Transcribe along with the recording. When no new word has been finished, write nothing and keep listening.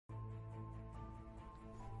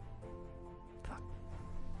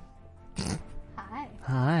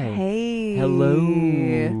Hello.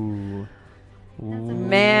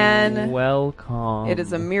 Man. Welcome. It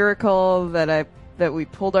is a miracle that we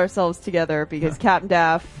pulled ourselves together because Captain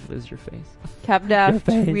Daff Lose your face. Captain Daff Your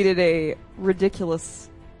face. tweeted a ridiculous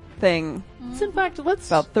thing So in fact, let's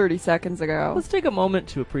about 30 seconds ago. let's take a moment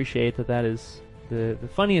to appreciate that is the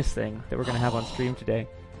funniest thing that we're going to have on stream today.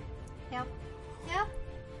 Yep.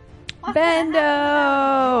 What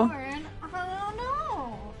Bendo! the heck was that? I don't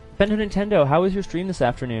know. Bendo Nintendo, how was your stream this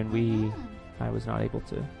afternoon? I was not able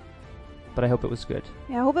to, but I hope it was good.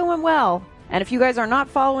 Yeah, I hope it went well. And if you guys are not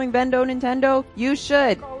following Bendo Nintendo, you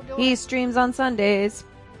should. Go do He it. streams on Sundays.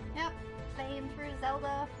 Yep. Playing through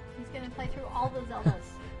Zelda. He's gonna play through all the Zeldas.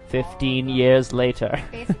 15 years later.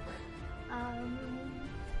 Basically.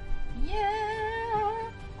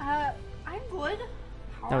 Yeah. I'm good.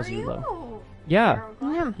 How That was are you, you? Lo. Yeah.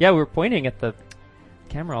 Aragorn? Yeah, we were pointing at the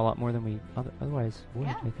camera a lot more than we otherwise would,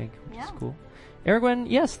 Yeah. I think, which is Yeah. cool. Aragorn,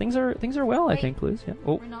 yes, things are well, I Wait. think, Liz. Yeah.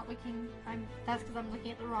 Oh. We're not looking. That's because I'm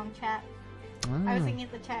looking at the wrong chat. I Ah. was looking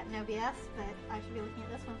at the chat in OBS, but I should be looking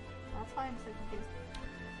at this one. That's why I'm so confused.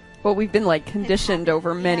 Well, we've been like conditioned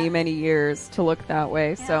over many, Yeah. many years to look that way,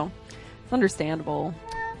 Yeah. so it's understandable.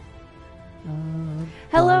 Uh,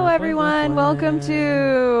 Hello, everyone. Welcome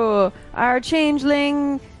to our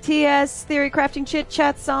Changeling TS Theory Crafting Chit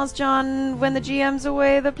Chat Sans John. When the GM's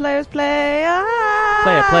away, the players play.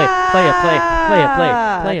 Play it, play it, play it, play it, play it, play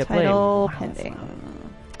it, play it, play it. Title Wow, pending.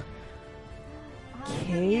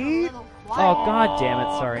 Kate? Oh, God damn it,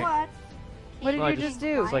 sorry. What did Well, I you just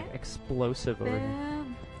do? It's like explosive over here.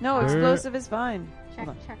 No, explosive is fine. Check, Hold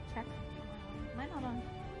on. check, check. Am I not on?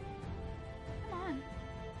 Come on.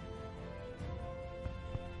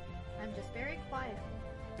 I'm just very quiet.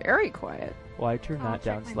 Very quiet. Well, I turned I'll that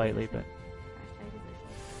check down my slightly, position.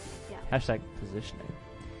 but hashtag positioning.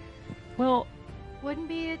 Well, Wouldn't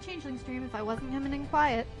be a changeling stream if I wasn't coming in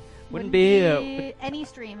quiet. Wouldn't be any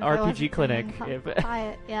stream if RPG I wasn't clinic coming in if-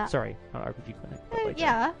 quiet. Yeah. sorry, not RPG clinic, but like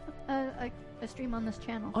Yeah. A stream on this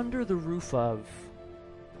channel. under the roof of.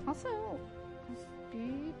 Also,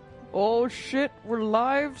 speed Oh shit, we're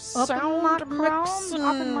live up in my sound Chrome. mixing.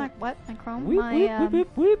 Up in my what? My Chrome. Weep, my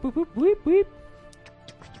weep, weep, weep, weep, weep, weep.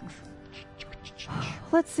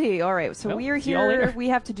 Let's see. All right, so Well, we are see y'all here. later. We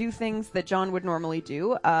have to do things that John would normally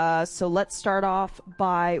do. So let's start off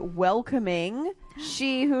by welcoming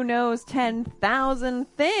she who knows 10,000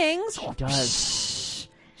 things. She does.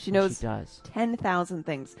 She knows She does. 10,000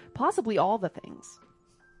 things, possibly all the things.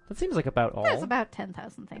 That seems like about all. There's about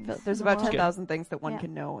 10,000 things. There's in the about world. 10,000 things that one Yeah.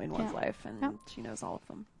 can know in one's Yeah. life, and Yeah. she knows all of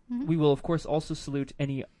them. We will, of course, also salute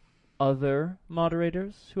any other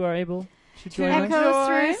moderators who are able to join us. Echoes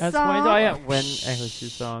through That's song. why when Echoes Through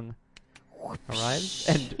Song arrives.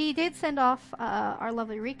 And He did send off our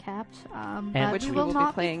lovely recap, but which we we will will be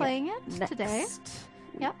not playing be playing it today. Next.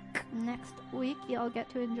 Yep. Next week, you'll get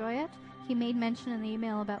to enjoy it. He made mention in the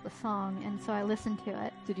email about the song, and so I listened to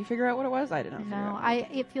it. Did you figure out what it was? I did not. figure No, out.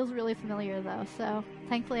 it feels really familiar though, so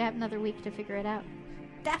thankfully I have another week to figure it out.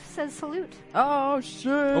 Def says salute. Oh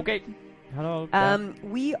shit. okay. Hello.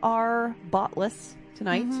 We are botless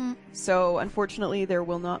tonight, Mhm. so unfortunately there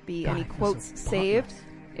will not be God, any I feel quotes so saved.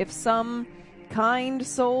 If some kind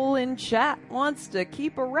soul in chat wants to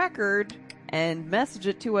keep a record and message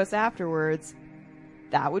it to us afterwards,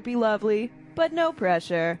 that would be lovely, but no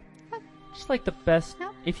pressure. Just like the best.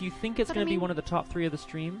 No. If you think it's But I going to be mean- one of the top 3 of the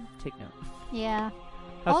stream, take note. Yeah.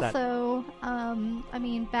 How's that? Also, I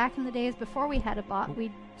mean, back in the days before we had a bot, Oh. we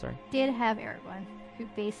Sorry. did have Aragorn, who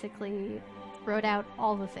basically wrote out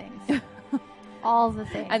all the things. all the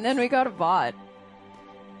things. And then we got a bot.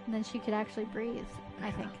 And then she could actually breathe,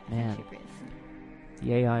 I think. I Man. think she breathes.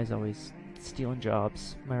 The AI is always stealing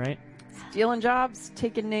jobs. Am I right? Stealing jobs,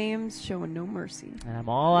 taking names, showing no mercy. And I'm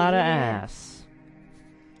all out of Yeah. ass.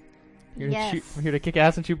 Here Yes. to we're here to kick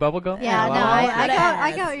ass and chew bubblegum? Yeah, Oh, no, wow.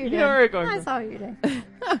 I got what you're doing. You're going I for- saw what you're doing.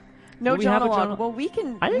 No Do we have a monologue. John- Well, we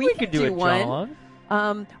can. I think we could do a one.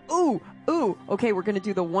 John. Ooh. Okay, we're gonna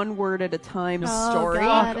do the one word at a time Oh, story.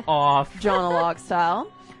 God. Fuck off. John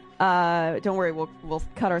style. Don't worry, we'll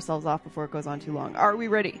cut ourselves off before it goes on too long. Are we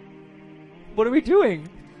ready? What are we doing?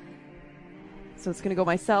 So it's gonna go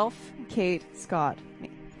myself, Kate, Scott, me.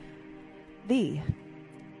 The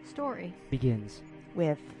Story. Begins.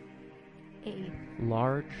 with A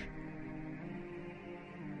Large.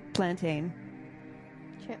 plantain.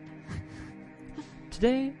 chip.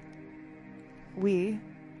 Today, We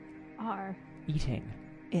Are eating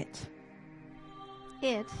it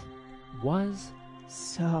it was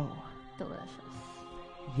so delicious.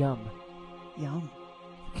 yum. yum.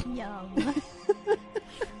 Yum.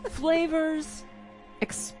 Flavors.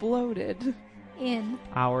 Exploded In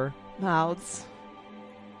Our mouths.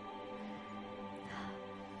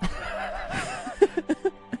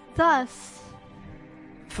 thus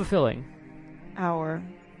Fulfilling Our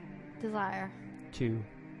desire to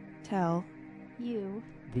tell you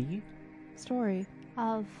the story.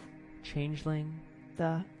 of changeling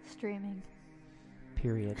The streaming.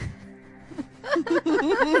 period.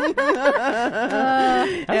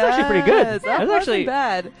 That's actually pretty good. That That's wasn't actually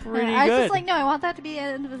bad. Pretty I was good. just like, no, I want that to be the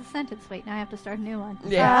end of the sentence. Wait, now I have to start a new one.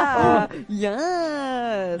 Yeah.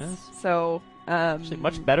 Yes. Yes. So, Actually,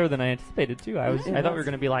 much better than I anticipated too. I thought we were was.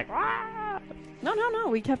 going to be like, "Ah!" No.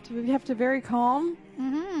 We kept it very calm.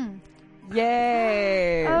 Mm-hmm.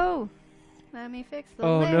 Yay. Oh, let me fix the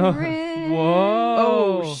Oh no! lyrics.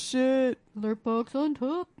 Whoa! Oh, shit. Alert box on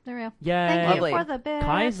top. There we go. Yay! Thank Lovely. you for the bits.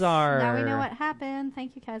 Kaiser. Now we know what happened.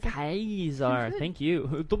 Thank you, Kaiser. Kaiser, thank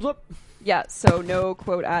you. Thumbs up. Yeah, so no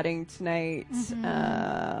quote adding tonight,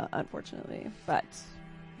 Mhm. unfortunately. But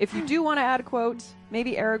if you do want to add a quote,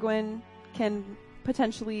 maybe Aragorn can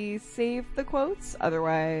potentially save the quotes.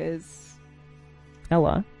 Otherwise,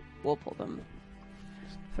 Ella. we'll pull them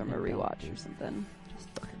from a rewatch or something. Just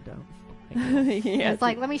fucking don't. Yeah, It's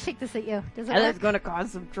like, let me shake this at you. Does it and work? it's going to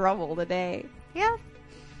cause some trouble today. Yeah,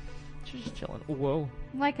 She's just chilling. Whoa.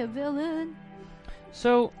 like a villain.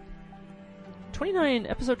 So,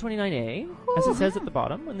 episode 29A, as it says at the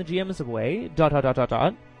bottom, when the GM is away, ...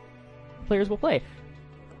 players will play.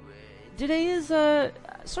 Today is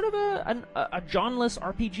sort of a Johnless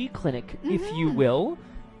RPG clinic, if you will.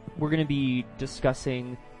 We're going to be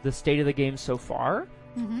discussing the state of the game so far.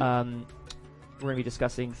 Mm-hmm. We're going to be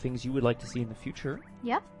discussing things you would like to see in the future,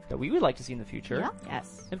 Yep. that we would like to see in the future, Yep.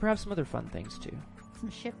 Yes. and perhaps some other fun things too. Some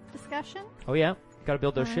ship discussion. Oh yeah, got to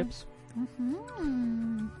build those Fun. ships.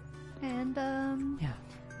 Mm-hmm. And Yeah.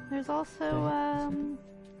 there's also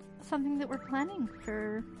something that we're planning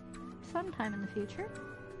for sometime in the future.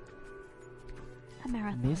 A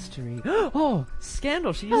marathon. Mystery. Oh,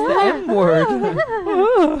 scandal! She used the M word.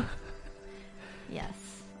 Oh. Yes.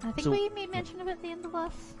 I think So- we made mention of it at the end of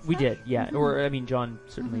last. We session. did, yeah. Mhm. Or I mean, John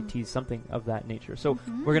certainly Mhm. teased something of that nature. So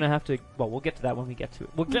Mhm. we're gonna have to. Well, we'll get to that when we get to it.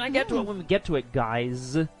 We're gonna get to it when we get to it,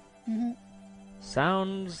 guys. Mhm.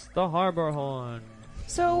 Sounds the harbor horn.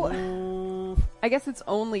 So, Oh. I guess it's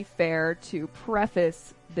only fair to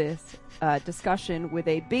preface this discussion with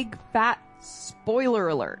a big fat spoiler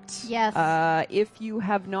alert. Yes. If you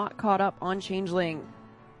have not caught up on Changeling,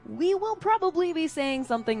 we will probably be saying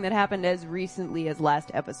something that happened as recently as last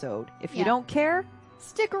episode. If you Yeah. don't care,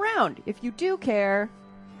 stick around. If you do care,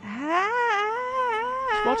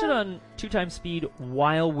 Just watch it on 2x speed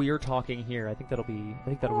while we're talking here. I think that'll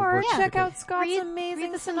or work. check super out Scott's Read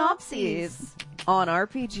amazing the synopses synopses. on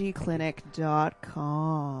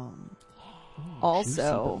rpgclinic.com. Also, juicy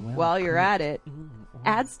but well while you're cooked. at it,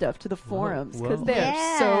 add stuff to the forums because they're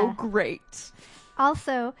Yeah. so great.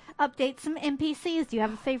 Also, update some NPCs. Do you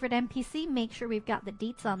have a favorite NPC? Make sure we've got the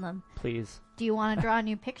deets on them. Please. Do you want to draw a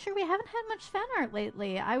new picture? We haven't had much fan art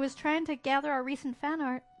lately. I was trying to gather our recent fan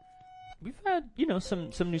art. We've had,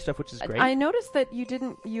 some new stuff, which is great. I noticed that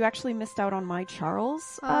you actually missed out on my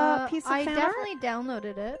Charles piece of I fan definitely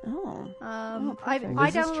downloaded it. art. I perfect. I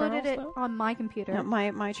Is this downloaded Charles, it though? on my computer. No,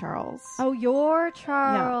 my Charles. Oh, you're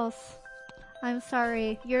Charles. I'm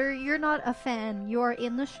sorry. You're not a fan. You're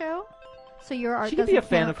in the show, so your art She can doesn't be a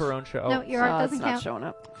fan count. of her own show. No, your art it's doesn't not count. showing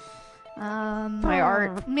up. My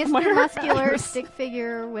art. Mr. My art Muscular matters. stick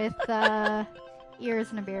figure with ears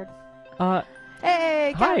and a beard.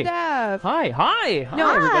 Hey, Hi. Dev. Hi,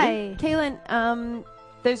 No, everybody. Kaylin,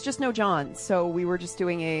 there's just no John, so we're just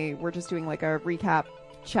doing like a recap,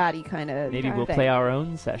 chatty kind of. Maybe we'll thing. play our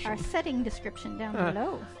own session. Our setting description down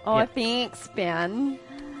below. Oh, Yeah. thanks, Ben.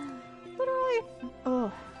 Literally.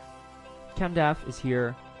 Oh. Camdaff is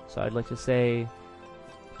here, so I'd like to say,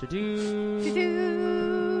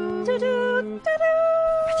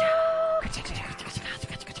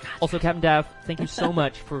 Also, Captain Daff, thank you so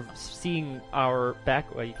much for seeing our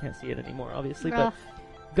back. Well, you can't see it anymore, obviously, but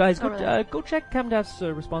guys, Not really. go check Captain Daff's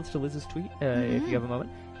response to Liz's tweet if you have a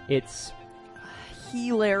moment. It's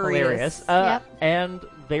hilarious Yep. and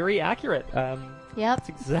very accurate. Yep. That's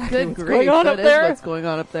exactly Good what's grief, going on that up is there. what's going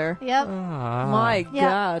on up there. Yep. My Yeah.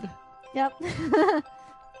 God. Yep.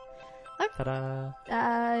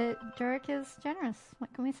 Ta-da. Derek is generous.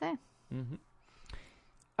 What can we say? Mm-hmm.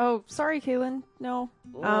 Oh, sorry, Kaylin. No.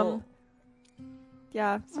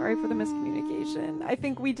 Yeah, sorry for the miscommunication. I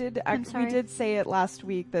think we did. I'm We sorry. did say it last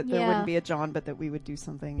week that there Yeah. wouldn't be a John, but that we would do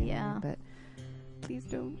something. Yeah. But please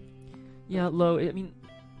don't. Yeah, Lo. I mean,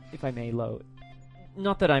 if I may, Lo.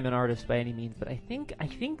 Not that I'm an artist by any means, but I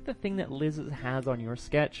think the thing that Liz has on your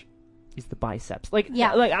sketch is the biceps. Like,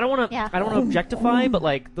 Yeah. like I don't want to Yeah. objectify, but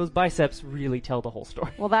like those biceps really tell the whole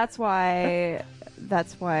story. Well, that's why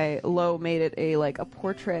Lo made it a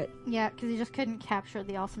portrait Yeah, because you just couldn't capture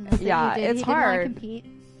the awesomeness that Yeah, you did. it's You didn't want hard. to compete.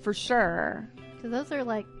 for sure. Because those are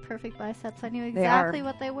like perfect biceps. I knew They are. exactly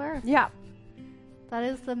what they were. Yeah, That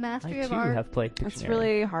is the mastery I of too art. have played Pictionary. it's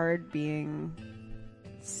really hard being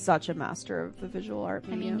such a master of the visual art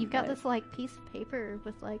I medium. mean, you've got but- this like piece of paper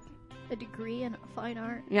with like a degree in fine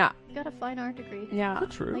art. Yeah, You got a fine art degree. yeah.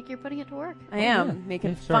 That's true. Like you're putting it to work. I am Yeah. making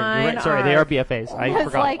Yeah, sorry, fine you're right. Sorry, art. they are BFAs. I I was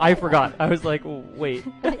forgot. like- I forgot. I was like, wait.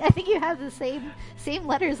 I think you have the same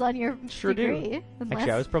letters on your Sure do. degree. Unless,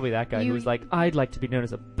 Actually, I was probably that guy you- who was like, I'd like to be known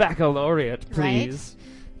as a baccalaureate, Right? please.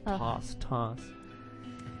 Ugh. Toss.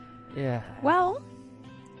 Yeah. Well,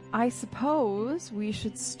 I suppose we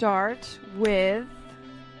should start with,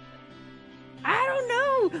 I don't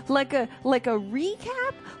know, like a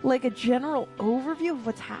recap, like a general overview of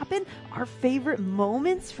what's happened, our favorite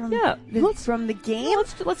moments from Yeah, from the game. Yeah,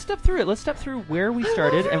 let's step through it. Let's step through where we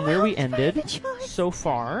started and where we ended so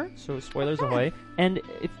far. So spoilers ahoy. And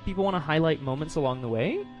if people want to highlight moments along the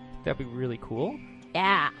way, that'd be really cool.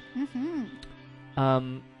 Yeah.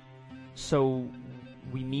 Mm-hmm. So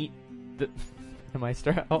we meet the. Am I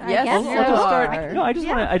start? Oh, I guess I'll so. just start. are. No, I just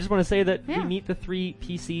Yeah. want to say that we Yeah. meet the three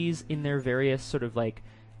PCs in their various sort of like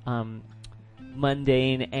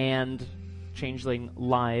mundane and changeling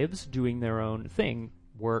lives, doing their own thing,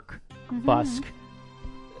 work, Mm-hmm. busk,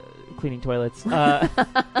 cleaning toilets,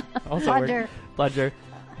 also Plunder. bludger,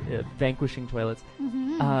 vanquishing toilets,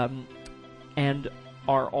 Mm-hmm. and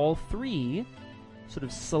are all three sort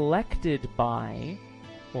of selected by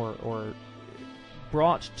or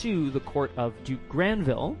brought to the court of Duke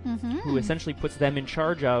Granville, Mm-hmm. who essentially puts them in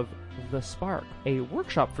charge of the Spark, a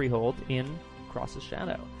workshop freehold in Cross's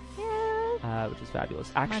Shadow, Yeah. which is fabulous.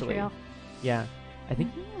 Actually, Montreal. yeah, I think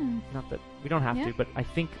Mhm. not that we don't have Yeah. to, but I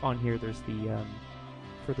think on here there's the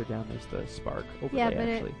further down there's the Spark overlay. Yeah, but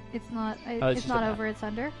actually, it's not. Oh, it's It's just not a map. over. It's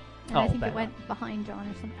under. And Oh, I think bad. it went behind John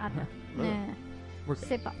or something. I don't know. Ugh. Nah. we're good.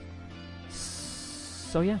 Sip up.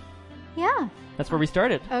 So yeah, Yeah. that's where we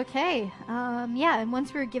started. Okay. Yeah, and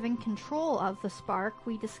once we were given control of the Spark,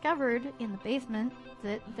 we discovered in the basement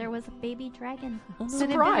that there was a baby dragon that had been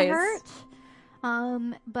Surprise.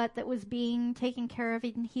 hurt, but that was being taken care of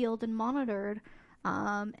and healed and monitored.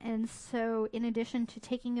 And so, in addition to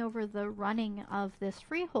taking over the running of this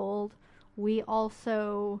freehold, we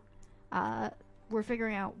also were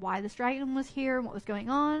figuring out why this dragon was here and what was going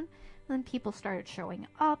on. And then people started showing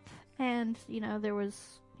up, and there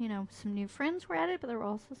was some new friends were added, but there were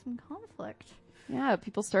also some conflict. Yeah,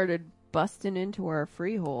 people started busting into our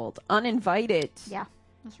freehold uninvited. Yeah,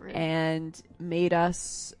 that's rude. And made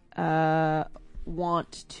us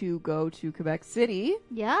want to go to Quebec City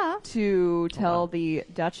Yeah. to tell wow. the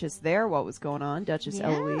Duchess there what was going on, Duchess Yeah.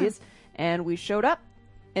 Eloise. And we showed up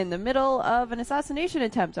in the middle of an assassination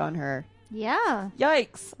attempt on her. Yeah.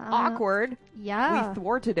 Yikes. Uh, Awkward. Yeah. We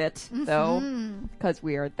thwarted it, though, Mhm. because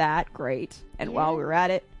we are that great. And Yeah. while we were at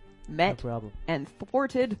it, No met problem. and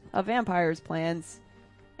thwarted a vampire's plans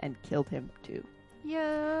and killed him, too.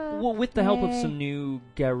 Yeah. Well, with the help of Yay. some new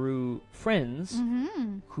Garou friends,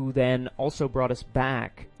 Mm-hmm. who then also brought us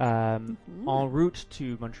back en route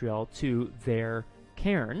to Montreal to their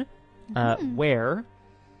cairn, Mhm. where,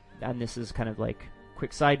 and this is kind of like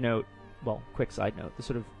quick side note, the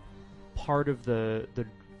sort of part of the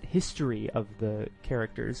history of the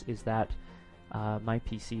characters is that my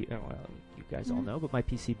PC, you guys all know, but my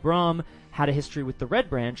PC Brahm had a history with the Red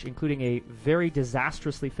Branch, including a very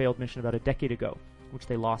disastrously failed mission about a decade ago, which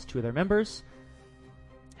they lost two of their members.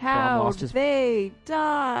 How lost did his- they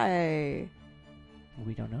die?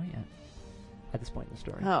 We don't know yet at this point in the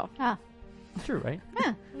story. Oh. Ah. It's true, right?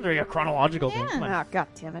 Yeah. There you go, chronological thing. Yeah. Come on. Oh, God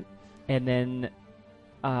damn it. And then,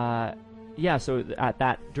 so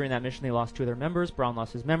during that mission, they lost two of their members. Braun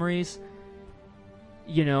lost his memories.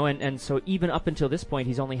 And so even up until this point,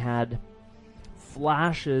 he's only had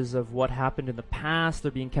flashes of what happened in the past.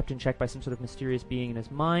 They're being kept in check by some sort of mysterious being in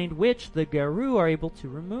his mind, which the Garou are able to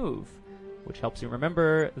remove, which helps you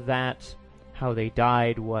remember that how they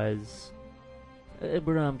died was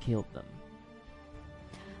Braun killed them.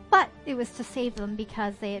 But it was to save them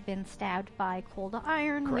because they had been stabbed by cold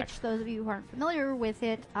iron, Correct. which those of you who aren't familiar with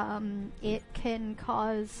it, it can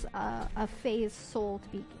cause a phase soul to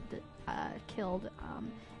be killed,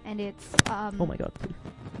 and it's Oh my god, please.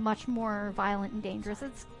 much more violent and dangerous.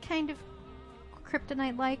 It's kind of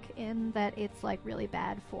kryptonite-like in that it's like really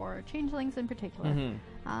bad for changelings in particular.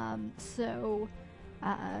 Mm-hmm. So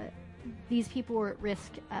these people were at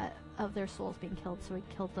risk of their souls being killed, so he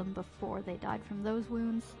killed them before they died from those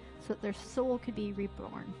wounds, so that their soul could be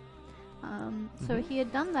reborn. So he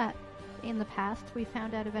had done that in the past. We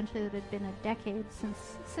found out eventually that it had been a decade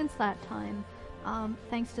since that time.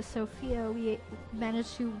 Thanks to Sophia, we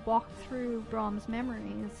managed to walk through Brahm's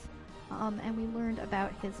memories, and we learned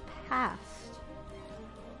about his past.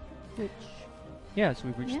 Which... Yeah, so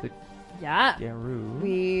we've reached the Yeah. Garou.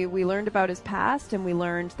 We learned about his past, and we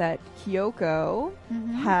learned that Kyoko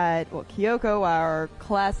had... Well, Kyoko, our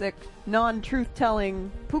classic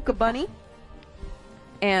non-truth-telling puka bunny,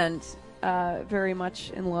 and very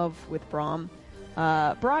much in love with Brahm,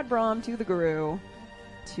 brought Brahm to the Garou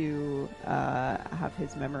to have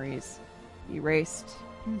his memories erased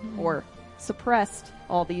or suppressed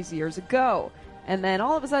all these years ago. And then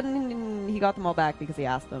all of a sudden, he got them all back because he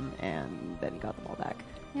asked them, and then he got them all back.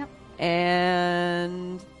 Yep.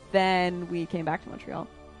 And then we came back to Montreal.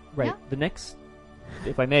 Right. Yeah. The next,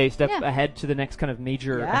 if I may, step Yeah. ahead to the next kind of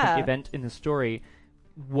major Yeah. event in the story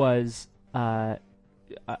was a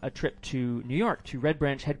trip to New York, to Red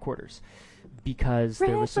Branch headquarters, because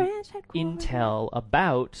there was some intel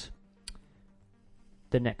about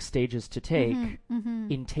the next stages to take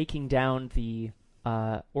in taking down the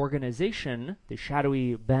organization, the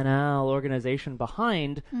shadowy, banal organization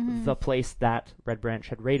behind the place that Red Branch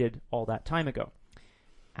had raided all that time ago,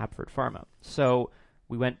 Abford Pharma. So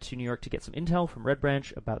we went to New York to get some intel from Red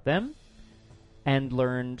Branch about them, and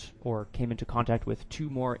learned or came into contact with two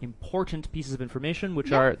more important pieces of information,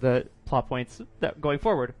 which are the plot points that going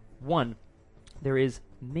forward. One, there is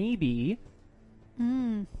maybe,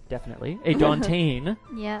 definitely, a Dantain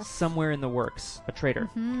Yes. somewhere in the works, a traitor.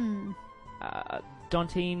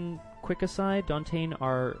 Dantain, quick aside, Dantain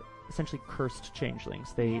are essentially cursed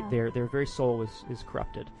changelings. Their very soul is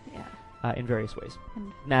corrupted in various ways.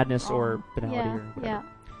 And Madness or wrong. banality Yeah, or whatever. yeah.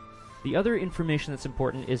 The other information that's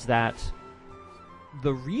important is that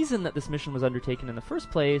the reason that this mission was undertaken in the first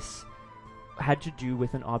place had to do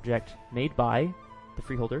with an object made by the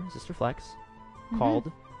freeholder, Sister Flex, called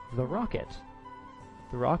the Rocket.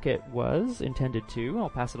 The Rocket was intended to... I'll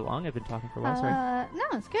pass it along. I've been talking for a while, sorry.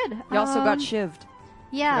 No, it's good. You also got shivved.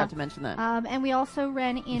 Yeah. Forgot to mention that. And we also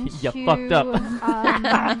ran into You fucked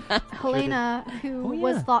up. Helena, who Oh,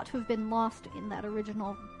 was yeah. thought to have been lost in that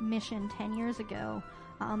original mission 10 years ago.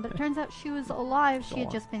 But it turns out she was alive. She had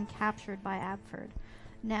Gone. just been captured by Abford.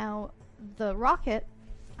 Now, the Rocket,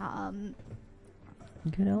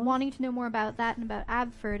 wanting to know more about that and about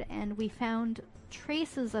Abford, and we found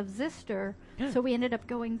traces of Zister, so we ended up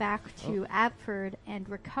going back to Abford and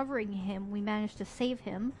recovering him. We managed to save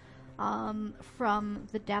him from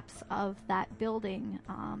the depths of that building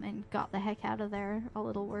and got the heck out of there, a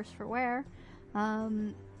little worse for wear,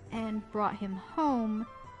 and brought him home,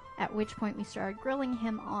 at which point we started grilling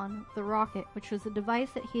him on the Rocket, which was a device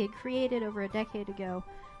that he had created over a decade ago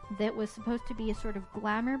that was supposed to be a sort of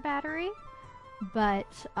glamour battery, but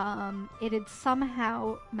it had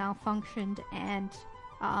somehow malfunctioned and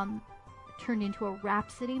turned into a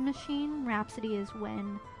Rhapsody machine. Rhapsody is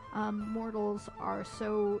when mortals are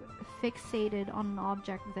so fixated on an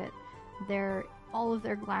object that all of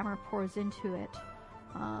their glamour pours into it,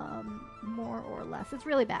 more or less. It's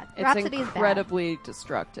really bad. It's Rhapsody is bad. incredibly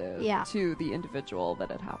destructive Yeah. to the individual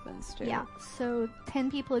that it happens to. Yeah, so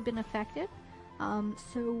 10 people had been affected.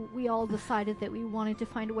 So we all decided that we wanted to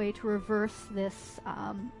find a way to reverse this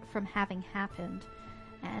from having happened.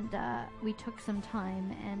 And we took some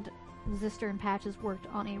time, and Zister and Patches worked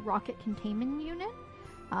on a rocket containment unit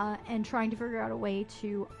and trying to figure out a way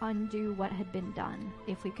to undo what had been done,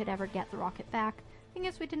 if we could ever get the rocket back. Thing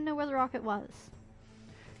is, we didn't know where the rocket was.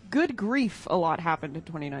 Good grief, a lot happened in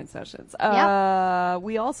 29 sessions. Yep.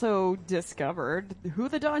 We also discovered who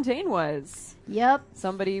the Dantain was. Yep.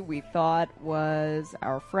 Somebody we thought was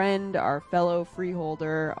our friend, our fellow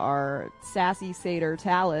freeholder, our sassy satyr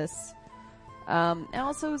Talus, and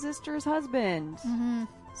also Zister's husband.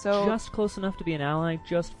 So Just close enough to be an ally,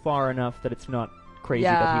 just far enough that it's not crazy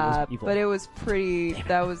yeah, that he was evil. but it was pretty.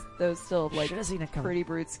 That was still like Should've seen it coming. pretty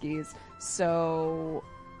brute skis. So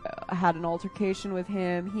I had an altercation with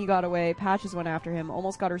him. He got away. Patches went after him.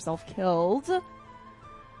 Almost got herself killed.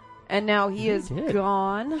 And now he is did.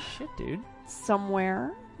 gone Shit, dude.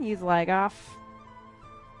 somewhere. He's like off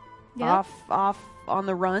Yep. off on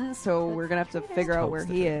the run. So we're gonna have to figure out where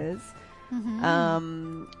Totes he the is.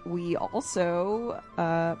 We also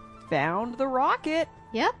found the rocket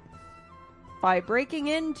Yep. by breaking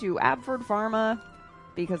into Abford Pharma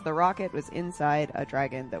because the rocket was inside a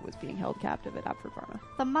dragon that was being held captive at Abford Pharma.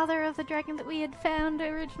 The mother of the dragon that we had found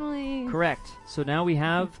originally. Correct. So now we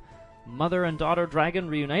have mother and daughter dragon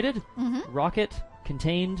reunited, rocket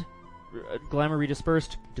contained, glamour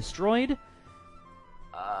redispersed, destroyed,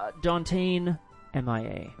 Dantain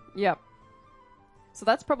MIA. Yep. So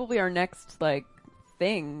that's probably our next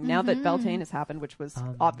thing. Now that Beltane has happened, which was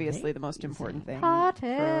obviously the most important thing Party.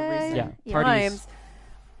 for recent Yeah, parties. times.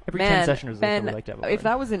 Every Man, 10 sessioners, that's what we like to have. if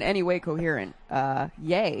that was in any way coherent,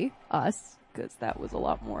 yay us, because that was a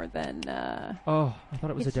lot more than. Oh, I thought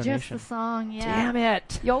it was It's a donation. just the song, yeah. Damn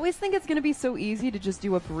it! You always think it's going to be so easy to just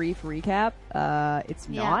do a brief recap. It's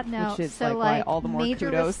Yeah, not, no. which is so, why all the more major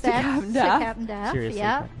kudos to respect Captain to Daff. Captain Daff. Seriously.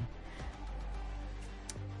 Yeah.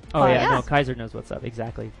 Oh yeah, yeah. no, Kaiser knows what's up.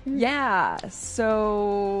 Exactly. Yeah,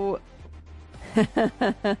 so. So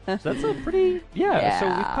that's a pretty So we've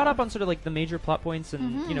Yeah. caught up on sort of the major plot points,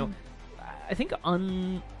 and I think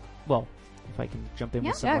well, if I can jump in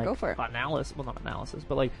with some Yeah, go for it. analysis. Well, not analysis,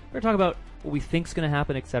 but we're gonna talk about what we think's gonna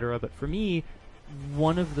happen, etc. But for me,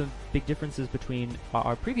 one of the big differences between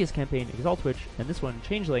our previous campaign, Exalt Witch, and this one,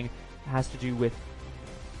 Changeling, has to do with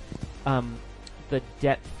the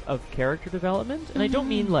depth of character development. And I don't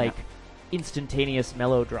mean instantaneous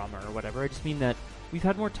melodrama or whatever. I just mean that we've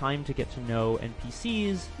had more time to get to know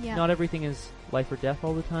NPCs. Yeah. Not everything is life or death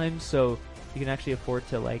all the time, so you can actually afford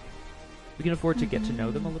to get to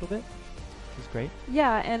know them a little bit, which is great.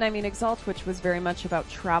 Yeah, and I mean, Exalt Witch was very much about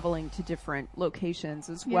traveling to different locations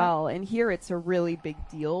as Yeah. well. And here it's a really big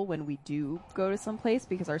deal when we do go to some place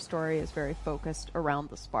because our story is very focused around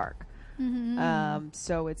the spark.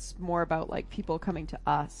 So it's more about people coming to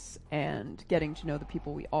us and getting to know the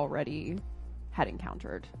people we already had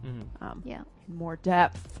encountered Yeah. in more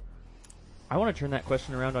depth. I want to turn that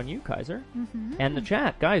question around on you, Kaiser, and the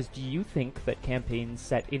chat. Guys, do you think that campaigns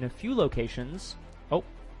set in a few locations... Oh,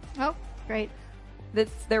 great.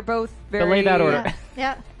 They're both very Delay that order.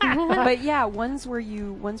 Yeah. but yeah, ones where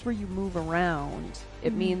you move around,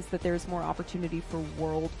 it means that there's more opportunity for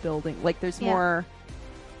world building. There's Yeah. more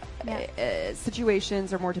Yeah.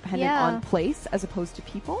 situations are more dependent Yeah. on place as opposed to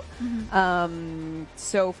people.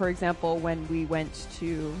 So, for example, when we went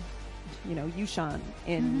to, Yushan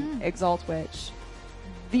in Exalt Witch,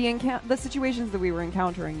 the situations that we were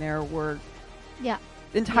encountering there were Yeah.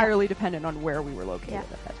 entirely dependent on where we were located Yeah. at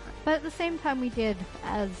that time. But at the same time, we did,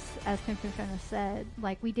 as Tim said,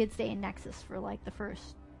 we did stay in Nexus for the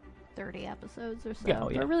first 30 episodes or so. Yeah, oh,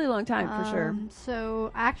 For a really long time, for sure.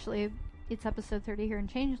 So actually, it's episode 30 here in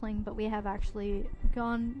Changeling, but we have actually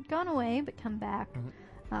gone away, but come back.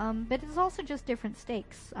 But it's also just different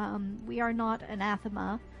stakes. We are not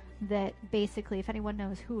anathema that basically, if anyone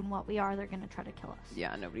knows who and what we are, they're going to try to kill us.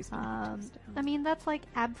 Yeah, nobody's going to hunt us down. I mean, that's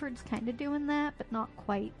Abford's kind of doing that, but not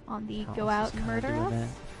quite on the Oh, go this out is and kinda murder doing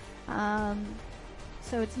us.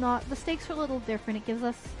 So it's not, the stakes are a little different. It gives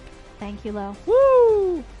us, thank you, Lo.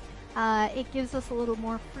 Woo! It gives us a little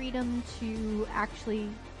more freedom to actually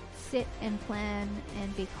sit and plan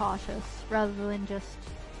and be cautious rather than just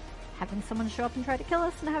having someone show up and try to kill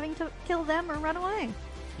us and having to kill them or run away.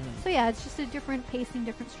 So yeah, it's just a different pacing,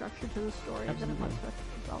 different structure to the story than it was with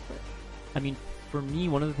Exalt Witch. I mean, for me,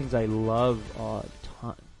 one of the things I love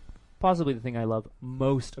possibly the thing I love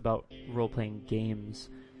most about role-playing games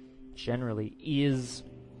generally is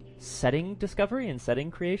setting discovery and setting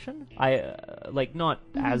creation. I not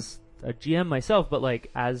as a GM myself, but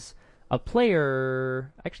as a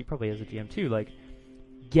player, actually probably as a GM too,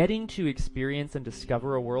 getting to experience and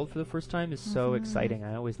discover a world for the first time is so exciting.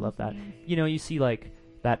 I always love that. You see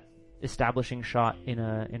that establishing shot in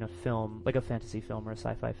a film, like a fantasy film or a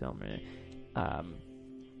sci-fi film.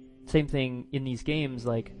 Same thing in these games,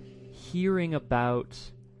 hearing about,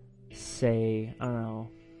 say, I don't know,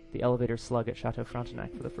 the elevator slug at Chateau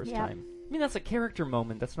Frontenac for the first time. I mean, that's a character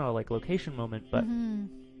moment. That's not a location moment, but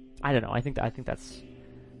I don't know. I think that's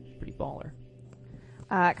pretty baller.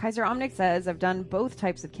 Kaiser Omnic says, I've done both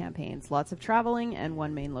types of campaigns, lots of traveling and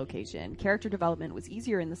one main location. Character development was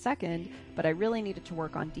easier in the second, but I really needed to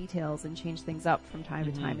work on details and change things up from time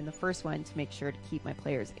to time in the first one to make sure to keep my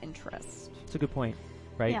players' interest. It's a good point,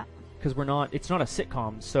 right? Yeah. Because it's not a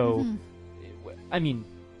sitcom, so, I mean,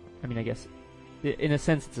 I guess, in a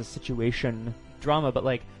sense, it's a situation drama, but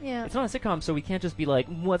it's not a sitcom, so we can't just be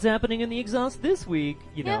what's happening in the exhaust this week,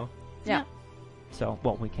 you know? Yeah. So,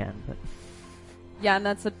 well, we can, but... Yeah, and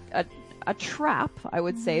that's a trap, I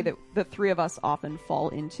would say, that the three of us often fall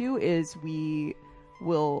into, is we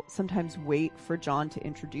will sometimes wait for John to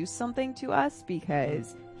introduce something to us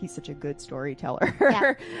because he's such a good storyteller.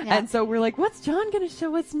 Yeah. And so we're like, what's John going to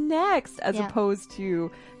show us next? As opposed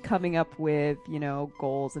to coming up with,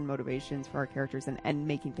 goals and motivations for our characters and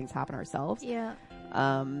making things happen ourselves. Yeah.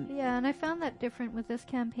 Yeah, and I found that different with this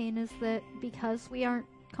campaign is that because we aren't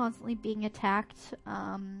constantly being attacked,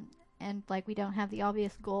 and we don't have the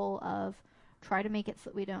obvious goal of try to make it so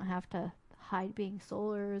that we don't have to Hyde being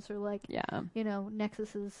Solars or like, Yeah. you know,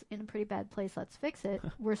 Nexus is in a pretty bad place, let's fix it.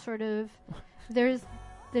 We're sort of, there's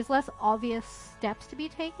less obvious steps to be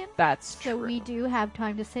taken. That's So true. we do have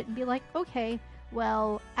time to sit and be like, okay,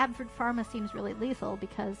 well, Abford Pharma seems really lethal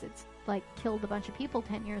because it's like killed a bunch of people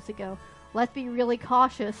 10 years ago. Let's be really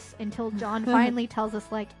cautious until John finally tells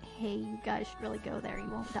us like, hey, you guys should really go there. You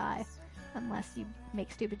won't die unless you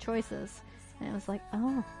make stupid choices. And it was like,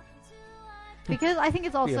 oh. Because I think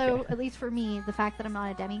it's also, okay. at least for me, the fact that I'm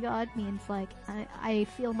not a demigod means like I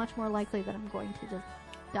feel much more likely that I'm going to just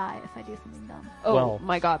die if I do something dumb. Oh Well-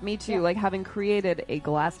 my god, me too. Yeah. Like having created a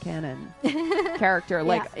glass cannon character,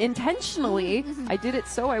 like Yeah. intentionally, I did it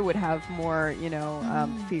so I would have more, you know,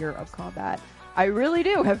 fear of combat. I really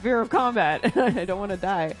do have fear of combat. I don't want to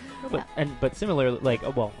die. But similar, like,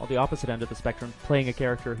 well, on the opposite end of the spectrum, playing a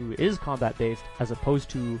character who is combat based as opposed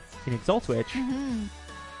to in Exalt Switch.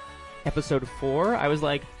 Episode 4, I was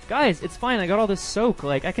like, guys, it's fine. I got all this soak.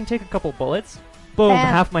 Like, I can take a couple bullets. Boom, Bam.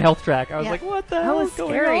 half my health track. I was Yeah. like, what the That hell was is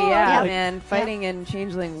going scary, on? yeah, Like, man. Fighting in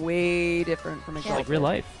Changeling way different from Yeah. Exalted. like real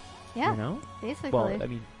life. Yeah, You know? basically. Well, I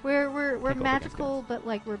mean, We're Can't go up against magical, but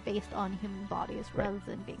like we're based on human bodies Right. rather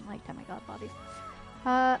than being like demigod bodies.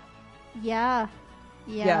 Yeah.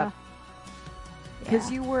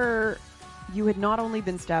 Because you had not only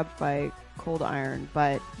been stabbed by cold iron,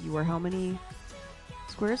 but you were how many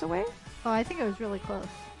squares away? Oh, I think it was really close.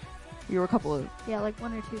 You were a couple of. Yeah, like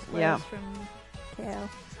 1 or 2 squares Yeah. from KO.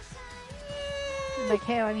 By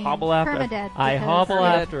KO, I mean hobble after permadead. I because- hobble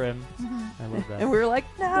Permadead. after him. Mhm. I love that. And we were like,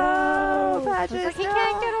 no, I was Patches, like, he no.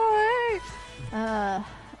 can't get away!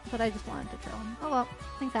 But I just wanted to throw him. Oh well,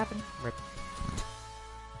 things happen. Rip.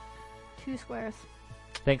 2 squares.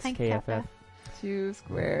 Thanks, Thank you, KFF. Kappa. 2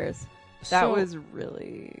 squares. That So- was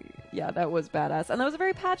really, that was badass. And that was a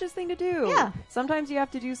very Patches thing to do. Yeah. Sometimes you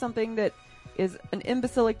have to do something that is an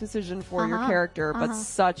imbecilic decision for your Uh-huh. character, but Uh-huh.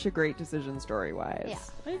 such a great decision story-wise. Yeah.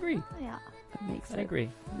 I agree. Yeah. It makes I it,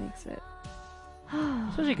 agree. makes it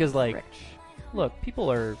Especially because, like, rich. look,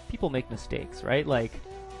 people make mistakes, right? Like,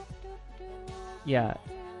 yeah,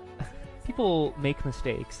 people make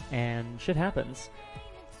mistakes and shit happens.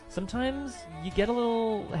 Sometimes you get a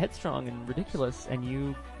little headstrong and ridiculous and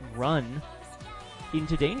you run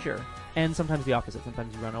into danger. And sometimes the opposite.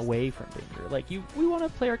 Sometimes you run away from danger. Like, we want to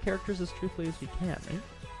play our characters as truthfully as we can,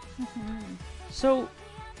 right? So,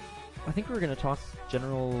 I think we're going to talk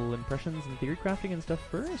general impressions and theory crafting and stuff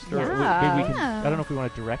first. Or Yeah. maybe we can, Yeah. I don't know if we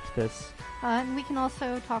want to direct this. And we can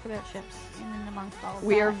also talk about ships in and amongst all of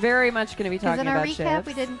We that. are very much going to be Because talking in our about recap, ships.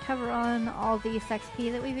 we didn't cover on all the XP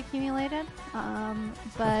that we've accumulated.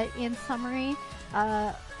 But in summary,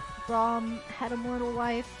 Braum had a mortal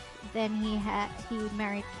wife. Then he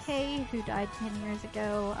married Kay, who died 10 years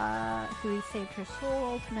ago, who he saved her soul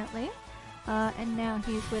ultimately. And now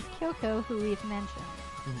he's with Kyoko, who we've mentioned.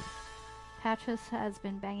 Patches has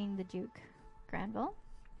been banging the Duke Granville.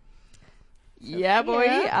 Yeah, boy.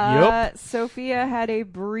 Sophia. Yup. Sophia had a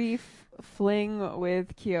brief fling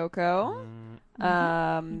with Kyoko.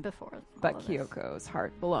 Before But all of this. Kyoko's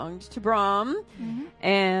heart belonged to Braum. Mhm.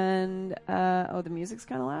 And, the music's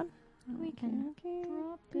kind of loud. We can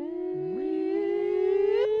drop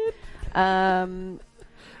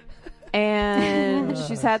And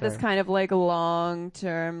she's had this Sorry. kind of like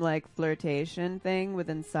long-term like flirtation thing with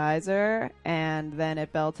Incisor, and then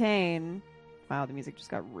at Beltane, wow, the music just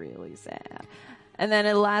got really sad. And then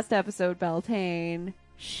in the last episode, Beltane,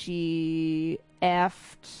 she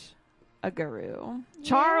effed a guru.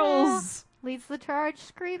 Charles! leads the charge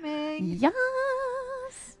screaming. Yes!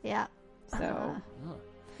 Yeah. So,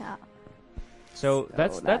 Yeah. So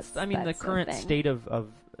that's I mean the that's current something. state of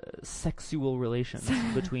sexual relations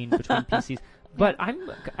between PCs. But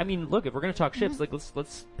I mean, look, if we're gonna talk ships, like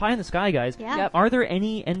let's pie in the sky, guys. Yeah. Yep. Are there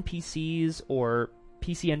any NPCs or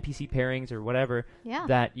PC NPC pairings or whatever Yeah.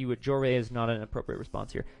 that you would Jorei is not an appropriate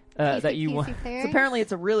response here that you want pairing. so apparently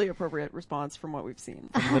it's a really appropriate response from what we've seen.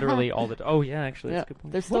 literally all the oh yeah actually that's Yeah, a good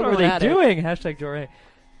point. they're still what are going they at it. doing? Hashtag Jorei.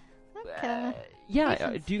 Okay. Yeah,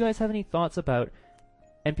 Patience. do you guys have any thoughts about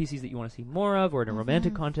NPCs that you want to see more of, or in a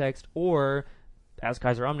romantic context, or as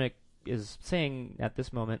Kaiser Omnic is saying at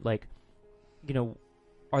this moment, like, you know,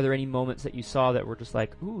 are there any moments that you saw that were just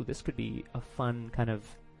like, ooh, this could be a fun kind of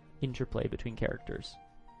interplay between characters?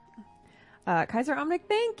 Kaiser Omnic,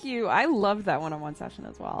 thank you. I loved that one-on-one session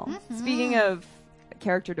as well. Speaking of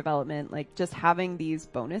character development, like just having these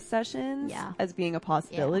bonus sessions Yeah. as being a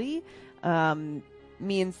possibility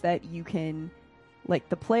means that you can, like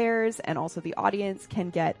the players and also the audience can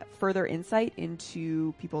get further insight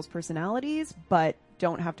into people's personalities, but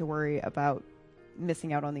don't have to worry about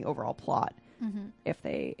missing out on the overall plot if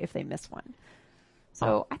they miss one.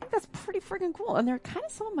 So I think that's pretty freaking cool. And they're kind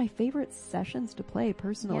of some of my favorite sessions to play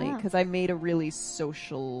personally Yeah. because I made a really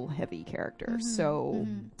social heavy character. Mm-hmm. So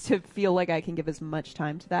to feel like I can give as much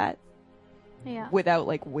time to that Yeah. without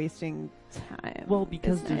like wasting time. Well,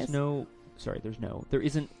 because is there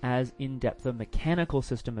isn't as in-depth a mechanical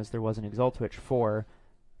system as there was in Exaltwitch for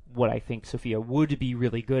what I think Sophia would be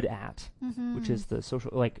really good at, Mm-hmm. which is the social,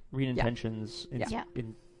 like, read intentions, Yeah.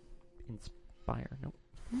 inspire, nope,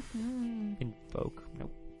 Mm-hmm. invoke,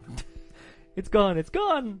 nope. It's gone, it's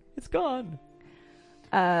gone, it's gone.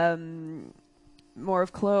 More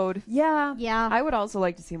of Claude. Yeah. Yeah. I would also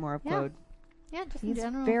like to see more of Yeah. Claude. Yeah, just in He's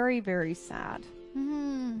general. very, very sad.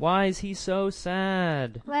 Mm-hmm. Why is he so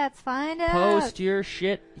sad? Let's find out. Post your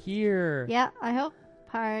shit here. Yeah, I hope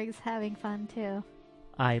Parg's having fun too.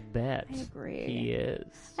 I bet I agree. he is.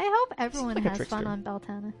 I hope everyone like a has fun trickster. on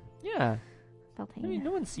Beltana. Yeah. Beltana. I mean,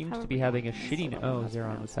 no one seems to However be you having a want to shitty... say it. Oh, That's Zeron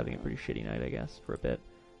pronounced. was having a pretty shitty night, I guess, for a bit.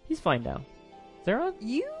 He's fine now. Zeron?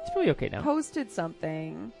 You He's probably okay now. posted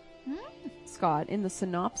something, Scott, in the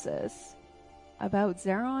synopsis about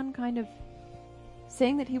Zeron kind of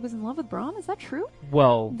saying that he was in love with Braum. Is that true?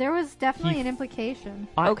 Well, There was definitely He- an implication.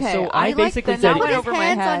 Okay, so I I like basically the said... That Put went his over my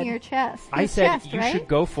hands head. on your chest. I His said chest, you right? should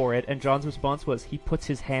go for it, and John's response was he puts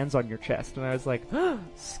his hands on your chest, and I was like,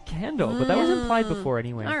 scandal. But that was implied before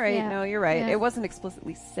anyway. All right, Yeah. no, you're right. Yeah. It wasn't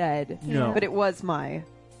explicitly said, No. but it was my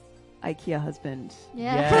IKEA husband.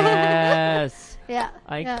 Yeah. Yes, yeah.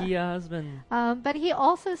 IKEA Yeah. husband, But he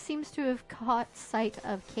also seems to have caught sight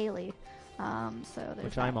of Kaylee. So there's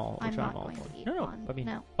which that. I'm all not all going for. to eat No, one. I mean,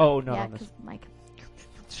 no. oh no, Yeah, on this, because Mike.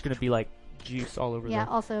 it's just gonna be like juice all over. Yeah. the...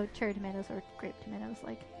 Also, cherry tomatoes or grape tomatoes,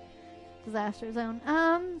 like disaster zone.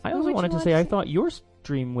 I also which wanted to one say I was- thought your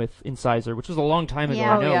stream with Incisor, which was a long time ago,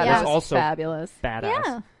 Yeah. I Oh, know, yeah, was that was also fabulous.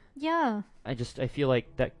 badass. Yeah. I feel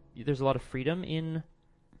like that there's a lot of freedom in.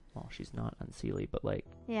 Well, she's not unseelie, but like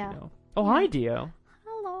Yeah. you know. Oh, hi, Dio.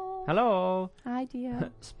 Hello. Hello.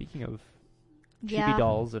 Idea. Speaking of chibi Yeah.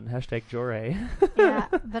 dolls and hashtag Jore. Yeah,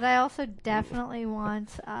 but I also definitely want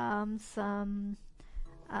some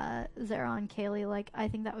Zeron Kaylee. Like, I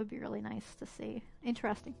think that would be really nice to see.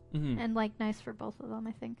 Interesting. Mhm. And, like, nice for both of them,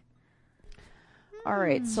 I think. All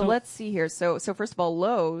right, so So- let's see here. So first of all,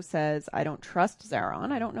 Lo says, I don't trust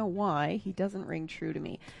Zeron. I don't know why. He doesn't ring true to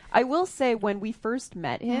me. I will say, when we first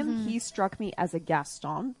met him, he struck me as a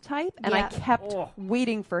Gaston type, and I Yeah. kept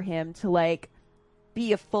waiting for him to, like,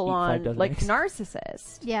 be a full-on, 5 dozen like, eggs.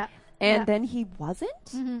 narcissist. Yeah. And Yeah. then he wasn't.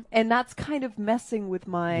 Mhm. And that's kind of messing with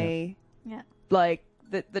my, Yeah. like,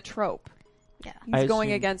 the trope. Yeah. He's I going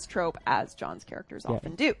assume- against trope, as John's characters Yeah.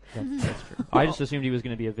 often do. That's true. I just assumed he was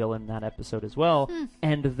going to be a villain in that episode as well,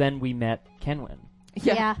 and then we met Kenwyn,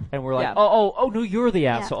 Yeah. and we're like, Yeah. oh, no, you're the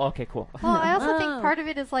asshole. Okay, cool. Well, I also Oh. think part of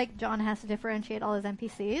it is, like, John has to differentiate all his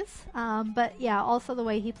NPCs. But, yeah, also the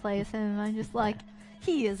way he plays him, I'm just like,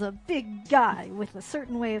 he is a big guy with a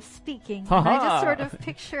certain way of speaking. And I just sort of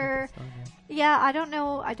picture... Yeah, I don't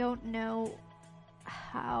know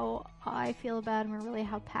how I feel about him or really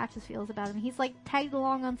how Patches feels about him. He's like tagged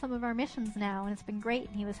along on some of our missions now, and it's been great.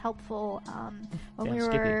 And he was helpful when Yeah, we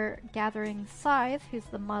Skippy. were gathering Scythe, who's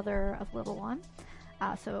the mother of Little One.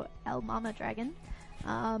 So El Mama Dragon.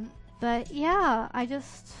 But yeah, I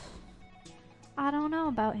don't know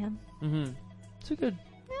about him. Mm-hmm. It's a good.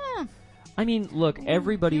 Yeah. I mean, look, I'm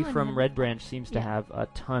everybody feeling from him. Red Branch seems to Yeah. have a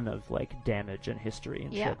ton of like damage and history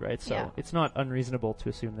and Yeah. shit, right? So Yeah. it's not unreasonable to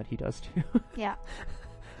assume that he does too. Yeah.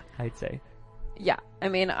 I'd say. Yeah, I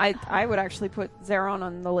mean, I would actually put Zeron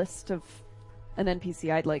on the list of an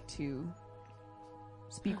NPC I'd like to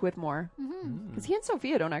speak with more. Mm-hmm. Because he and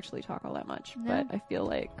Sophia don't actually talk all that much, No. but I feel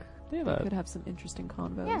like They have we a. could have some interesting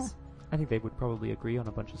convos. Yeah. I think they would probably agree on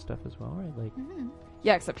a bunch of stuff as well, right? Like, Mm-hmm.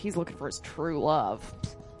 Yeah, except he's looking for his true love.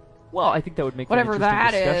 well, I think that would make for Whatever an interesting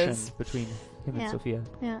that discussion is. between him Yeah. and Sophia.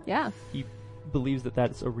 Yeah. Yeah. He believes that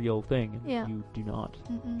that's a real thing, and Yeah. you do not.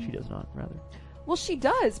 Mm-mm. She does not, rather. Well, she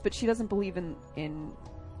does, but she doesn't believe in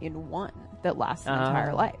one that lasts an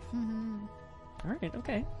entire life. Mm-hmm. All right,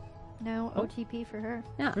 okay. No Oh. OTP for her.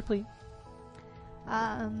 Yeah. Ripley.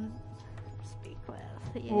 Speak with.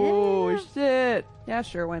 Yeah. Oh shit! Yeah,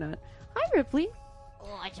 sure, why not? Hi, Ripley.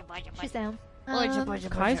 She's down.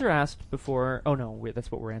 Kaiser asked before. Oh no, wait,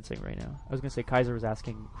 that's what we're answering right now. I was gonna say Kaiser was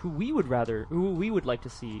asking who we would like to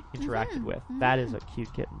see interacted with. That is a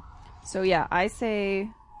cute kitten. So yeah, I say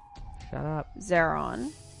Shut up.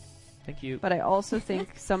 Zeron, Thank you. but I also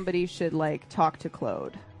think somebody should like talk to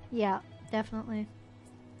Claude. Yeah, definitely.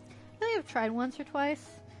 I think I've tried once or twice.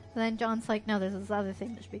 And then John's like, no, there's this other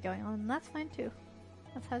thing that should be going on, and that's fine too.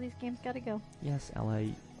 That's how these games gotta go. Yes, Ella.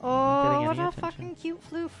 Oh, getting what any a attention. fucking cute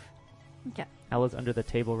floof. Okay. Ella's under the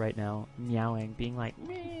table right now, meowing, being like,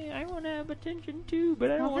 "Meh, I want to have attention too,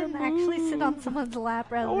 but I don't Well, want to then actually sit on someone's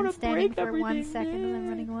lap rather than wanna standing break for 1 everything. second and then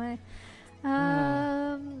running away.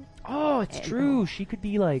 Oh, it's true. She could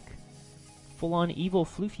be like full-on evil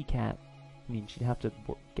floofy cat. I mean, she'd have to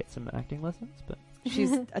get some acting lessons, but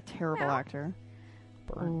She's a terrible actor.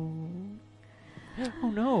 burn. Oh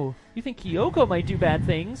no! You think Kyoko might do bad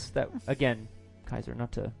things? That again, Kaiser.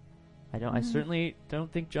 Not to. I certainly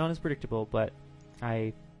don't think John is predictable, but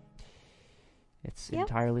it's Yep.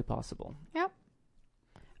 entirely possible. Yep.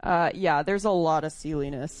 Yeah, there's a lot of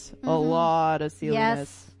sealiness. A Mhm. lot of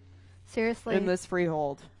sealiness Yes. Seriously. in this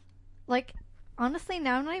freehold. Like, honestly,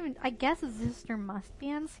 now I'm not even. I guess his sister must be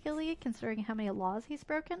unskilly, considering how many laws he's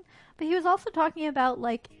broken. But he was also talking about,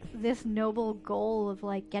 like, this noble goal of,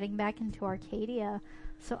 like, getting back into Arcadia.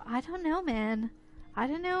 So I don't know, man. I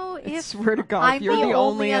don't know I if swear to God, I'm you're the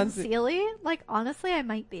only unseelie. Like, honestly, I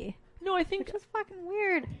might be. No, I think Which is fucking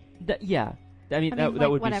weird. that. Yeah, I mean, I that mean, that like,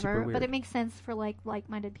 would whatever, be super weird. but it makes sense for, like,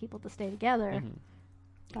 like-minded people to stay together.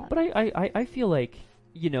 Mhm. But I feel like,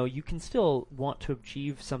 you know, you can still want to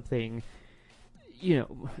achieve something, you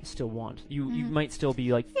know, still want. You might still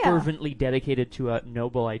be, like, Yeah. fervently dedicated to a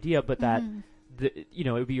noble idea, but that, Mhm. you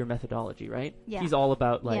know, it would be your methodology, right? Yeah. He's all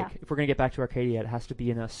about, like, Yeah. if we're going to get back to Arcadia, it has to be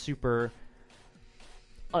in a super,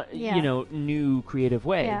 Yeah. you know, new, creative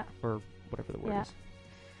way. Yeah. Or whatever the word Yeah. is.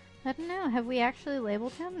 I don't know. Have we actually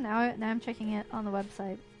labeled him? Now I'm checking it on the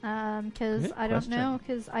website. Because Good I don't question. know.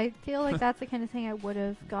 Because I feel like that's the kind of thing I would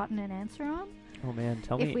have gotten an answer on Oh, man,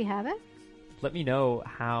 tell if me. we have it. Let me know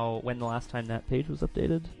when the last time that page was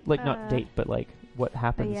updated. Like, not date, but, like, what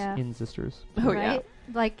happens yeah. in Sisters. Oh, yeah. right?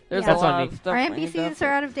 Like, There's yeah. a That's on lot me. of Our stuff we need to NPCs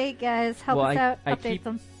are out of date, guys. Help Well, us out. I Update keep-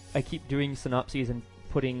 them. I keep doing synopses and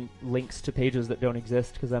putting links to pages that don't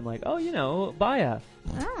exist because I'm like, oh, you know, Baya.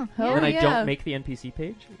 Oh, Oh, And then I yeah. don't make the NPC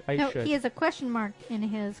page. I no, should. he is a question mark in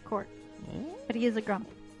his court, Mm, but he is a grump,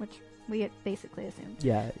 which we basically assumed.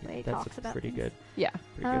 yeah, Way he that's talks a about pretty things. good. Yeah.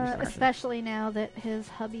 Pretty good description. Especially now that his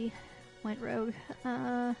hubby went rogue.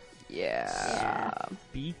 Yeah.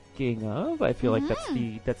 Speaking of, I feel like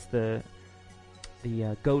Mm-hmm. that's the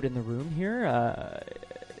goat in the room here.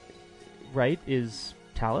 Right, is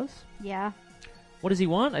Talus. Yeah. What does he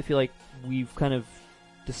want? I feel like we've kind of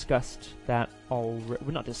discussed that already.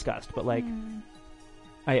 Well, not discussed, but like Mm.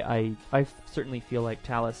 I certainly feel like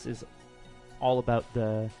Talus is all about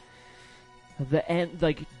the end,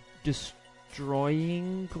 like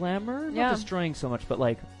destroying glamour. Yeah. Not destroying so much, but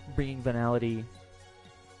like bringing banality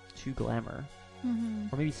to glamour,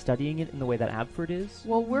 Mhm. or maybe studying it in the way that Abford is.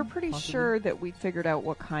 Well, we're pretty Possibly. sure that we figured out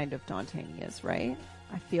what kind of Dantean he is, right?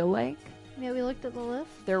 I feel like Yeah, we looked at the list.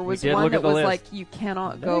 there was did one look that at the was list. like you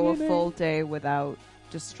cannot go a Maybe. full day without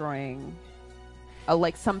destroying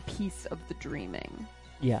like some piece of the dreaming,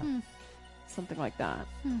 Yeah, Hmm. something like that.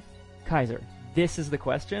 Kaiser. This is the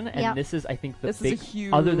question, and Yep. this is, I think, the This big. is a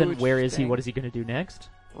huge. Other than where is he, thing. what is he going to do next?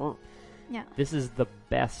 Yeah. This is the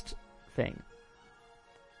best thing.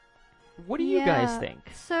 What do you guys Yeah. think?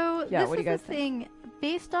 So Yeah, this what do is you the guys think? thing.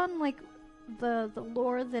 Based on like the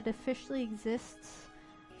lore that officially exists,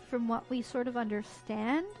 from what we sort of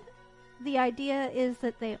understand, the idea is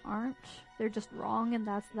that they aren't. They're just wrong, and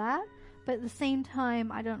that's that. But at the same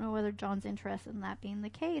time, I don't know whether John's interested in that being the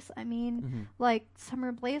case. I mean, Mhm. like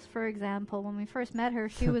Summer Blaze, for example, when we first met her,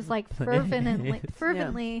 she was like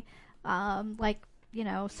fervently, like, you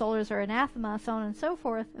know, solars are anathema, so on and so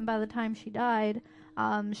forth. And by the time she died,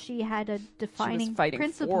 she had a She was defining fighting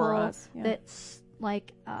principle for us. Yeah. that's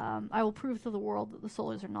like, I will prove to the world that the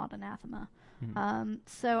solars are not anathema. Mhm.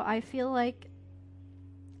 So I feel like,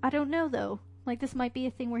 I don't know though. Like, this might be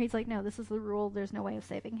a thing where he's like, no, this is the rule, there's no way of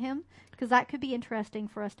saving him. Because that could be interesting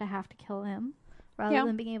for us to have to kill him rather Yeah.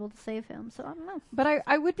 than being able to save him. So I don't know. But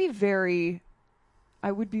I would be very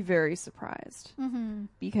surprised Mm-hmm.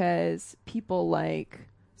 because people like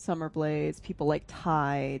Summer Blaze, people like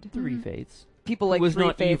Tide, Three Mhm. Fates. people like was Three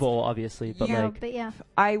not Fates. evil, obviously, but Yeah, like but yeah.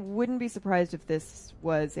 I wouldn't be surprised if this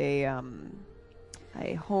was a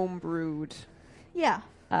homebrewed Yeah.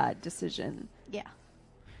 decision, Yeah.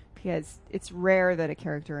 because it's rare that a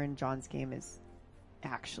character in John's game is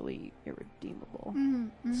actually irredeemable.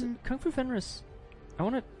 Mm-hmm. So, Kung Fu Fenris. I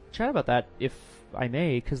want to chat about that if I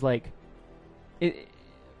may, because like it.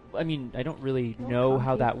 I mean, I don't really You're know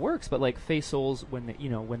how comfy. that works, but like Fey Souls, when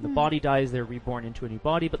when the Hmm. body dies, they're reborn into a new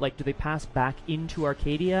body. But like, do they pass back into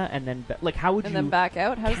Arcadia and then like how would And you then back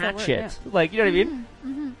out? How does that catch work? it? Like, you know what I mean?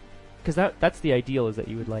 Mm-hmm. Because that's the ideal, is that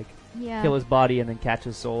you would like Yeah. kill his body and then catch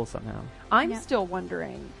his soul somehow. I'm Yeah. still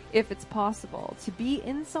wondering if it's possible to be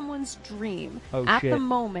in someone's dream Oh, at shit. the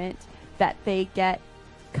moment that they get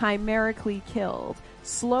chimerically killed,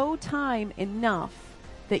 slow time enough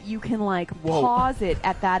that you can like Whoa. pause it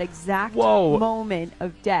at that exact Whoa. moment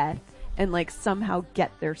of death and like somehow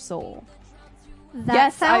get their soul. That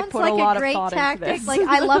Yes, I sounds put like a lot of great thought into tactic. this. Like,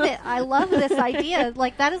 I love it. I love this idea.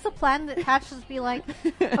 Like, that is a plan that Patches be like,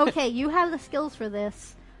 okay, you have the skills for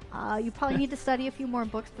this. You probably need to study a few more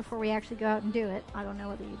books before we actually go out and do it. I don't know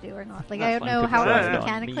whether you do or not. Like, I don't know how it works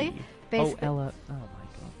mechanically. Oh, Basically. Ella. Oh, my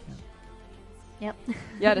God. Yep.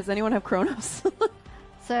 Yeah, does anyone have Chronos?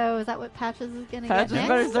 So is that what Patches is going to get Patches next?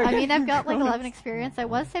 better start I mean, getting I've got like Chronos. 11 experience. I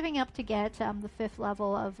was saving up to get the 5th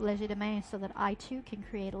level of Legerdemain so that I too can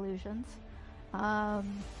create illusions.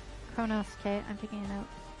 Chronos, okay, I'm taking a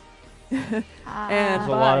note. And There's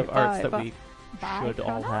a lot of Bye, arts bye, that bye. we Bye, should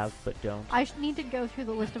all Chronos. have, but don't. I need to go through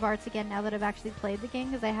the list of arts again now that I've actually played the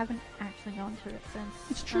game because I haven't actually gone through it since.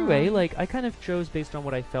 It's true, Like, I kind of chose based on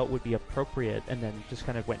what I felt would be appropriate, and then just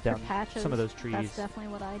kind of went for down Patches, some of those trees. That's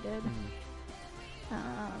definitely what I did. Mm.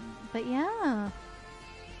 But yeah.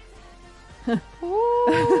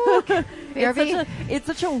 It's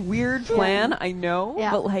such a weird plan, I know,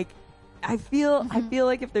 Yeah. but like I feel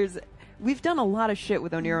like if there's we've done a lot of shit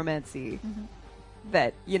with Oniromancy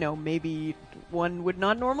that, you know, maybe one would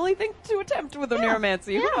not normally think to attempt with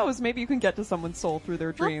Oniromancy. Who knows? Maybe you can get to someone's soul through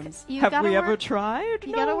their dreams. you Have gotta we ever work- tried?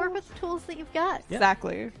 You No. gotta work with the tools that you've got. Yeah.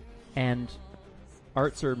 Exactly. And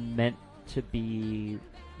arts are meant to be,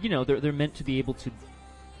 you know, they're meant to be able to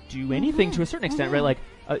do anything to a certain extent, right? Like,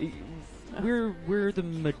 we're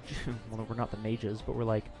the well, we're not the mages, but we're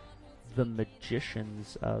like the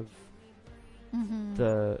magicians of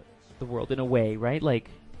the world in a way, right? Like,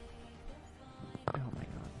 oh my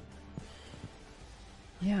God,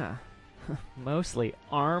 Yeah. mostly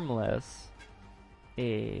armless. All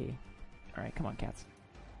right, come on, cats.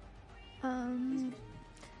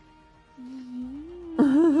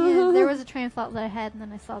 Yeah, there was a train of thought that I had, and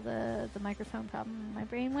then I saw the microphone problem, and my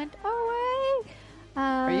brain went away.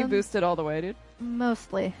 Are you boosted all the way, dude?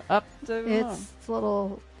 Mostly. Up to It's a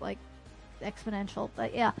little, like, exponential,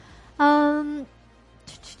 but yeah.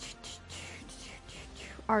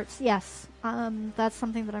 Arts, yes. That's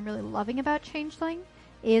something that I'm really loving about Changeling,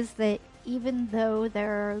 is that even though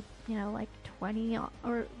there are, you know, like 20,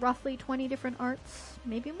 or roughly 20 different arts,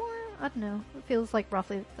 maybe more, I don't know, it feels like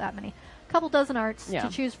roughly that many. A couple dozen arts Yeah. to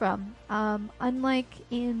choose from. Unlike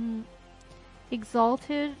in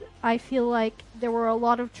Exalted, I feel like there were a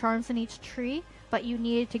lot of charms in each tree, but you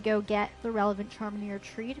needed to go get the relevant charm in your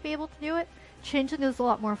tree to be able to do it. Changeling is a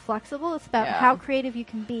lot more flexible. It's about Yeah. how creative you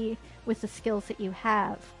can be with the skills that you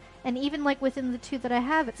have. And even like within the 2 that I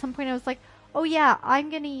have, at some point I was like, oh yeah, I'm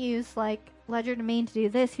going to use like Legerdemain to do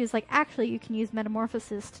this. He was like, actually you can use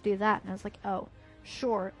Metamorphosis to do that. And I was like, oh,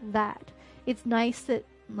 sure, that. It's nice that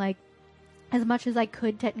like as much as I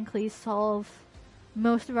could technically solve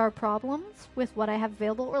most of our problems with what I have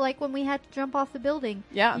available, or like when we had to jump off the building.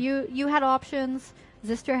 Yeah. You had options,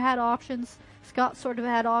 Zister had options, Scott sort of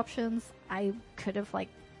had options. I could have like,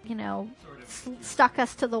 you know, stuck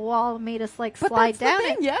us to the wall and made us like But slide that's the down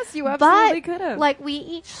thing. it. Yes, you absolutely But, could have. like, we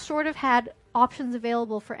each sort of had options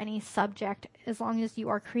available for any subject as long as you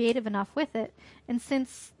are creative enough with it. And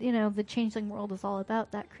since, you know, the Changeling world is all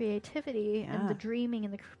about that creativity and the dreaming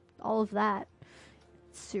and all of that,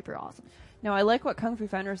 it's super awesome. No, I like what Kung Fu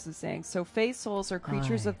Fenris is saying. So, Fae souls are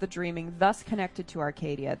creatures of the dreaming, thus connected to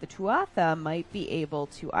Arcadia. The Tuatha might be able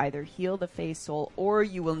to either heal the Fae soul, or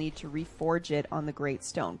you will need to reforge it on the Great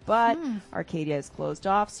Stone. But Arcadia is closed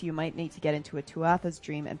off, so you might need to get into a Tuatha's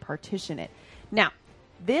dream and partition it. Now,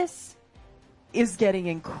 this is getting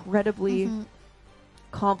incredibly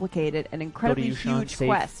complicated, an incredibly you, Sean. huge Save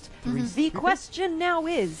quest. 3 The question now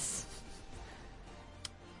is,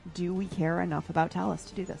 do we care enough about Talus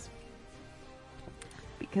to do this?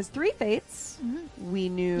 Because 3 Fates, we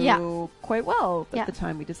knew quite well at Yeah. the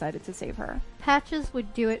time we decided to save her. Patches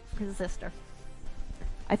would do it for Zister.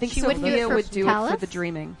 I think She wouldn't do it Sophia for would do it for Talus? the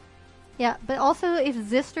dreaming. Yeah, but also if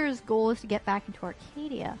Zister's goal is to get back into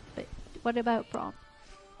Arcadia, but what about Braum?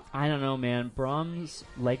 I don't know, man. Brahm's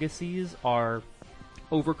legacies are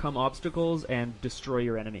overcome obstacles and destroy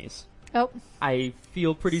your enemies. Oh, I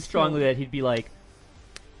feel pretty strongly that he'd be like,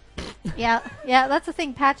 yeah, that's the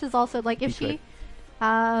thing. Patches also, like, if Be she,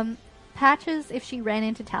 Patches, if she ran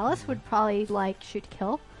into Talus, would probably, like, shoot to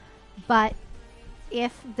kill. But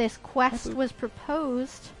if this quest was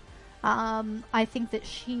proposed, I think that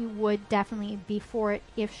she would definitely be for it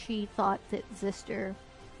if she thought that Zister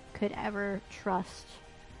could ever trust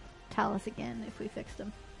Talus again if we fixed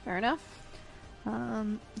him. Fair enough.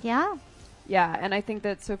 Yeah. Yeah, and I think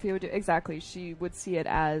that Sophia would do exactly. She would see it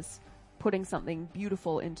as putting something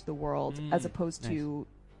beautiful into the world, as opposed to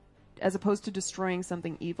as opposed to destroying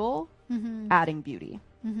something evil, Mm-hmm. adding beauty.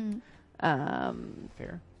 Mm-hmm.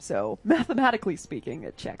 Fair. So mathematically speaking,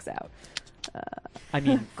 it checks out. I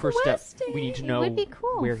mean, first step, we need to Questing know would be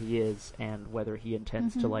cool. where he is and whether he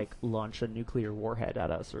intends to like launch a nuclear warhead at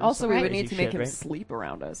us. Or Also, some we would crazy need to make shit, him right? sleep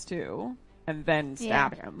around us too, and then Yeah.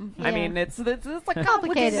 stab him. I Yeah. mean, it's like Complicated.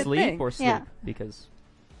 complicated Sleep thing. or sleep Yeah. because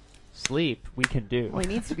sleep we can do. Well, he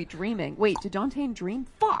needs to be dreaming. Wait, did Dantean dream?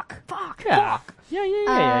 Fuck. yeah.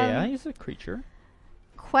 Yeah. Um, He's a creature.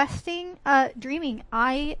 Questing, dreaming.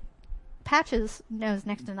 Patches knows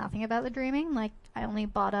next to nothing about the dreaming. Like, I only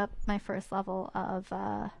bought up my first level of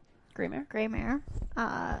Greymare. Greymare.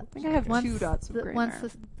 I think I have once 2 dots of once Greymare.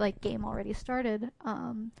 this game already started,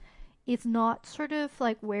 it's not sort of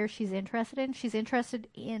like where she's interested in. She's interested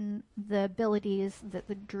in the abilities that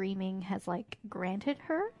the dreaming has like granted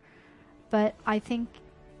her. But I think,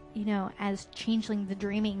 as changeling the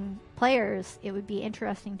dreaming players, it would be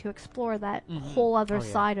interesting to explore that whole other Oh,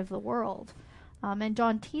 yeah. side of the world. And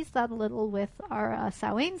John teased that a little with our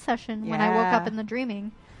Samhain session when I woke up Yeah. in the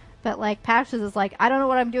dreaming. But like Patches is like, I don't know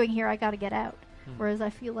what I'm doing here. I got to get out. Whereas I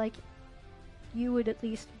feel like you would at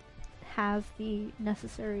least have the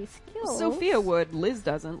necessary skills. Sophia would. Liz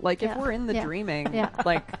doesn't. Like, Yeah. if we're in the Yeah. dreaming, Yeah.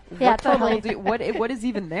 like, Yeah, what the totally. hell what is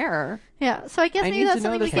even there? Yeah, so I guess I maybe need that's to know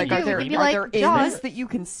something we this. can Like, do. are there, We can be are like, there John, inns that you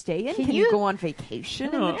can stay in? can Can you you- go on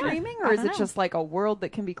vacation in No, the dreaming? I Or is don't it know. just like a world that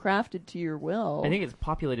can be crafted to your will? I think it's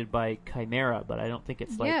populated by chimera, but I don't think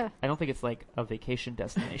it's like Yeah. I don't think it's like a vacation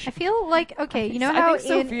destination. I feel like, okay, you know I how think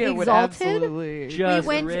Sophia in would Exalted, absolutely. we Just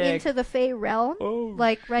went Rick. into the Fey realm, Oh.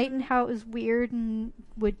 like, right, and how it was weird and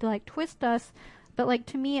would, like, twist us. But, like,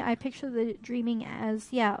 to me, I picture the dreaming as,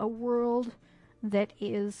 a world that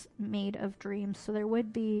is made of dreams. So there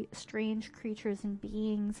would be strange creatures and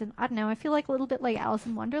beings. And I don't know, I feel like a little bit like Alice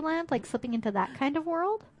in Wonderland, like slipping into that kind of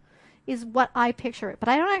world is what I picture it. But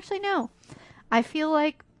I don't actually know. I feel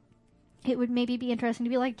like it would maybe be interesting to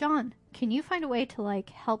be like, John, can you find a way to, like,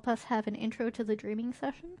 help us have an intro to the dreaming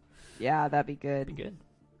session? Yeah, that'd be good. Be good.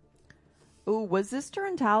 Ooh, was Zister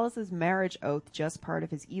and Talus's marriage oath just part of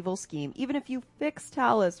his evil scheme? Even if you fix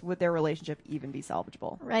Talus, would their relationship even be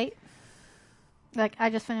salvageable? Right? Like, I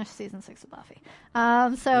just finished season 6 of Buffy.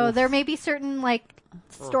 So Oof. there may be certain, like,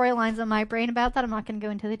 storylines in my brain about that. I'm not going to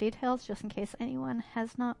go into the details just in case anyone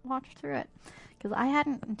has not watched through it. Because I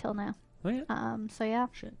hadn't until now. Oh yeah. So yeah.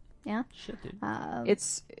 Shit. Yeah. Shit, dude.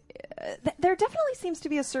 It's there definitely seems to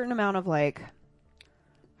be a certain amount of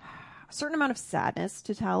sadness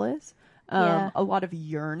to Talus. Yeah. A lot of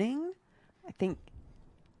yearning. I think,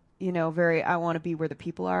 very I want to be where the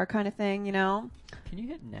people are kind of thing. Can you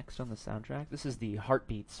hit next on the soundtrack? This is the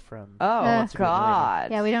heartbeats from Oh Once Upon a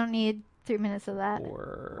God. Yeah, we don't need 3 minutes of that.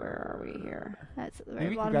 Or Where are we here? That's at the maybe very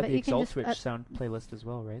we can bottom. grab But the you can Exalt just, Switch sound playlist as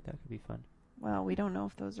well, right? That could be fun. Well, we don't know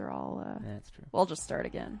if those are all. Yeah, that's true. We'll just start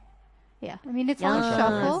again. yeah, I mean, it's Yeah. on That's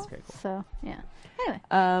shuffle. very cool. So, yeah.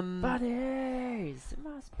 Anyway. Buddies, it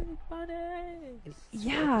must be buddies.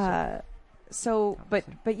 Yeah. So, but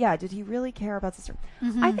yeah, did he really care about Sister?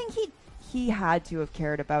 Mhm. I think he had to have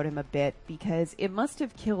cared about him a bit because it must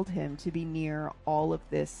have killed him to be near all of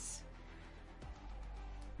this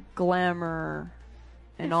glamour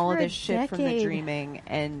and Yeah, all of for a this shit from the decade. dreaming.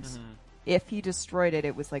 And Mhm. if he destroyed it,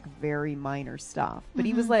 it was like very minor stuff. But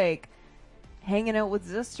he was Mhm. like hanging out with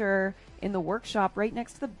Zister in the workshop right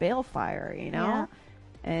next to the balefire, Yeah.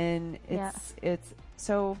 And Yeah. it's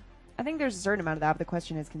so. I think there's a certain amount of that, but the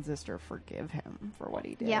question is, can Zister forgive him for what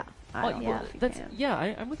he did? Yeah. I Well, don't yeah. believe he That's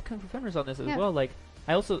can. I'm with Kung Fu Fenders on this as Yeah. well. Like,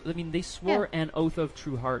 I mean, they swore an oath of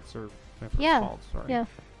true hearts, or whatever Yeah. it's called. Sorry. Yeah,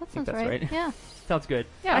 that think sounds that's right. right. Yeah. Sounds good.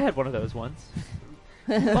 Yeah. I had one of those once.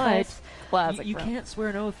 But Classic. you bro. can't swear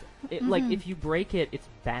an oath. Like, Mhm. if you break it, it's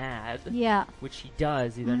bad. Yeah. Which he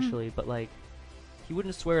does eventually, but like, he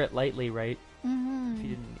wouldn't swear it lightly, right? Mm-hmm. If he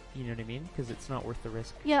didn't, you know what I mean? Because it's not worth the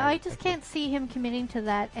risk. Yeah, I just think. can't see him committing to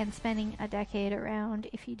that and spending a decade around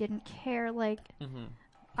if he didn't care. Like, Mhm.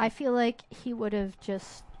 I feel like he would have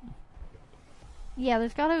just. Yeah,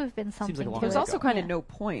 there's got to have been like something a long to There's it. also kind Yeah. of no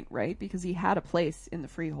point, right? Because he had a place in the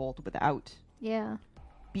Freehold without Yeah.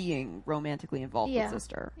 being romantically involved Yeah. with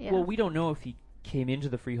Sister. Yeah. Well, we don't know if he came into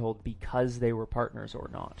the Freehold because they were partners or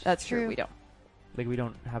not. That's true. True. We don't. Like, we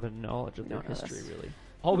don't have a knowledge of We their don't know history, this. really.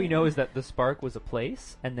 All we know is that the Spark was a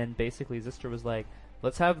place, and then basically Zister was like,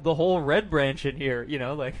 let's have the whole Red Branch in here,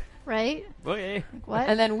 like, Right? okay. What?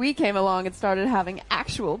 And then we came along and started having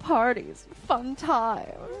actual parties. Fun time.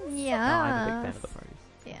 Yeah. No, I'm a big fan of the parties.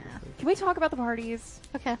 Yeah. Can we talk about the parties?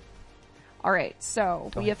 Okay. All right.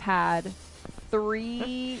 So Go we ahead. have had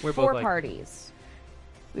We're four both like- parties.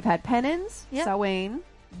 We've had Penance, Yep. Samhain,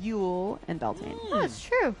 Yule, and Beltane. Oh, it's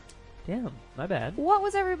true. Damn, my bad. What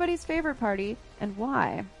was everybody's favorite party and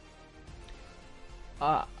why?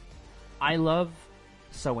 I love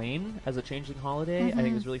Samhain as a changeling holiday. I think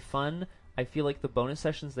it was really fun. I feel like the bonus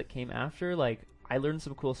sessions that came after, like, I learned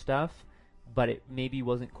some cool stuff, but it maybe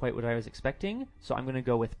wasn't quite what I was expecting. So I'm going to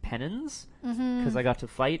go with Penance, because I got to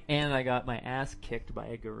fight, and I got my ass kicked by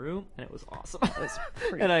a guru, and it was awesome. It was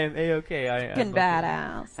pretty And I am A-okay. fucking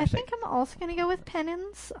badass. I think I'm also going to go with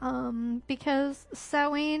Penance, because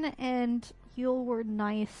Samhain and Yule were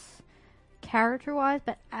nice character-wise,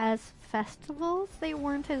 but as festivals, they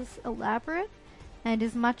weren't as elaborate. And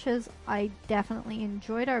as much as I definitely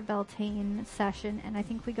enjoyed our Beltane session, and I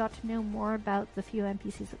think we got to know more about the few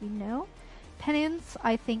NPCs that we know, Penance,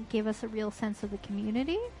 I think, gave us a real sense of the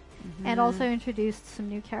community, and also introduced some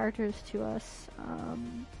new characters to us.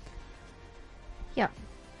 Yeah.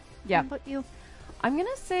 Yeah. What about you? I'm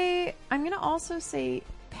gonna also say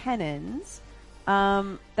Penance.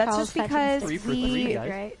 That's Charles just Fetching's because 3 for 3, guys.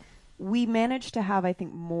 right? we managed to have, I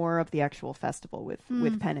think, more of the actual festival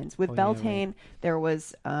with Penance. With Oh, yeah, Beltane, there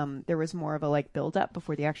was more of a like build up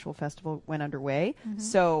before the actual festival went underway.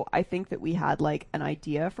 So I think that we had like an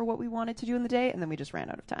idea for what we wanted to do in the day, and then we just ran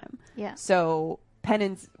out of time. Yeah. So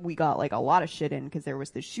Penance, we got like a lot of shit in because there was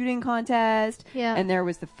the shooting contest, Yeah. and there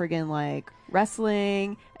was the friggin' like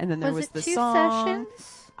wrestling, and then there was it the two song.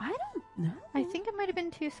 sessions? I don't know. I think it might have been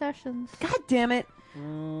 2 sessions. God damn it!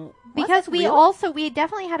 Because it we really? we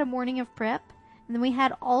definitely had a morning of prep, and then we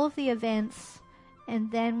had all of the events, and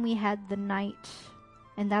then we had the night,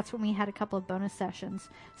 and that's when we had a couple of bonus sessions.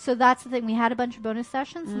 So that's the thing, we had a bunch of bonus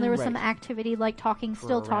sessions, and there was some Right. activity like still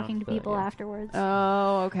around talking to the- people yeah. afterwards,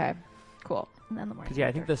 Oh, okay, cool. and then the morning. Because yeah,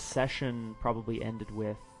 I think after. the session probably ended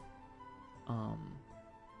with,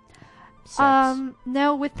 sex.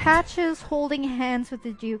 No, with Patches holding hands with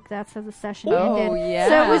the Duke, that's how the session Oh, ended. yeah.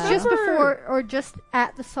 So it was just Remember. before, or just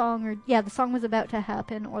at the song, or the song was about to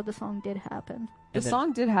happen, or the song did happen. The And then-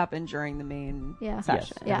 song did happen during the main Yeah. Yes,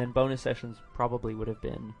 session. and Yeah. then bonus sessions probably would have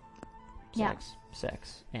been Yeah.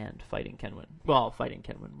 sex, and fighting Kenwyn. Well, fighting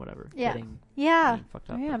Kenwyn, whatever. Yeah. Getting Yeah. being fucked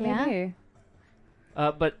Oh, up. yeah, Yeah. maybe.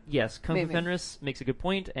 But yes, Kung Fu Maybe. Fenris makes a good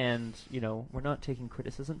point, and we're not taking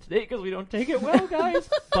criticism today because we don't take it well, guys.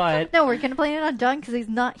 But No, we're gonna blame it on John because he's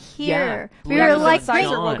not here. Yeah, we blame were it on like, John. great.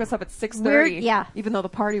 Sizer woke us up at 6:30. Yeah. Even though the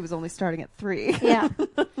party was only starting at 3. Yeah,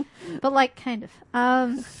 but like kind of.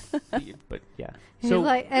 but yeah. He So was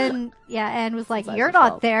like, and was like, Sizer "You're not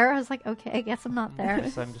felt. there." I was like, "Okay, I guess I'm not there."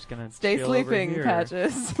 yes, I'm just gonna Stay chill over sleeping, here.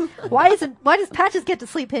 Patches. Why does Patches get to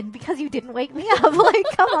sleep in? Because you didn't wake me up. Like,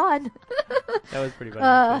 come on. That was pretty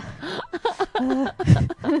bad.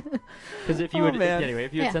 Because if you Oh, would man. anyway,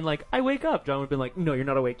 if you had Yeah. said like, "I wake up," John would have been like, "No, you're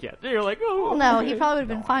not awake yet." And you're like, "Oh." Well, no, he okay." probably would have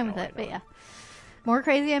been No, fine I with know, it. I But know. yeah, more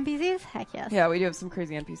crazy NPCs. Heck yes. Yeah, we do have some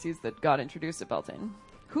crazy NPCs that got introduced at Beltane.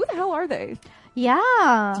 Who the hell are they?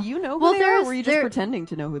 Yeah. Do you know who Well, they are, or there's- were you just there- pretending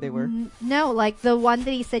to know who they were? No, like the one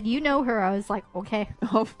that he said, "You know her." I was like, "Okay,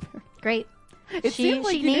 Oh, great." it she seemed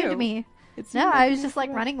like she you named knew. me. It seemed No, like I you was knew just like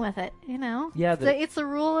who they running with it, you know. Yeah, It's a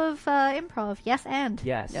rule of improv. Yes, and.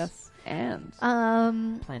 Yes. were. Yes,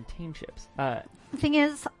 and Plantain chips. Thing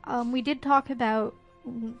is, we did talk about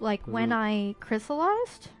like when Ooh. I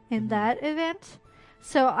crystallized in Mhm. that event.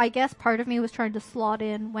 So I guess part of me was trying to slot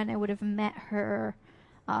in when I would have met her,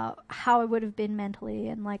 how I would have been mentally,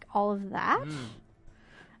 and like all of that.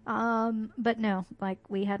 But no, like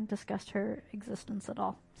we hadn't discussed her existence at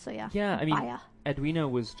all. So yeah. Yeah, I mean, Baya. Edwina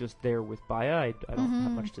was just there with Baya. I don't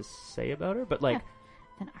have much to say about her, but like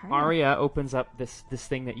And Arya opens up this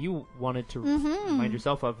thing that you wanted to remind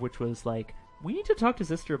yourself of, which was like, we need to talk to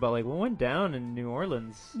Sister about like what went down in New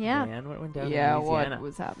Orleans. Yeah. Man, what went down yeah, in Louisiana. what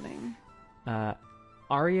was happening?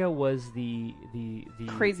 Arya was the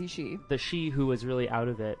Crazy she. the she who was really out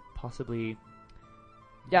of it, possibly.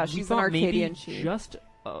 Yeah, we she's an thought maybe Arcadian she. just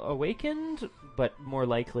awakened, but more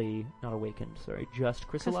likely not awakened. Sorry, just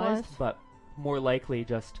crystallized, Crystallized. but more likely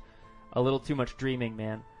just a little too much dreaming,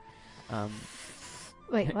 man.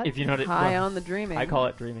 Wait, what? If you know what it, High well, on the dreaming. I call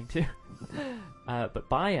it dreaming too. But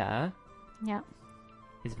Baya Yeah.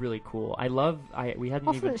 is really cool. We hadn't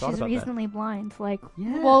Also, even that thought she's about reasonably blind. Like,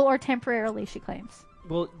 Yeah. well, or temporarily, she claims.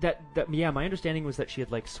 that. Well, yeah, my understanding was that she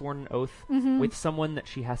had like sworn an oath Mm-hmm. with someone that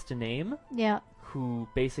she has to name, Yeah. who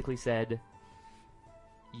basically said,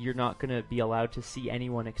 "You're not gonna be allowed to see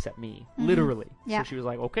anyone except me," Mhm. literally. Yeah. So she was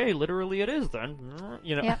like, "Okay, literally it is then."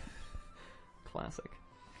 Yep. Classic.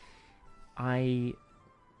 I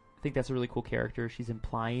think that's a really cool character. She's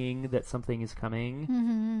implying that something is coming.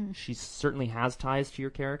 Mm-hmm. She certainly has ties to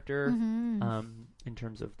your character, Mm-hmm. in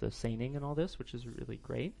terms of the seining and all this, which is really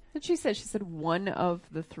great. What she said? She said one of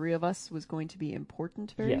the 3 of us was going to be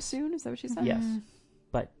important very Yes. soon. Is that what she said? Yes. Mm-hmm.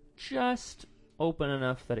 But just open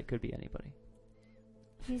enough that it could be anybody.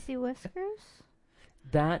 Easy Whiskers?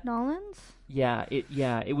 That Nolans?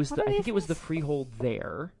 it was. What I are think these it was the things? freehold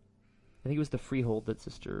there. I think it was the freehold that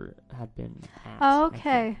Sister had been at. Oh, I think.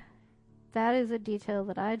 okay. That is a detail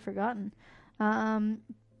that I had forgotten.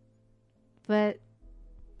 But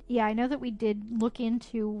yeah, I know that we did look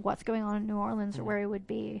into what's going on in New Orleans or Mhm. where it would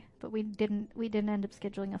be, but we didn't end up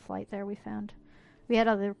scheduling a flight there. We found we had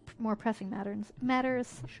other more pressing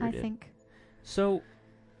matters. We sure I did. think. So,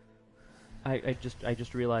 I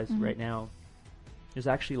just realized Mhm. right now, there's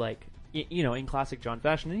actually like in classic John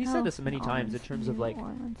fashion, and he said this many New times in Orleans, terms of New like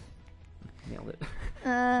Orleans. nailed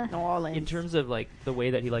it. New Orleans. In terms of like the way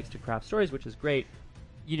that he likes to craft stories, which is great.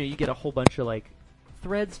 You get a whole bunch of like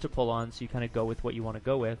threads to pull on, so you kind of go with what you want to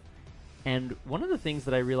go with. And one of the things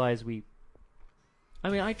that I realized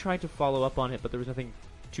I tried to follow up on it, but there was nothing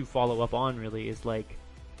to follow up on really. Is like,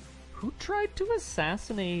 who tried to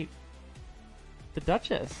assassinate the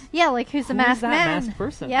Duchess? Yeah, like who's the Who masked is that man? masked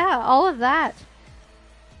person? Yeah, all of that.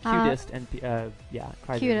 Cutest and Kaiser,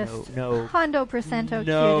 Cutest. no, 100%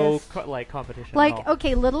 no cutest. competition. Like, at all.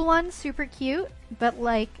 okay, little one, super cute, but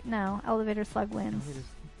like, no, Elevator Slug No, wins. he just-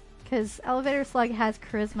 Because Elevator Slug has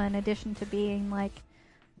charisma in addition to being like,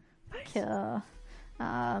 cute.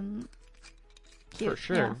 for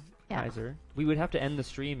sure, Yeah. Yeah. Kaiser. We would have to end the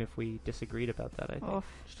stream if we disagreed about that. I think Oof.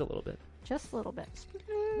 just a little bit. Just a little bit.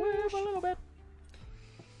 A little bit.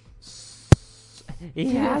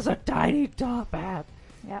 He has a tiny top hat.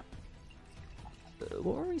 Yep.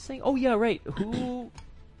 What were we saying? Oh yeah, right. Who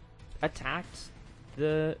attacked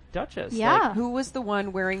the Duchess? Yeah. Who was the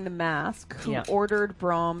one wearing the mask who Yeah. ordered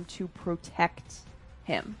Brahm to protect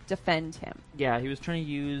him, defend him? Yeah, he was trying to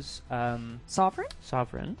use Sovereign?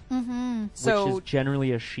 Sovereign, Mm-hmm. So, which is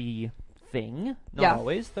generally a she thing. Not Yeah.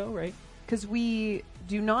 always, though, right? because we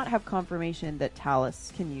do not have confirmation that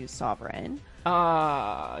Talus can use Sovereign.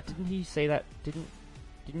 Didn't he say that? Didn't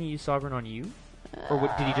he use Sovereign on you? Or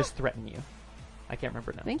did he just threaten you? I can't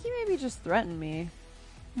remember now. I think he maybe just threatened me.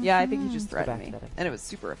 Yeah, I think he just Let's go threatened back me. to that episode. And it was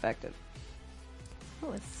super effective.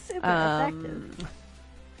 Oh, it's super Um,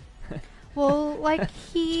 effective. Well, like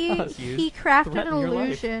he Tell us, you crafted an threaten your life.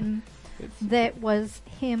 illusion It's- that was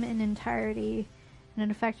him in entirety, and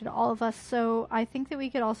it affected all of us. So I think that we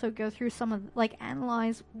could also go through some of, like,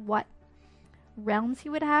 analyze what realms he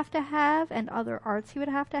would have to have and other arts he would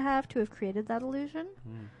have to have created that illusion.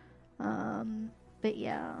 But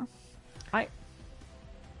yeah.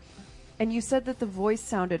 And you said that the voice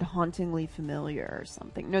sounded hauntingly familiar or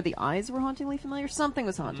something. No, the eyes were hauntingly familiar. Something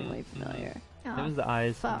was hauntingly familiar. It was the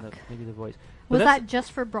eyes and fuck. maybe the voice. But Was that's- that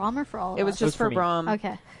just for Brahm or for all of It was us? just for for me. Brahm.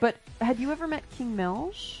 Okay. But had you ever met King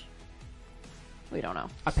Melch? We don't know.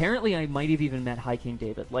 Apparently, I might have even met High King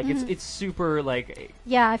David. Like, it's super, like,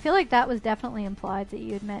 Yeah, I feel like that was definitely implied that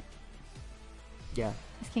you had met yeah.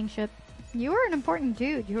 his kingship. You were an important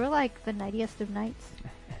dude. You were like the knightiest of knights.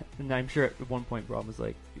 And I'm sure at one point Brom was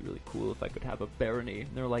like, it'd be really cool if I could have a barony. And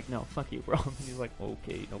they were like, no, fuck you, Brom. And he's like,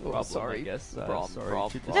 okay, no problem, sorry. I guess. Brom, sorry.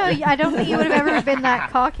 Brom, Should Brom. No, I don't think you would have ever been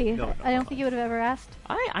that cocky. No, I don't think you would have ever asked.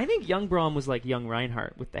 I think young Brom was like young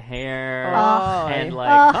Reinhardt with the hair Oh, and eh? like,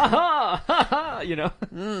 ha ha, ha ha, you know?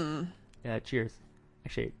 Mm. Yeah, cheers.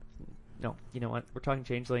 Actually, no, you know what? We're talking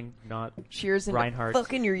Changeling, not Cheers and Reinhardt.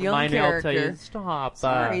 fucking your young Remind me, I'll tell you, character. stop.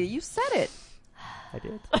 Sorry, you said it. I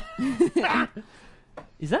did.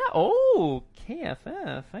 Is that? Oh,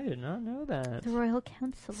 KFF. I did not know that. The Royal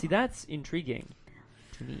Council. See, that's intriguing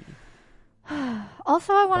to me.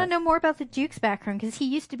 Also, I want to But- know more about the Duke's background because he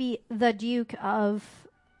used to be the Duke of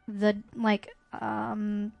the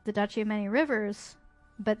the Duchy of Many Rivers,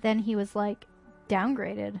 but then he was like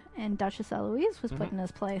downgraded, and Duchess Eloise was put Mhm. in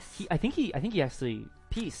his place. I think he actually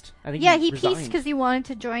pieced. I think Yeah, he resigned. pieced because he wanted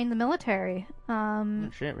to join the military. Oh,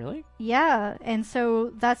 shit, really? Yeah, and so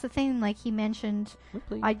that's the thing. Like he mentioned,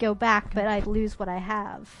 Ripley. I'd go back, but I'd lose what I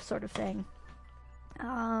have, sort of thing.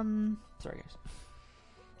 Sorry, guys.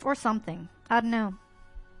 Or something. I don't know.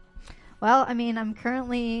 Well, I mean, I'm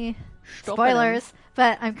currently Stopping spoilers,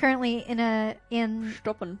 but I'm currently in a him.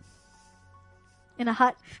 Stopping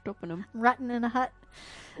hut, him. rutting in a hut.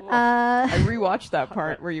 I rewatched that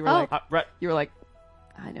part where you were Oh. like, Right.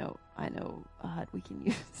 I know a hut we can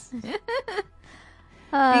use.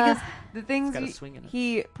 Uh, Because the things got a swing in it.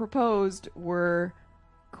 he proposed were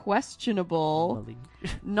questionable, Molly.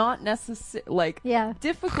 not necessary, like yeah,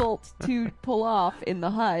 difficult to pull off in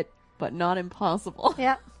the hut, but not impossible.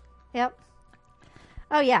 yep.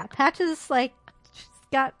 Oh yeah, Patches like she's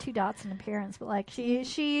got 2 dots in appearance, but like he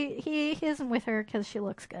isn't with her because she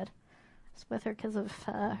looks good. He's with her because of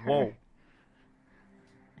her. Whoa.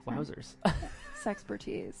 Wowzers.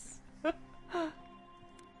 Sexpertise.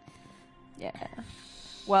 Yeah.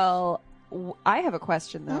 Well, I have a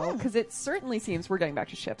question though, because it certainly seems we're getting back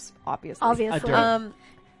to ships, obviously. Obviously.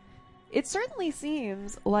 It certainly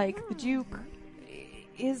seems like the Duke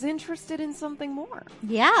is interested in something more,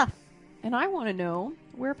 Yeah. and I want to know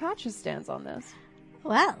where Patches stands on this.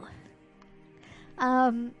 Well,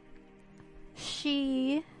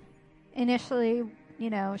 she initially,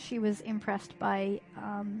 she was impressed by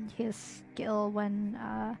his skill when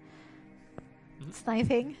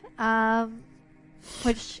sniping,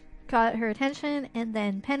 which got her attention, and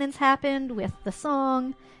then penance happened with the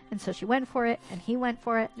song, and so she went for it, and he went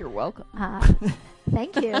for it. You're welcome.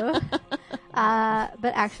 Thank you.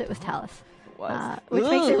 But actually it was Talus. Was. Which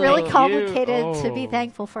makes it really Thank complicated you. to Oh. be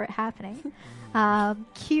thankful for it happening.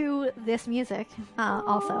 Cue this music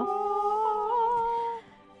also.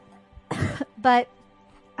 But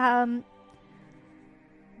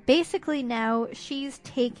basically now she's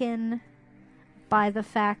taken by the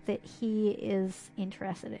fact that he is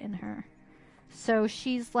interested in her. So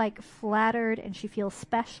she's like flattered and she feels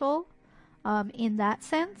special in that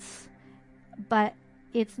sense, but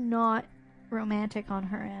it's not romantic on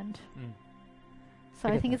her end. So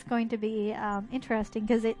I I get think that. it's going to be interesting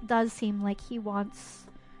because it does seem like he wants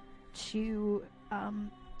to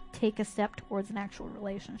take a step towards an actual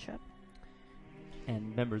relationship.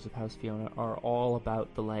 And members of House Fiona are all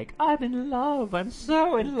about the like, I'm in love, I'm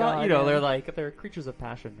so in love. God, You know, yeah. they're creatures of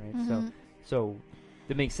passion, right? Mhm. So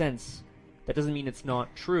it makes sense. That doesn't mean it's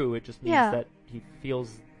not true. It just means Yeah. that he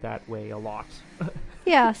feels that way a lot.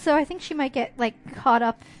 Yeah, so I think she might get like caught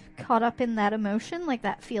up in that emotion, like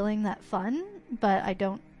that feeling, that fun, but I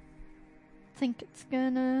don't think it's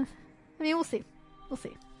gonna. I mean, we'll see.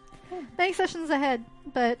 Many sessions ahead,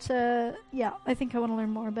 but yeah, I think I want to learn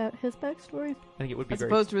more about his backstory. I think it would be As very.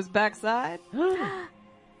 opposed to his backside.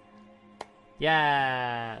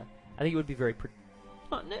 Yeah, I think it would be very.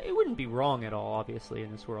 No, it wouldn't be wrong at all, obviously,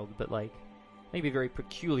 in this world, but like, I think it'd be very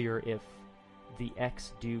peculiar if the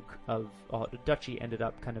ex-duke of the duchy ended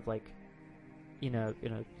up kind of like in a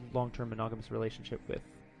long-term monogamous relationship with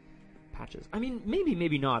Patches. I mean,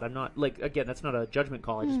 maybe not. I'm not like, again, that's not a judgment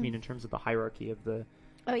call. I just mean in terms of the hierarchy of the.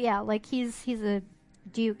 Oh yeah, like he's a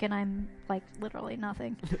duke, and I'm like literally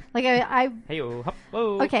nothing. Like I Hey-oh,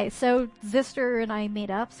 hop-oh. okay, so Zister and I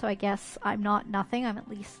made up, so I guess I'm not nothing. I'm at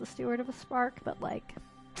least the steward of a spark, but like,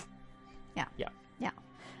 yeah.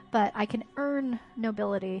 But I can earn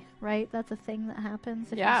nobility, right? That's a thing that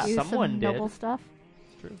happens if Yeah, you do someone some did. noble stuff.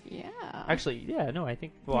 It's true. Yeah. Actually, yeah, no, I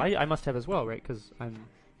think. Well, Yeah. I must have as well, right? Because I'm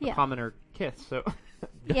a Yeah. commoner Kith, so.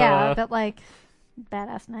 Yeah, Duh. but like,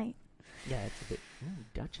 badass knight. Yeah, it's a bit.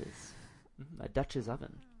 Duchess. A Dutch's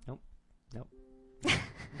oven. Nope.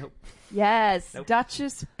 Yes, Nope.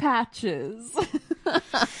 Duchess Patches.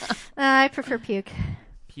 I prefer puke.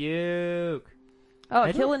 Puke. Oh,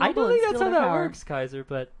 I kill a don't noble think and that's steal how their that power. works, Kaiser,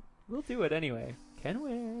 but we'll do it anyway. Can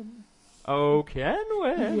win. Oh, can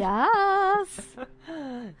win. Yes.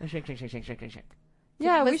 Shake, shake, shake, shake, shake, shake, shake.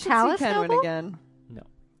 Yeah, Was we should Talus see Kenwin noble? again.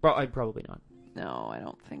 Probably not. No, I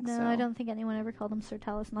don't think No, so. I don't think anyone ever called him Sir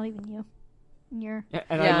Talus, not even you. And you're And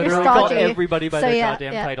Yeah, I you're literally call stodgy. everybody by So, their yeah,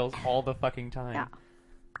 goddamn yeah. titles all the fucking time. Yeah.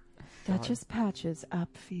 Duchess Patches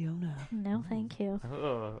up Fiona. no, thank you.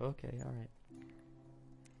 Oh, okay, all right.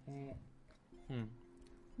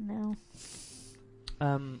 No.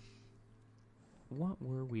 What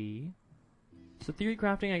were we? So theory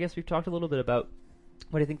crafting, I guess we've talked a little bit about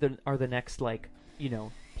what I think are the next, like,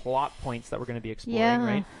 plot points that we're going to be exploring, Yeah,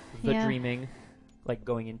 right? The yeah. dreaming, like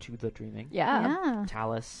going into the dreaming. Yeah. Yeah.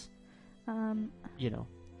 Talus,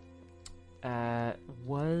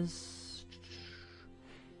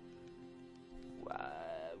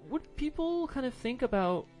 would people kind of think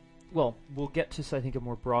about, well, we'll get to, I think, a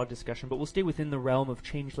more broad discussion, but we'll stay within the realm of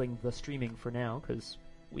Changeling the streaming for now, because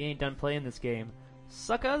we ain't done playing this game.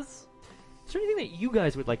 Suckers? Is there anything that you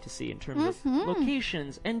guys would like to see in terms of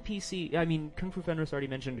locations, NPC? I mean, Kung Fu Fenris already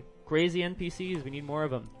mentioned crazy NPCs. We need more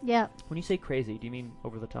of them. Yeah. When you say crazy, do you mean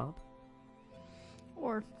over the top?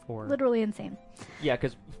 Or Or literally insane. yeah,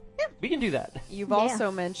 because we can do that. You've Yeah.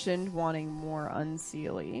 also mentioned wanting more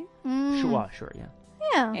Unseelie. Sure, yeah.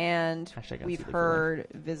 Yeah. And Hashtag we've Unseelie for heard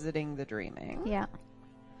visiting the dreaming. Yeah.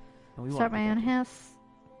 And we Start want my own house.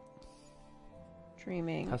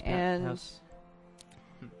 Dreaming. house, and house.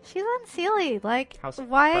 She's unseelie. Like, House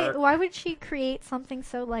why Park. why would she create something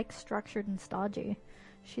so like structured and stodgy?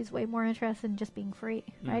 She's way more interested in just being free,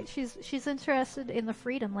 right? She's interested in the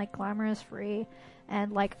freedom, like glamour is free,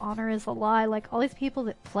 and like honor is a lie. Like all these people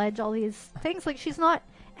that pledge all these things, like she's not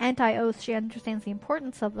anti-oath. She understands the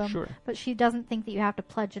importance of them, Sure. but she doesn't think that you have to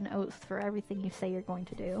pledge an oath for everything you say you're going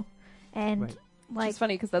to do. And Right. like, it's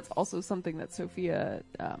funny because that's also something that Sophia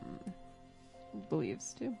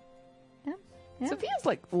believes too. Yeah. Yeah. Sophia's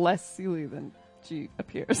like less Sealy than she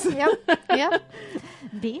appears. Yep.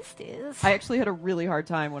 Beast is. I actually had a really hard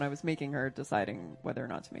time when I was making her deciding whether or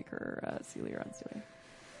not to make her Sealy or unsealy.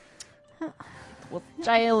 Well,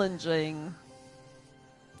 challenging.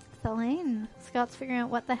 Elaine. Scott's figuring out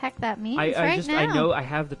what the heck that means I right just now. I know I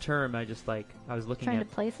have the term. I was looking Trying at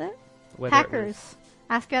to place it. whether it Hackers. was-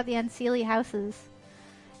 Ask about the unseelie houses.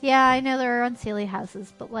 Yeah, I know there are unseelie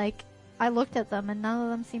houses, but like I looked at them and none of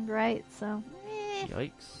them seemed right. So,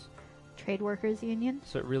 Yikes! Trade Workers Union.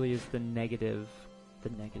 So it really is the negative. The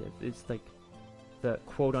negative. It's like the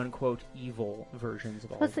quote unquote evil versions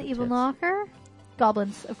of all. What's of the evil tips. knocker?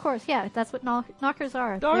 Goblins, of course. Yeah, that's what knockers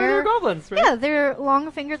are. Oh, they're goblins, right? Yeah, they're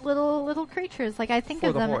long-fingered little creatures. Like I think For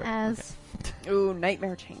of the them horde. as. Ooh,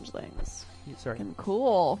 nightmare changelings. Sorry. Fucking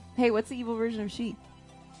cool. Hey, what's the evil version of she?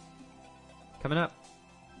 Coming up.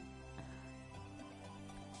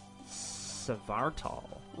 Savartal.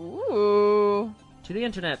 Ooh. To the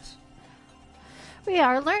internet. We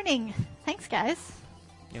are learning. Thanks, guys.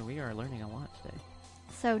 Yeah, we are learning a lot today.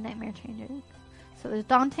 So nightmare changing. So there's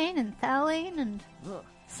Dantain and Thalain and Ugh.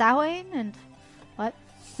 Sawain and what?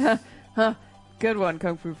 Huh. Good one,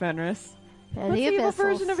 Kung Fu Fenris. They're What's the the evil Abyssals.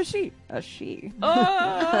 version of a she? A she.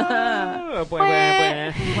 Oh, boy,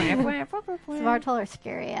 Savartal are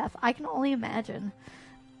scary AF. I can only imagine.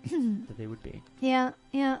 that they would be. Yeah.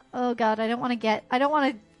 Oh god, I don't want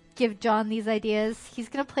to give John these ideas. He's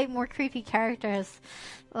gonna play more creepy characters.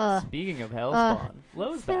 Speaking of Hellspawn,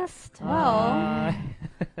 Lowe's back. Just- Uh,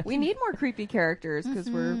 We need more creepy characters because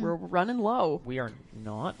we're running low. we are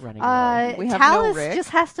not running low. We have Talus no Rick. just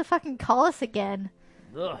has to fucking call us again.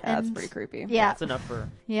 Ugh, That's and- pretty creepy. Yeah. that's enough for.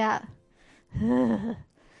 Yeah.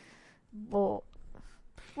 Bull.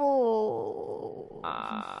 Bull.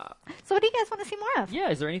 So what do you guys want to see more of? Yeah,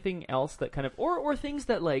 is there anything else that kind of, or things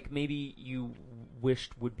that like maybe you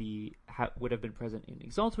wished would be would have been present in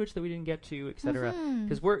Exaltwitch that we didn't get to, etc.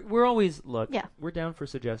 Because we're always Yeah. we're down for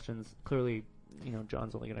suggestions. Clearly,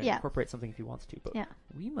 John's only going to Yeah. incorporate something if he wants to, but Yeah.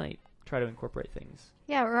 we might try to incorporate things.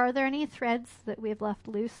 Yeah, or are there any threads that we have left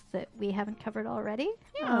loose that we haven't covered already?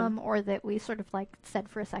 Yeah. Or that we sort of like said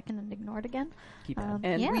for a second and ignored again? Keep at it.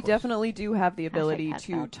 And Yeah. we definitely do have the ability Hashtag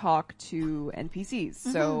to hashtag. talk to NPCs.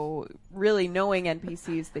 So really knowing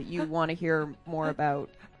NPCs that you want to hear more about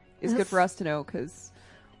is good for us to know because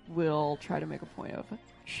we'll try to make a point of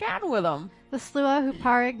chatting with them. The Slua who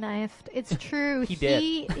paragnifed. It's true. He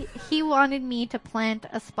did. He wanted me to plant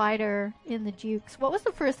a spider in the Jukes. What was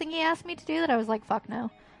the first thing he asked me to do that I was like, fuck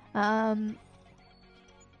no?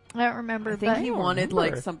 I don't remember. I think but he don't wanted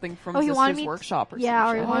remember. like something from he wanted Sister's me Workshop or yeah, or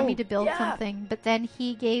something. he wanted me to build yeah. something. But then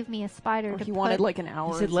he gave me a spider Or to he put. wanted like an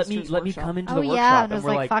hour. He said, in "Let me Sister's Workshop." come into Oh, the yeah, workshop," and I was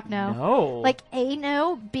we're like, "Fuck no." No, Like A,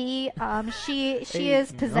 no. B, she A,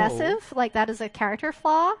 is no. possessive. Like that is a character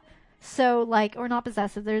flaw. So like, or not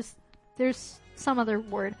possessive. There's some other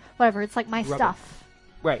word. Whatever. It's like my Rubber. stuff.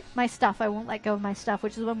 right. My stuff. I won't let go of my stuff.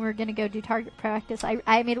 Which is when we were gonna go do target practice.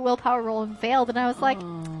 I made a willpower roll and failed, and I was like,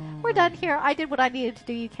 we're done here. I did what I needed to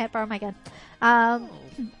do. You can't borrow my gun.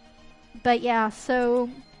 But yeah, so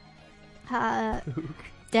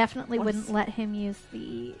definitely wouldn't let him use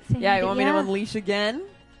the thing. Yeah, you But want me to unleash again?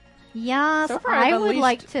 Yes, So far, I I've would unleashed,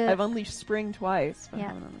 like to. I've unleashed spring twice. but I Yeah.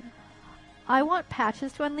 don't know. I want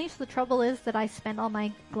patches to unleash. The trouble is that I spend all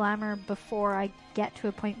my glamour before I get to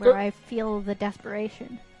a point where I feel the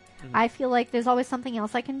desperation. I feel like there's always something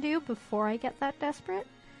else I can do before I get that desperate.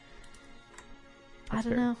 That's I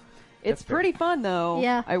don't fair. know. It's fair. pretty fun though.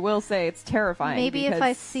 Yeah. I will say it's terrifying. Maybe if I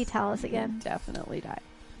because see Talus you again. definitely die.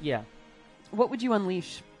 Yeah. What would you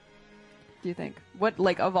unleash? Do you think? What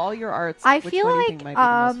like of all your arts? I which feel one do you like, think might be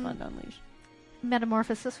the most fun to unleash?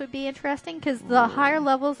 Metamorphosis would be interesting because the higher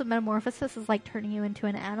levels of metamorphosis is like turning you into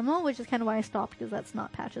an animal, which is kind of why I stopped because that's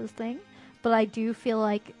not Patch's thing. But I do feel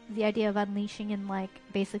like the idea of unleashing and like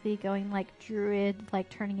basically going like druid, like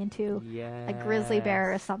turning into Yeah. a grizzly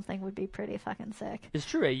bear or something would be pretty fucking sick. It's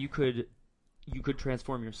true. You could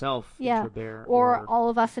transform yourself Yeah. into a bear, Or all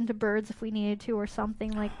of us into birds if we needed to, or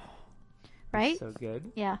something like. Right? So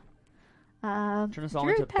good. Yeah. Turn us all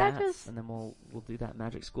druid into patches. bats, and then we'll do that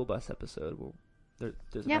Magic School Bus episode.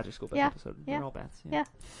 There's a Yeah, Magic School Bus yeah, episode. yeah, We're all bats. yeah.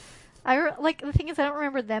 Like the thing is, I don't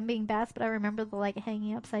remember them being bats, but I remember the like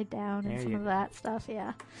hanging upside down and There some you of go. that stuff.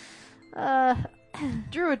 Yeah.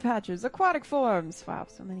 Druid patches, aquatic forms. Wow,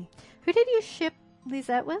 so many. Who did you ship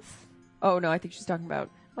Lisette with? Oh no, I think she's talking about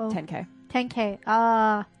Oh, 10K.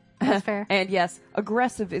 10K. That's fair. And yes,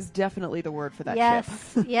 aggressive is definitely the word for that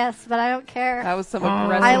Yes, ship. yes, but I don't care. That was some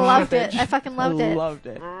aggressive. I loved it. shippage. I fucking loved I it. loved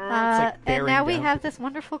it. like And bearing now we down have people. this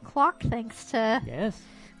wonderful clock, thanks to Yes.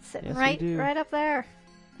 sitting Yes, we right do. up there,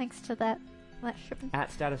 thanks to that that shipping.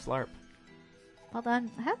 At Status LARP. Well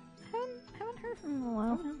done. I haven't heard from him in a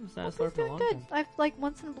while. Status Hope LARP he's in a doing long good. time. I've like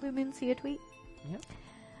once in a blue moon see a tweet. Yep.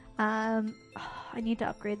 I need to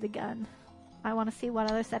upgrade the gun. I want to see what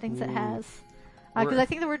other settings it Ooh. has. Because We're- I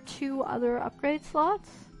think there were 2 other upgrade slots.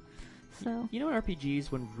 So You know in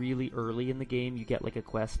RPGs when really early in the game you get like a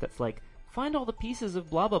quest that's like, find all the pieces of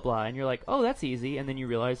blah blah blah, and you're like, oh, that's easy, and then you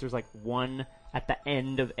realize there's like one at the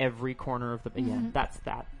end of every corner of the... Yeah, that's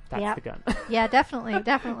that. That's Yeah. the gun. yeah, definitely.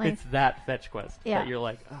 It's that fetch quest Yeah. that you're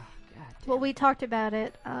like, oh, god damn. Well, we talked about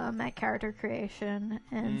it at character creation,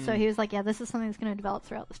 and so he was like, yeah, this is something that's going to develop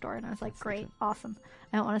throughout the story. And I was like, That's great, legit. awesome.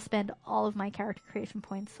 I don't want to spend all of my character creation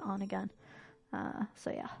points on a gun.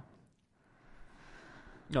 So yeah.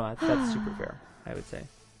 No, that's super fair, I would say.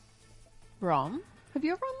 Rom, have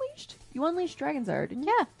you ever unleashed? You unleashed Dragon's Ire, didn't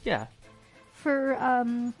you? Yeah. Yeah. For,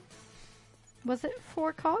 was it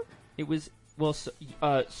for COG? It was... Well,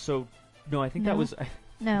 so no, I think that No. was...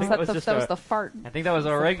 No. think That was was just the a- fart. I think that was a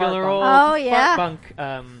It's a regular fart old bunk. Oh, yeah. fart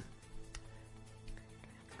bunk.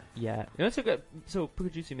 Yeah, that's a good. So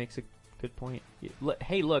Pukajutsu makes a good point.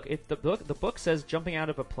 Hey, look, if the book says jumping out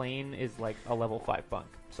of a plane is like a level 5 bunk.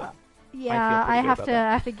 So Yeah, pretty I good have about to. that.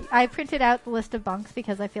 I have to. I printed out the list of bunks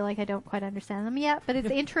because I feel like I don't quite understand them yet. But it's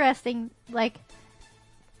interesting, like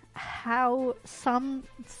how some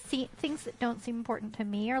things that don't seem important to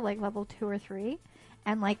me are like level 2 or 3,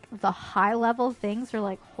 and like the high level things are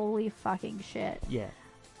like holy fucking shit. yeah,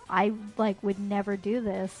 I like would never do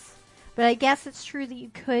this. But I guess it's true that you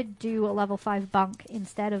could do a level 5 bunk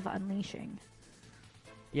instead of unleashing.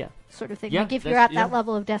 yeah. Sort of thing. Yeah, Like if you're that's- at that yeah.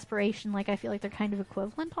 level of desperation, like I feel like they're kind of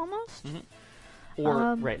equivalent almost.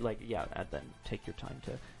 Or right, like then take your time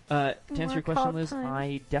to. To answer More your question, call Liz, time.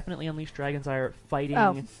 I definitely unleashed Dragon's Ire fighting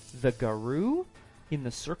Oh. the Garou in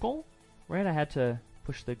the circle. Right, I had to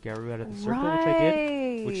push the Garou out of the circle, which I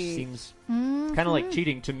did, which seems kind of like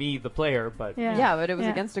cheating to me, the player, but Yeah. Yeah, but it was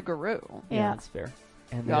Yeah. against a Garou. yeah, Yeah. that's fair.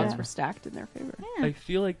 And The odds then were stacked in their favor. Yeah. I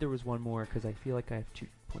feel like there was one more because I feel like I have 2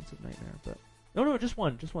 points of nightmare, but no, just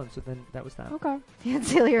one. So then that was that. Okay. The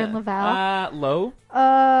Anciliar and Laval. Low.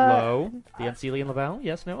 Low. The Unseelie and Laval.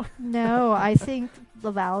 Yes, no. No, I think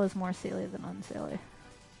Laval is more Celia than Unseelie.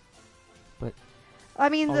 But I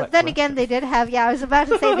mean, all that then again, corruption. they did have. Yeah, I was about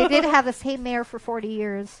to say they did have the same mayor for 40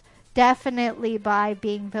 years, definitely by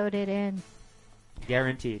being voted in.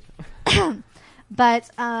 Guaranteed. But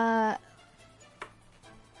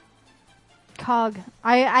Cog,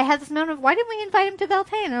 I had this moment of why didn't we invite him to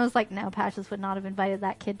Beltane? And I was like, no, Patches would not have invited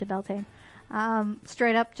that kid to Beltane.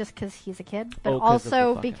 Straight up, just because he's a kid, but 'cause of the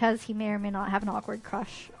also fucking- because he may or may not have an awkward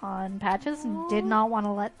crush on Patches and did not want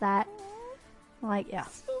to let that. Like, yeah,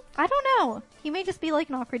 I don't know. He may just be like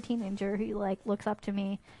an awkward teenager who like looks up to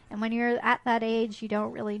me, and when you're at that age, you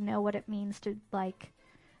don't really know what it means to like.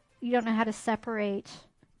 You don't know how to separate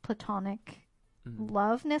platonic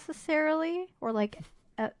love necessarily, or like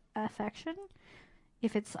affection,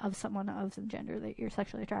 if it's of someone of the gender that you're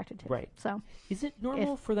sexually attracted to. Right. So, Is it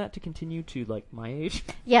normal for that to continue to like my age?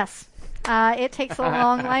 yes, it takes a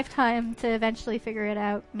long lifetime to eventually figure it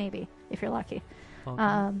out. Maybe if you're lucky. Oh,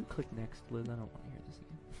 can you click next, Liz. I don't want to hear this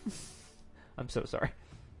again. I'm so sorry.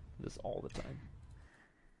 This all the time.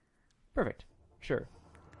 Perfect. Sure.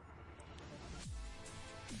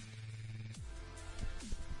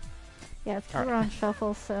 Yeah, it's All we're right. on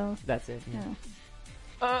shuffle, so That's it. Yeah.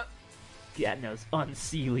 yeah. Yeah, no, it's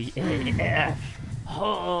Unseelie AF.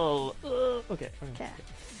 Oh. Okay. Okay.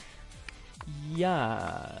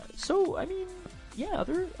 Yeah. So, I mean, yeah.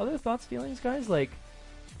 Other thoughts, feelings, guys. Like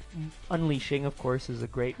unleashing, of course, is a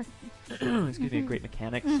great, excuse me, a great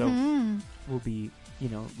mechanic. So we'll be,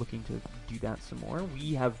 looking to do that some more.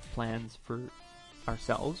 We have plans for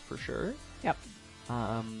ourselves, for sure. Yep.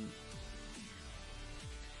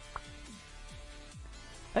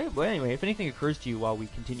 Well, anyway, if anything occurs to you while we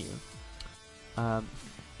continue,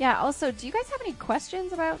 Yeah, also, do you guys have any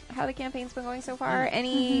questions about how the campaign's been going so far?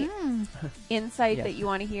 Any insight Yes. that you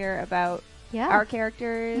want to hear about Yeah. our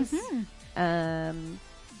characters? Mhm.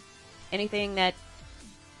 Anything that...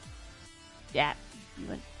 Yeah. You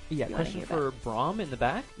want... yeah. You wanna Question hear for Brom in the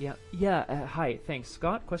back. Yeah. Hi. Thanks,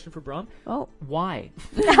 Scott. Question for Brom. Oh. Why?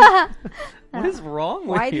 What is wrong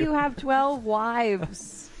with Why you? do you have 12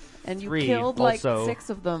 wives? And you 3 killed like also. 6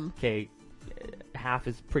 of them. Okay, half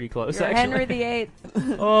is pretty close. You're actually. Henry VIII.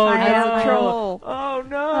 Oh I am no! a troll. Oh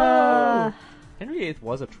no! Henry VIII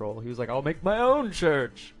was a troll. He was like, "I'll make my own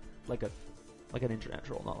church," like an internet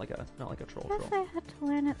troll, not like a troll Guess troll. I had to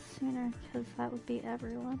learn it sooner, because that would be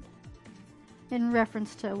everyone. In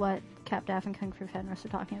reference to what Cap Daff and Kung Fu Fenris are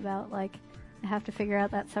talking about, like, have to figure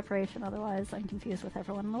out that separation. Otherwise, I'm confused with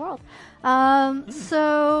everyone in the world.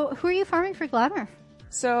 So, who are you farming for glamour?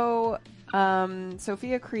 So,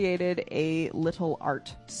 Sophia created a little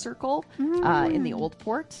art circle in the Old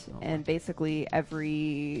Port, and basically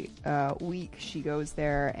every week she goes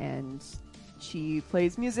there and she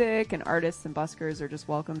plays music, and artists and buskers are just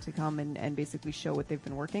welcome to come and basically show what they've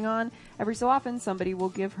been working on. Every so often, somebody will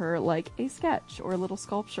give her like a sketch or a little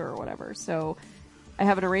sculpture or whatever. So I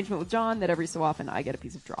have an arrangement with John that every so often I get a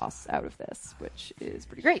piece of dross out of this, which is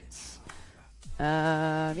pretty great.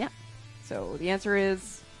 Yeah. So the answer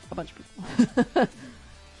is a bunch of people.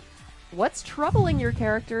 What's troubling your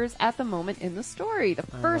characters at the moment in the story? The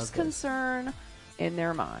first concern in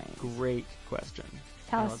their mind. Great question.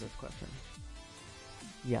 Tell I us. love this question.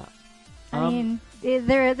 Yeah. I mean,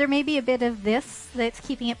 there may be a bit of this that's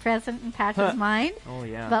keeping it present in Patch's mind, Oh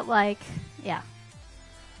yeah. but like, yeah.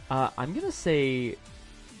 I'm gonna say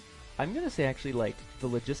actually like the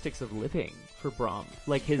logistics of living for Brom.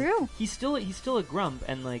 Like True. he's still a grump,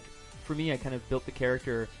 and like for me, I kind of built the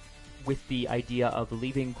character with the idea of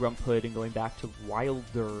leaving grumphood and going back to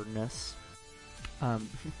wilderness.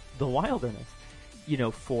 The wilderness,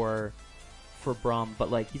 for Brom,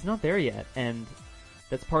 but like he's not there yet, and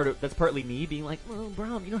that's partly me being like, well,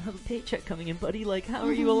 Brom, you don't have a paycheck coming in, buddy. Like, how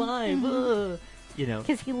are you alive?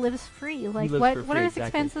 Because he lives free. Like, lives what for what free, are his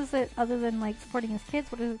exactly. expenses that, other than like supporting his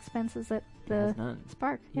kids? What are his expenses at He has the none.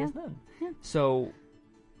 Spark? He Yeah. has none. Yeah. So,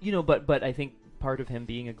 but I think part of him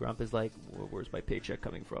being a grump is like, well, where's my paycheck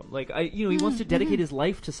coming from? Like, he wants to dedicate his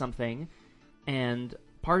life to something, and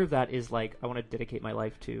part of that is like, I want to dedicate my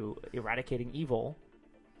life to eradicating evil,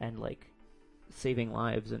 and like saving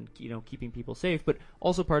lives and keeping people safe. But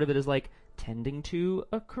also part of it is like tending to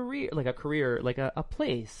a career, like a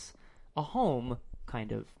place, a home,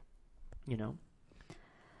 kind of,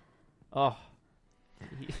 Oh,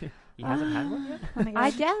 he hasn't had one yet. Oh my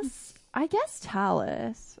gosh. I guess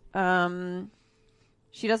Talus.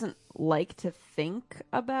 She doesn't like to think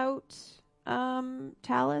about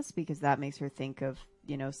Talus because that makes her think of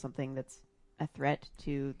something that's a threat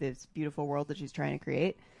to this beautiful world that she's trying to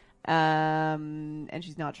create. And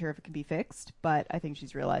she's not sure if it can be fixed, but I think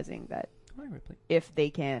she's realizing that if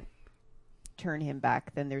they can't turn him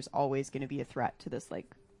back, then there's always going to be a threat to this like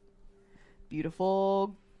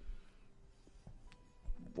beautiful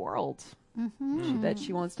world that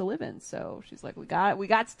she wants to live in. So she's like, we got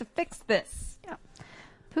to fix this. Yeah.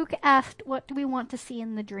 Pook asked, what do we want to see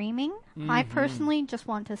in the dreaming? I personally just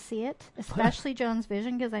want to see it, especially Joan's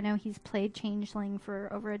vision, because I know he's played Changeling for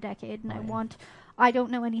over a decade, and I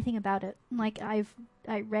don't know anything about it. Like, I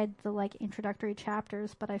read the like introductory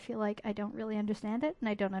chapters, but I feel like I don't really understand it, and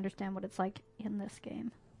I don't understand what it's like in this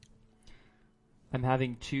game. I'm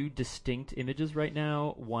having two distinct images right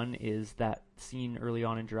now. One is that scene early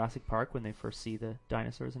on in Jurassic Park when they first see the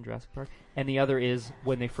dinosaurs in Jurassic Park. And the other is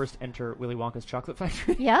when they first enter Willy Wonka's chocolate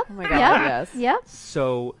factory. Yep. Oh my god, yes. Yep.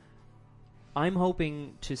 So I'm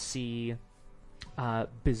hoping to see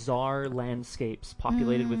bizarre landscapes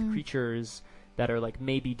populated with creatures that are like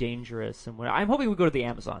maybe dangerous. And I'm hoping we go to the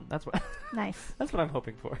Amazon. That's what Nice. that's what I'm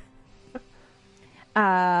hoping for.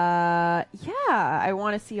 Yeah, I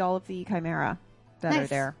want to see all of the Chimera that are Nice.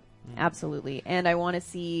 there. Absolutely. And I want to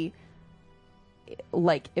see,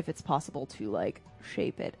 like, if it's possible to, like,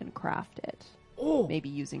 shape it and craft it. Oh! Maybe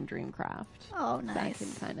using Dreamcraft. Oh, That nice.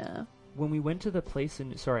 can kind of... When we went to the place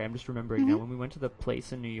in... Sorry, I'm just remembering now. When we went to the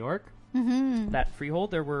place in New York, Mm-hmm. that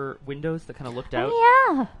freehold, there were windows that kind of looked out.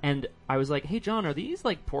 Oh, yeah. And I was like, hey, John, are these,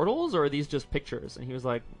 like, portals or are these just pictures? And he was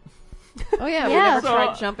like... Oh, yeah, we Yeah. never So,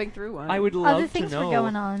 tried jumping through one. I would Other love to things know were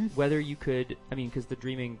going on. whether you could... I mean, because the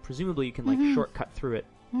dreaming, presumably you can, like, shortcut through it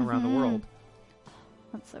around the world.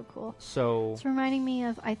 That's so cool. So... It's reminding me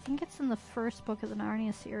of, I think it's in the first book of the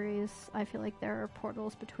Narnia series. I feel like there are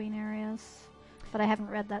portals between areas. But I haven't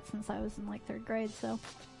read that since I was in, like, 3rd grade, so...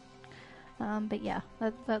 but yeah,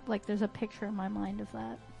 that like, there's a picture in my mind of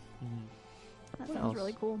that. That What sounds else?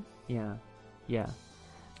 really cool. Yeah. Yeah.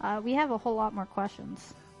 We have a whole lot more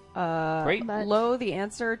questions. Great. But Lo, the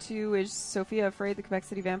answer to is Sophia afraid the Quebec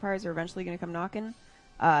City vampires are eventually going to come knocking?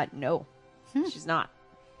 No, she's not.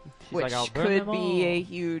 She's Which like, I'll burn could them be all. a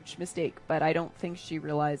huge mistake, but I don't think she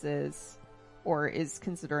realizes or is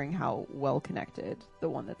considering how well connected the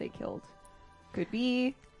one that they killed could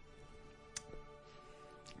be.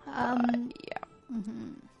 Yeah.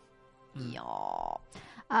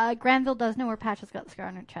 Yeah. Granville does know where Patch has got the scar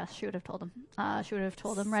on her chest. She would have told him. She would have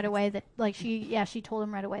told him right away that, like, she told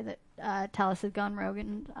him right away that Talus had gone rogue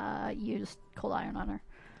and used cold iron on her.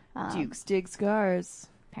 Dukes dig scars.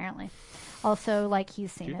 Apparently. Also, like, he's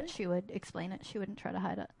seen Do it. they? She would explain it. She wouldn't try to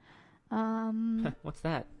hide it. What's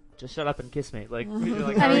that? just shut up and kiss me. Like, I how are you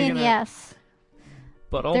mean, gonna- yes.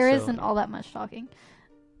 But also, There isn't all that much talking.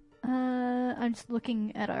 I'm just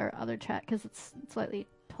looking at our other chat because it's slightly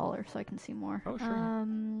taller, so I can see more. Oh, sure.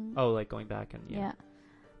 Oh, like going back and yeah.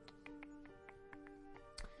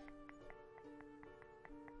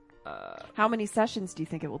 How many sessions do you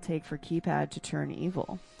think it will take for Keypad to turn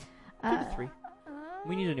evil? 2 to 3.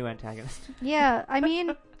 We need a new antagonist. Yeah, I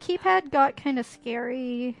mean, Keypad got kind of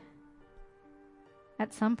scary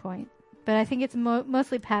at some point. But I think it's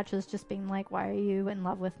mostly Patches just being like, why are you in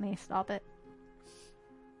love with me? Stop it.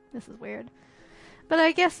 This is weird. But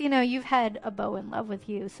I guess, you've had a bow in love with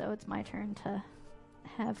you, so it's my turn to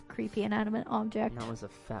have creepy inanimate object. That was a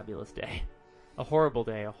fabulous day. A horrible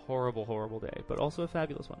day, a horrible, horrible day, but also a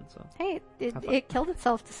fabulous one. So Hey, Have fun. it killed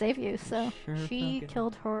itself to save you, so Sure she fucking-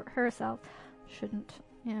 killed herself. Shouldn't,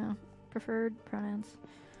 preferred pronouns.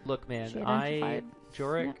 Look, man, She I identified.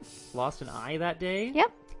 Jorik Yep. lost an eye that day.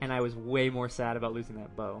 Yep. And I was way more sad about losing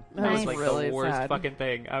that bow. That That was was like really the worst sad. fucking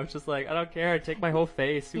thing. I was just like, I don't care. Take my whole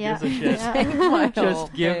face. Who Yeah. gives a shit? Yeah. My whole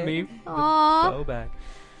Just give thing. me the Aww. bow back.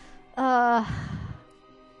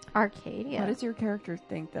 Arcadia. What does your character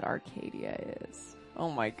think that Arcadia is? Oh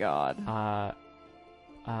my god.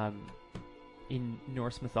 In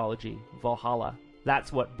Norse mythology, Valhalla.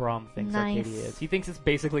 That's what Brahm thinks Nice. Arcadia is. He thinks it's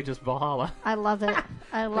basically just Valhalla. I love it.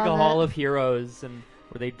 I love Like a it. hall of heroes, and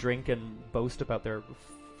where they drink and boast about their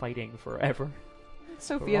fighting forever.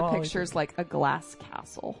 Sophia Oh, pictures like a glass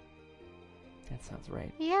castle. That sounds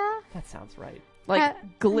right. Yeah. That sounds right. Like Uh,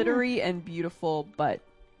 glittery and beautiful, but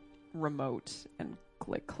remote and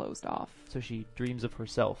like closed off. So she dreams of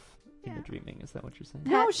herself in the Yeah. dreaming. Is that what you're saying?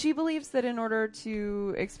 No, she believes that in order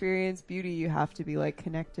to experience beauty, you have to be like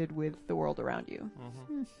connected with the world around you.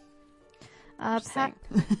 Mm-hmm. Just saying.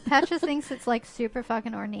 Patches thinks it's like super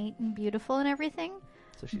fucking ornate and beautiful and everything,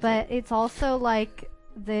 So she's but like, it's also like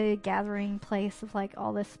the gathering place of like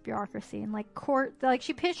all this bureaucracy and like court. Like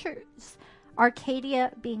she pictures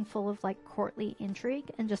Arcadia being full of like courtly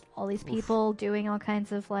intrigue and just all these people doing all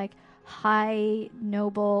kinds of like high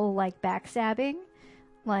noble like backstabbing.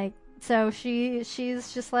 Like so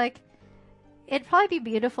she's just like it'd probably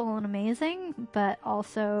be beautiful and amazing, but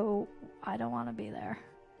also I don't want to be there.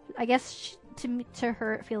 I guess to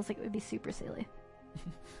her it feels like it would be super silly.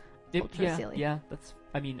 ultra yeah, silly. yeah. That's.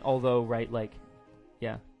 I mean, although, right, like,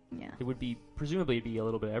 yeah, Yeah. it would be presumably it'd be a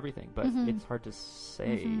little bit of everything, but Mhm. it's hard to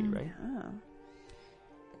say, Mhm. right?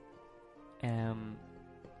 Yeah.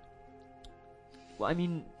 Well, I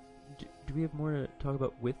mean, do we have more to talk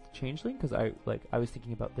about with Changeling? Because I was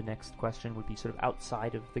thinking about the next question would be sort of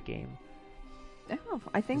outside of the game. Oh,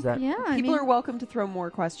 I think Is that Yeah, I people mean, are welcome to throw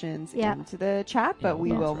more questions Yeah. into the chat, but Yeah, we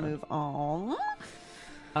that's will right. move on.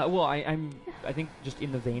 well, I think just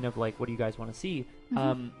in the vein of like, what do you guys want to see?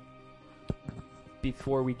 Mhm.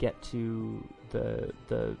 Before we get to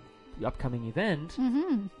the upcoming event,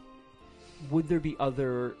 Mhm. would there be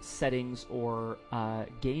other settings or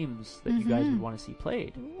games that you guys Mhm. would want to see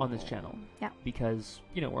played on this channel? Yeah. Because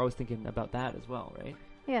we're always thinking about that as well, right?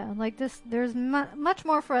 Yeah, like this. There's much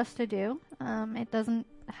more for us to do. It doesn't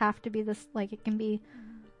have to be this. Like it can be.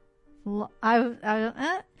 It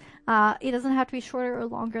doesn't have to be shorter or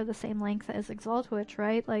longer, the same length as Exaltwitch,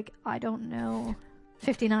 right? Like I don't know.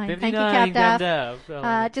 59. Thank you,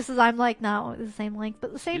 Capdaff. Just as I'm like, no, it's the same length, but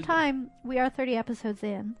at the same Excuse me. time, we are 30 episodes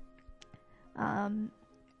in. And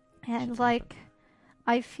Shit's like,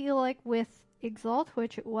 I feel like with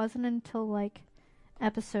Exaltwitch, it wasn't until like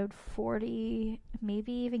episode 40,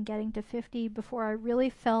 maybe even getting to 50, before I really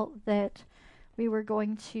felt that we were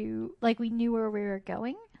going to, like, we knew where we were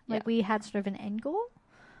going. Like, Yeah. we had sort of an end goal.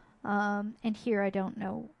 And here I don't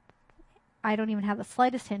know. I don't even have the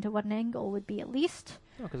slightest hint of what an end goal would be, at least.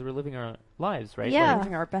 No, because we're living our lives, right? Yeah. Like,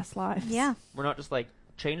 Living our best lives. Yeah. we're not just like,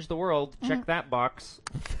 change the world, check that box.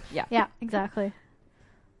 Yeah, exactly.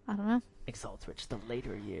 I don't know. Exaltwitch, the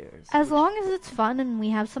later years. As long as it's fun and we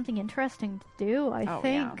have something interesting to do, I Oh,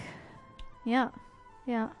 think. Yeah.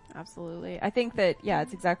 Yeah. Absolutely. I think that, yeah,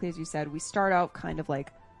 it's exactly as you said. We start out kind of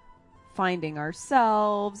like finding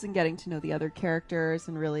ourselves and getting to know the other characters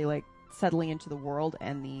and really like settling into the world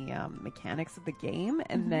and the mechanics of the game.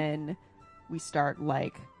 And Mhm. then we start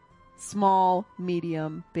like small,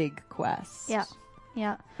 medium, big quests. Yeah.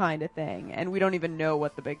 Yeah. Kind of thing. And we don't even know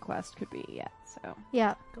what the big quest could be yet. So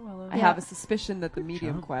Yeah. I Yeah. have a suspicion that the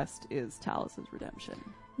medium job. quest is Talus's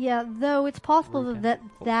redemption. Yeah, though it's possible Ruka.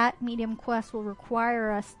 that medium quest will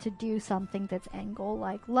require us to do something that's end goal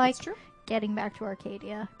like That's true. getting back to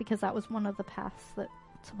Arcadia, because that was one of the paths that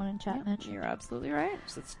someone in chat mentioned. You're absolutely right.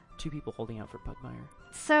 So let's two people holding out for Pugmire.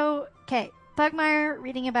 So, okay, Pugmire,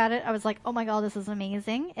 reading about it, I was like, oh my god, this is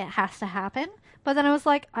amazing. It has to happen. But then I was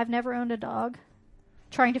like, I've never owned a dog.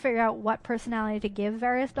 Trying to figure out what personality to give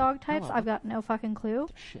various dog types, Oh. I've got no fucking clue.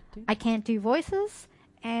 Shit, dude. I can't do voices,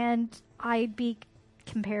 and I'd be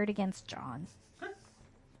compared against John.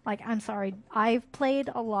 Like, I'm sorry. I've played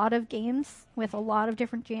a lot of games with a lot of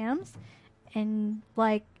different GMs, and,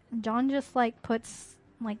 like, John just, like, puts,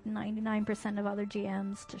 like, 99% of other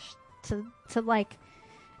GMs to like,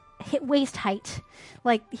 hit waist height.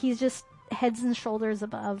 Like, he's just heads and shoulders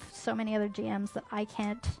above so many other GMs that I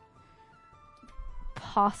can't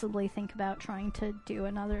possibly think about trying to do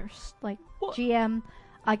another, like, What? GM.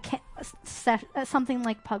 I can't set something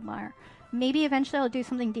like Pugmire. Maybe eventually I'll do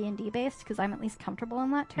something D&D based because I'm at least comfortable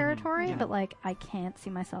in that territory. yeah. But like, I can't see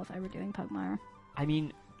myself ever doing Pugmire. I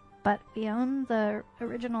mean, But we own the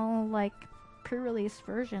original like pre-release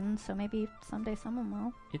version, so maybe someday someone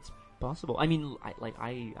will. it's possible. I mean,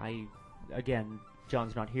 I again,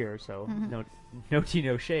 John's not here, so no tea,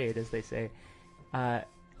 no shade, as they say.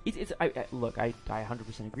 Look, I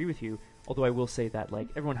 100% agree with you. Although I will say that like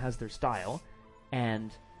everyone has their style,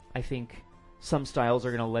 and I think some styles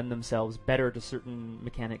are going to lend themselves better to certain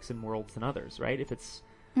mechanics and worlds than others, right? If it's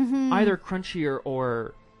either crunchier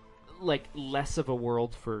or like less of a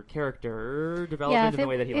world for character development in the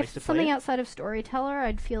way that he likes to if play. something it. outside of storyteller,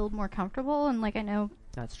 I'd feel more comfortable. And like, I know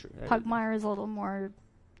That's true. Pugmire is a little more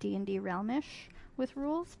D&D realmish with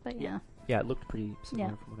rules, but yeah. Yeah, it looked pretty similar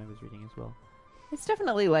Yeah. from what I was reading as well. It's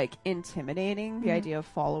definitely like intimidating, the Mhm. idea of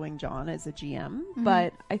following John as a GM, Mhm.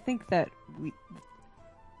 but I think that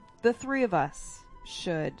the three of us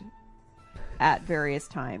should at various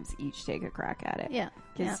times each take a crack at it. Yeah.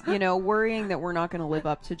 Because worrying that we're not going to live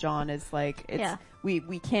up to John is like Yeah.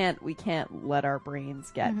 we can't let our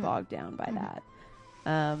brains get Mhm. bogged down by that.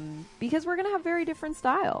 Because we're going to have very different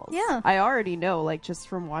styles. Yeah. I already know, like, just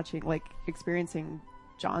from watching, like, experiencing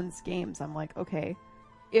John's games, I'm like, okay,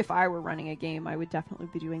 if I were running a game, I would definitely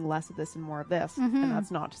be doing less of this and more of this. Mhm. And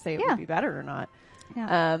that's not to say it Yeah. would be better or not.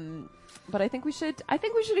 Yeah. But I think we should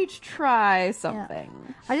each try something.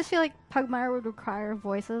 I just feel like Pugmire would require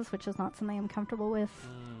voices, which is not something I'm comfortable with.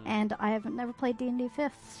 And I have never played D&D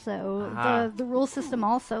 5th, so Ah. the rule system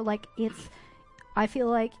also, like, I feel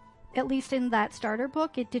like, at least in that starter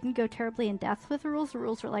book, it didn't go terribly in depth with the rules. The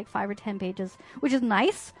rules were like 5 or 10 pages, which is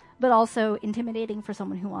nice, but also intimidating for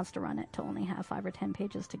someone who wants to run it to only have 5 or 10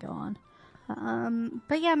 pages to go on.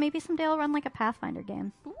 But yeah, maybe someday I'll run like a Pathfinder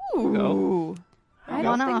game. Ooh. I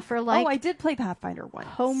want to offer like I did play Pathfinder once.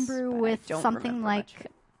 homebrew but I with don't something remember like much of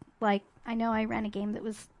it. like I know I ran a game that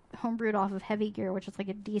was homebrewed off of Heavy Gear, which is like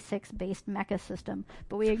a D6 based mecha system,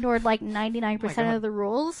 but we ignored like 99% God. of the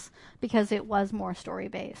rules because it was more story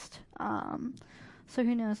based. So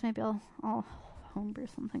who knows? Maybe I'll homebrew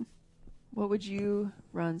something. What would you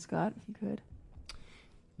run, Scott, if you could?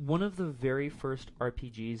 One of the very first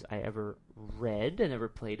RPGs I ever read and ever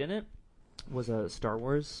played in it was a Star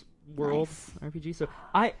Wars world Nice. RPG. So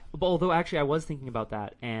although actually I was thinking about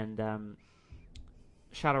that, and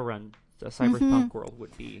Shadowrun, a cyberpunk world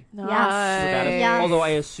would be. Yes. for that as- Yes. Although I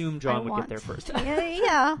assume John I would want- get there first.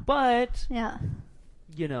 yeah. But Yeah.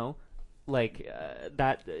 you know, like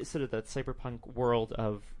that sort of that cyberpunk world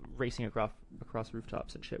of racing across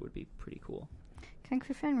rooftops and shit would be pretty cool. Kung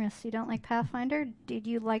Fu Fenris, you don't like Pathfinder? Did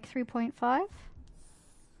you like 3.5?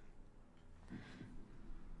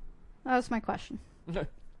 That was my question. All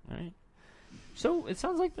right. So it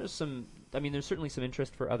sounds like there's some. I mean, there's certainly some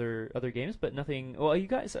interest for other games, but nothing. Well, you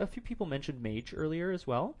guys, a few people mentioned Mage earlier as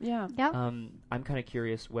well. Yeah. Yeah. I'm kind of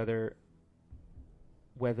curious whether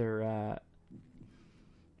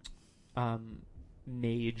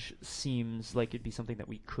Mage seems like it'd be something that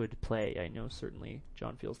we could play. I know certainly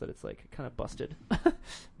John feels that it's like kind of busted,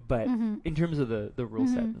 but Mhm. in terms of the rule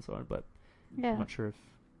set Mhm. and so on. But Yeah. I'm not sure if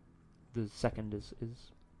the second is if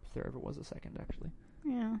there ever was a second actually.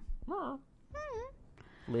 Yeah.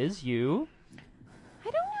 Liz, you.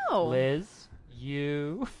 I don't know. Liz,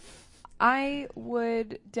 you. I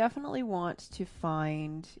would definitely want to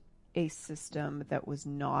find a system that was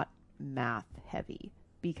not math heavy,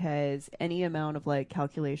 because any amount of like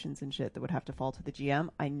calculations and shit that would have to fall to the GM,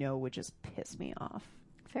 I know would just piss me off.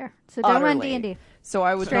 Fair. So don't run Utterly. D&D. So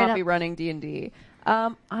I would Straight not up. be running D&D.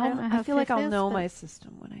 don't know I how feel like fifth I'll is, know but- my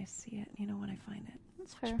system when I see it. You know, when I find it.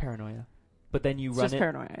 That's It's fair. paranoia. But then you It's run just it.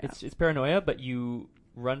 paranoia. Yeah. It's paranoia, but you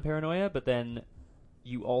run paranoia, but then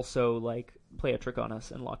you also like play a trick on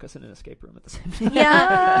us and lock us in an escape room at the same time.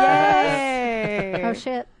 Yeah. Yay! Oh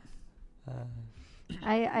shit.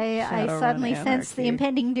 I Shadowrun suddenly sense the anarchy.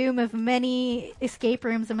 impending doom of many escape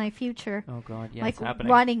rooms in my future. Oh god, yeah, like it's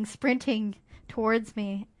happening. running, sprinting, towards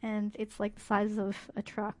me, and it's like the size of a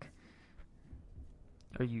truck.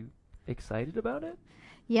 Are you excited about it?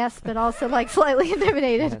 Yes, but also like slightly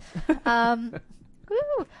intimidated. Yes.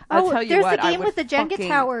 Woo. I'll tell you there's what, the I game would with the Jenga fucking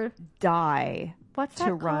tower. Die What's to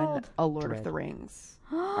that run called? a Lord of Dread. the Rings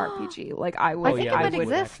RPG. Like I would. I think yeah, it I would would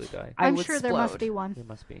exist. actually die. I I'm would sure there must explode. be one. There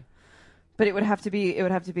must be. But it would have to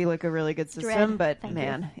be like a really good system. Dread. But Thank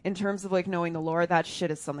man, in terms of like knowing the lore, that shit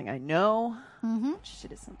is something I know. Mm-hmm. That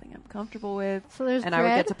shit is something I'm comfortable with. So there's And Dread. I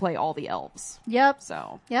would get to play all the elves. Yep.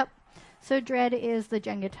 So Yep. So Dread is the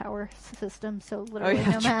Jenga tower system. So literally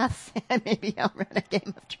yeah, no maths. and maybe I'll run a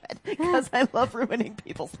game of Dread because I love ruining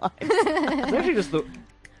people's lives. It's actually just the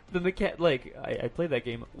like I played that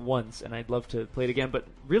game once and I'd love to play it again, but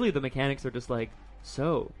really the mechanics are just like,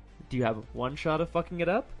 so do you have one shot of fucking it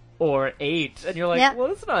up or 8? And you're like, Yeah.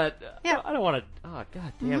 well, it's not. Yeah. I don't want to. Oh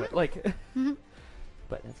god damn it! Like, Mhm.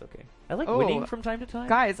 but that's okay. I like Oh. winning from time to time.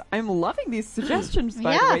 Guys, I'm loving these suggestions.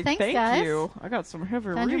 By Yeah, the way, thanks, thank guys. you. I got some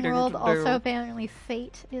heavy Dungeon reading World to do. also apparently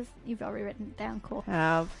Fate is. You've already written it down. Cool.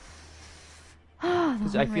 Have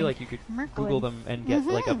Because I feel like you could Google them and get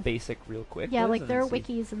like a Mhm. basic real quick. Yeah, quiz like and there are see.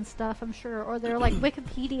 wikis and stuff, I'm sure, or there are like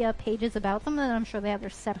Wikipedia pages about them, and I'm sure they have their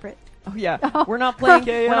separate. oh yeah, Oh. we're not playing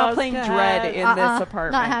Chaos Dread in Uh-uh, this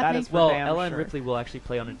apartment. not That happening. is for Well, damn Ella and sure. Ripley will actually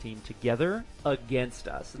play on a team together against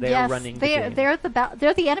us. They're yes, running the they're game. they're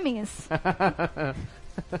they're the enemies. I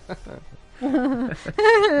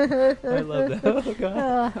love that. Oh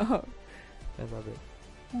god, Uh, I love it.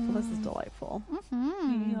 Well, this is delightful.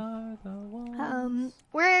 mhm. are the ones.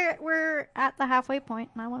 We're at the halfway point,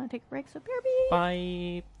 and I want to take a break. So BRB.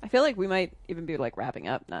 Bye. I feel like we might even be like wrapping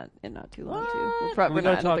up not too long too. We're We probably gotta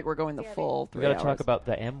not. I don't talk- think we're going the full 3 We gotta hours. talk about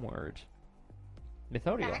the M word.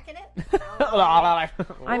 Mythodia. Back in it.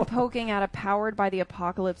 I'm poking at a powered by the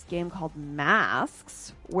apocalypse game called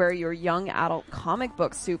Masks, where you're young adult comic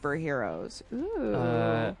book superheroes.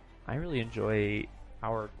 Ooh. I really enjoy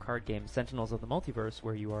our card game Sentinels of the Multiverse,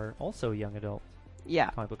 where you are also young adult Yeah.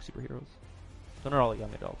 comic book superheroes. So not all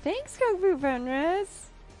young adults. Thanks, Kung Fu Fenris.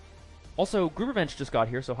 Also, Grubermensch just got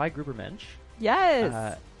here, so hi Grubermensch.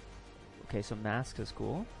 Yes. Okay, so Masks is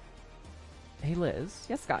cool. Hey Liz.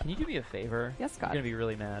 Yes, Scott. Can you do me a favor? Yes, Scott. I'm gonna be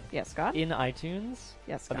really mad. Yes, Scott. In iTunes,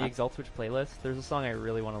 Yes, on the Scott. Exalt Switch playlist, there's a song I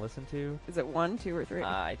really want to listen to. Is it 1, 2, or 3?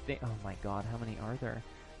 I think. Oh my God, how many are there?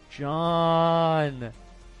 John.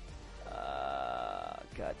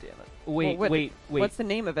 God damn it. Wait, Well, wait. What's the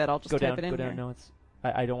name of it? I'll just Go type down. it in Go down. here. No, it's.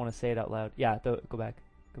 I don't want to say it out loud. Yeah, go back.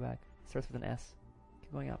 Go back. Starts with an S.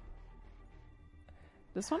 Keep going up.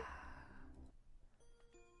 This one?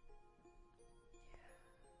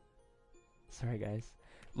 Sorry, guys.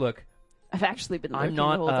 Look, I've actually been looking I'm the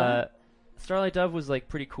whole time. not. Starlight Dove was like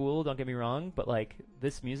pretty cool. Don't get me wrong, but like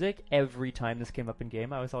this music, every time this came up in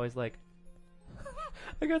game, I was always like,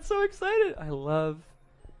 I got so excited. I love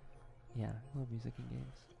music in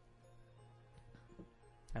games.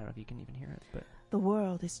 I don't know if you can even hear it, but The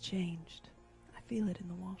world is changed. I feel it in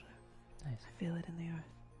the water. nice. I feel it in the earth.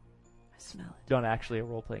 I smell it. Not actually a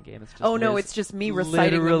role playing game. It's just Oh no, Liz it's just me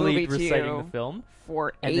reciting the literally movie to reciting you the film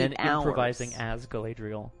for and 8 then hours. improvising as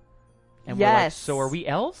Galadriel. And we're like, Yes. so are we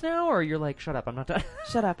elves now, or you're like, shut up, I'm not done.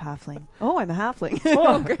 Shut up, halfling. Oh, I'm a halfling.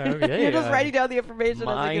 Oh, Okay. okay, You're just yeah. writing down the information.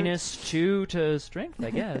 -2 to strength,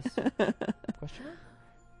 I guess. Question mark?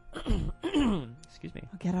 Excuse me.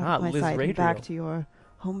 Get out of my Liz sight and back Radriel. to your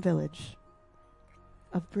home village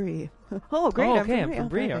of Bree. Oh, great. Oh, I'm okay, from I'm from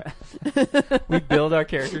Bree. Bree. Okay. We build our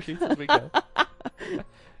character sheets as we go.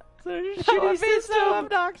 So That would be so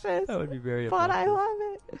obnoxious. That would be very But I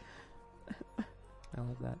obnoxious. love it. I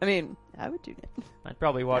love that. I mean, I would do it. I'd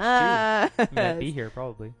probably watch too. I mean, I'd be here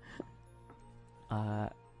probably.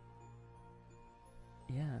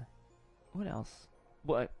 Yeah. What else?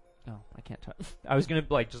 What? Oh, I can't talk. I was gonna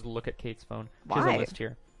like just look at Kate's phone. She has Why? a list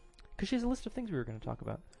here. Because she has a list of things we were gonna talk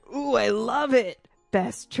about. Ooh, I love it.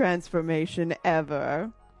 Best transformation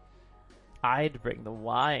ever. I'd bring the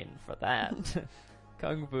wine for that.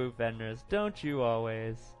 Kung Fu Fenris, don't you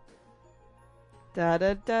always? Da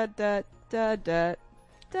da da da da da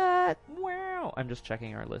da. Wow. I'm just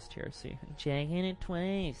checking our list here. See, checking it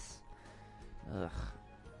twice. Ugh.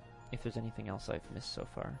 If there's anything else I've missed so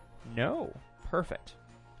far. No. Perfect.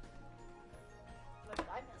 What did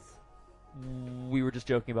I miss? We were just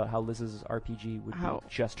joking about how Liz's RPG would How? be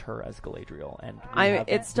just her as Galadriel, and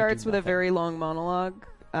It starts with a very long monologue.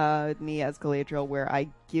 Me as Galadriel, where I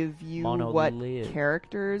give you what Monolith.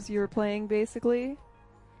 characters you're playing, basically,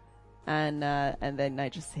 and then I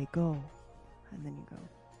just say go, and then you go.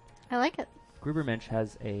 I like it. Grubermensch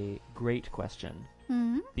has a great question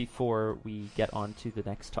Hmm. before we get on to the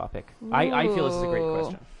next topic. I feel this is a great Ooh.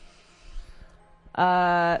 question.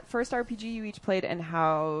 First RPG you each played, and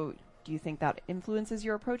how do you think that influences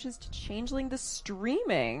your approaches to Changeling the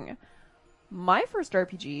streaming? My first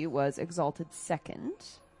RPG was Exalted Second,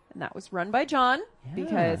 and that was run by John,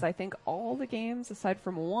 because I think all the games, aside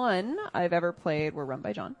from one I've ever played, were run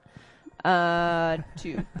by John.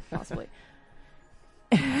 Two, possibly.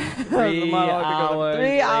 3 hours.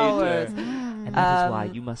 3 hours. And that is why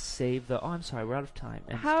you must save the... Oh, I'm sorry, we're out of time.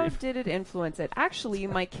 How did it influence it? Actually,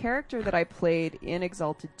 my character that I played in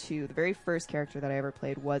Exalted 2, the very first character that I ever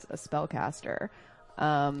played, was a spellcaster.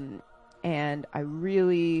 And I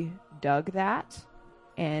really dug that.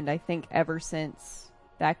 And I think ever since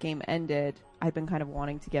that game ended, I've been kind of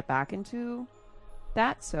wanting to get back into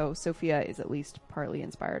that. So Sophia is at least partly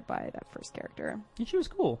inspired by that first character. And she was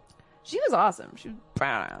cool. She was awesome. She was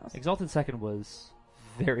badass. Exalted Second was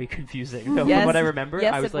very confusing. Though, Yes. from what I remember,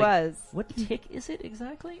 Yes, I was it like, was. what tick is it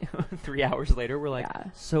exactly? 3 hours later, we're like, Yeah.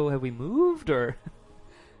 so have we moved? Or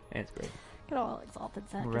and it's great. Good old Exalted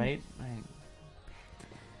Second. Right?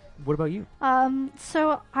 What about you?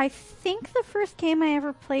 So I think the first game I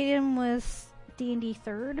ever played in was D&D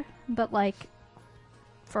 3rd, but like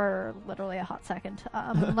for literally a hot second.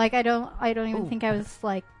 Like I don't even think I was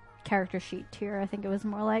like character sheet tier. I think it was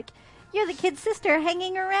more like, you're the kid's sister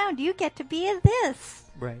hanging around. You get to be in this.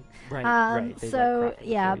 Right. Right. They So like crap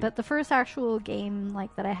yeah, for you. but the first actual game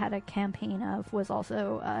like that I had a campaign of was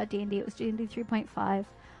also D&D. It was D&D 3.5,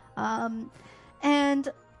 and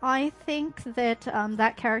I think that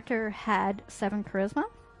that character had 7 charisma,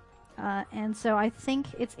 and so I think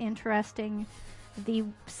it's interesting the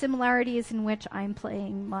similarities in which I'm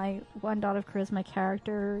playing my 1 dot of charisma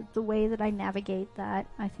character, the way that I navigate that.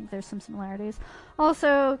 I think there's some similarities.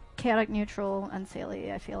 Also, chaotic neutral and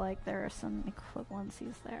Saley, I feel like there are some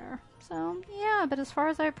equivalencies there. So yeah, but as far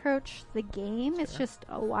as I approach the game, it's just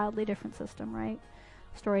a wildly different system, right?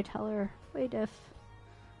 Storyteller, way diff.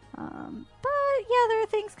 But yeah, there are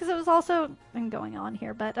things, because it was also, I'm going on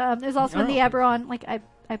here, but it was also in the Eberron, like I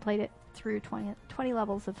played it through 20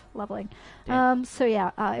 levels of leveling. So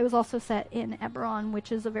yeah, it was also set in Eberron,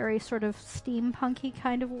 which is a very sort of steampunky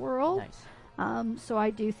kind of world. Nice. So I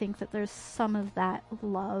do think that there's some of that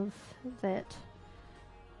love that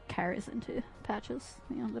carries into Patches,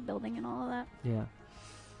 the building and all of that. Yeah.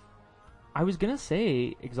 I was going to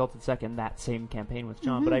say Exalted Second, that same campaign with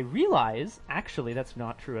John, but I realize, actually, that's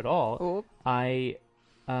not true at all. Oh. I,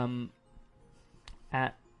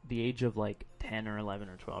 at the age of like 10 or 11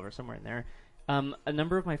 or 12 or somewhere in there, a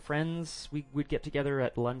number of my friends, we would get together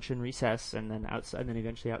at lunch and recess and then outside, and then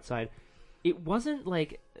eventually outside. It wasn't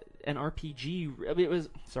like an RPG. I mean,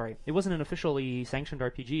 it wasn't an officially sanctioned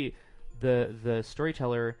RPG. The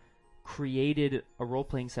storyteller created a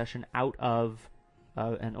role-playing session out of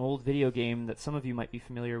an old video game that some of you might be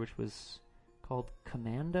familiar, which was called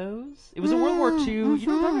Commandos. It was a World War II. You know what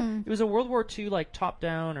I'm talking about? It was a World War II like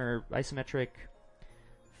top-down or isometric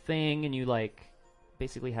thing, and you like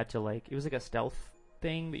basically had to like, it was like a stealth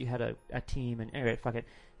thing, but you had a team, and anyway, fuck it.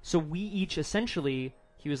 So we each essentially,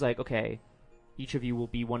 he was like, okay, each of you will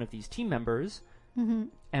be one of these team members, and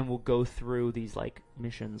we'll go through these like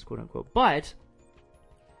missions, quote unquote. But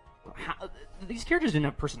these characters didn't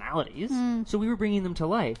have personalities, so we were bringing them to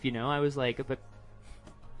life. I was like I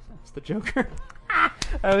was the Joker.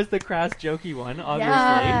 I was the crass, jokey one, obviously.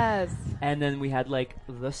 Yes. And then we had like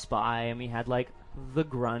the spy, and we had like the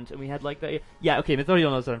grunt, and we had like the okay.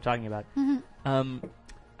 Methodiel knows what I'm talking about.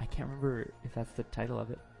 I can't remember if that's the title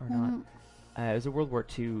of it or not. It was a World War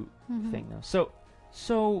II thing though.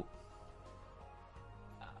 So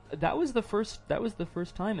that was the first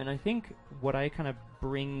time, and I think what I kind of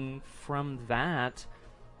bring from that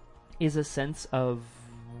is a sense of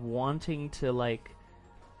wanting to like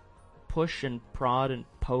push and prod and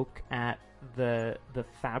poke at the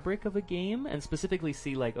fabric of a game, and specifically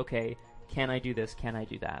see like, okay, can I do this? Can I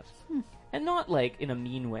do that? And not like in a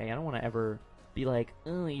mean way. I don't want to ever be like,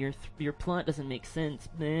 oh, your plot doesn't make sense,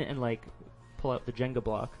 and like pull out the Jenga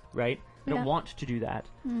block, right? I don't want to do that.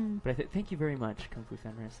 But thank you very much, Kung Fu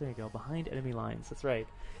Fenris. There you go. Behind enemy lines. That's right.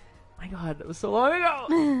 My God, that was so long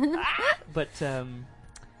ago. But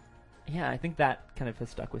yeah, I think that kind of has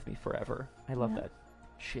stuck with me forever. I love that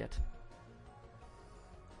shit.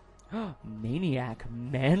 Maniac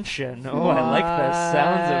Mansion. Oh, I like the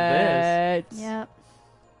sounds of this. Yep.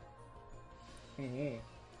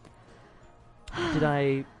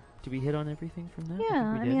 Did we hit on everything from that?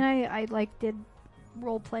 Yeah, I I mean, I like did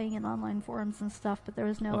role playing in online forums and stuff, but there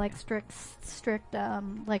was no like strict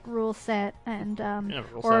like rule set and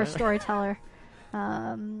or set. storyteller.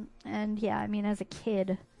 And yeah, I mean, as a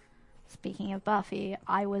kid, speaking of Buffy,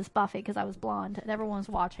 I was Buffy because I was blonde and everyone was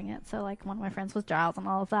watching it. So, like, one of my friends was Giles and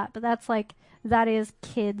all of that. But that's, like, that is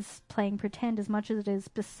kids playing pretend as much as it is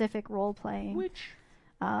specific role playing. Which,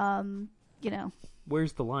 You know,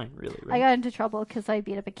 where's the line, really? I Right? got into trouble because I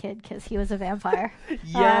beat up a kid because he was a vampire.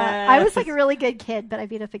 Yes! I was, like, a really good kid, but I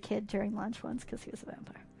beat up a kid during lunch once because he was a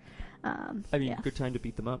vampire. I mean, yeah. good time to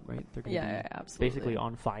beat them up, right? They're gonna Yeah, be absolutely. basically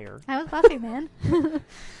on fire. I was Buffy, man.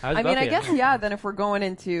 I mean, I guess, yeah, then if we're going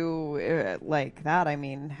into like that, I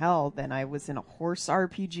mean, hell, then I was in a horse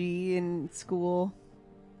RPG in school.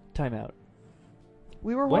 Time out.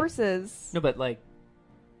 We were What? horses. No, but like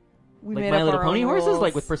We like made My up Little our Pony own horses, rules.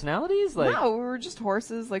 like with personalities, like No, we were just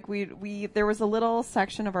horses. Like we there was a little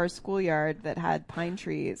section of our schoolyard that had pine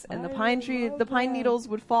trees, and the pine needles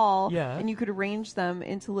would fall, Yeah. and you could arrange them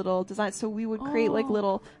into little designs. So we would create like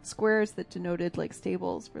little squares that denoted like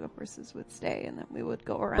stables where the horses would stay, and then we would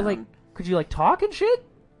go around. But like, could you like talk and shit?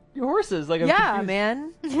 Your horses, like I'm yeah, confused.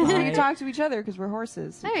 man. So Right. you talk to each other because we're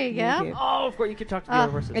horses. There you go. communicate. Oh, of course you could talk to the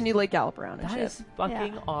other horses. And you like gallop around and That shit. is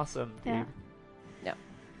fucking Yeah. awesome, dude. Yeah. Yeah.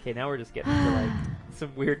 Okay, now we're just getting into like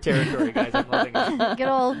some weird territory, guys. I'm loving it. Good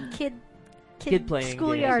old kid playing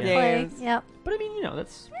schoolyard games, yeah. play. Games. Yep. But I mean, you know,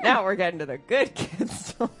 that's Now we're getting to the good kids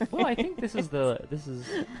story. well. I think this is the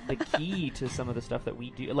key to some of the stuff that we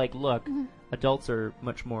do. Like, look, adults are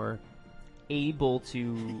much more able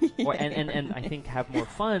to, or, and I think have more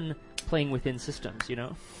fun playing within systems. You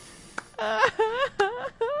know.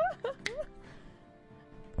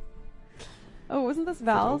 Oh, wasn't this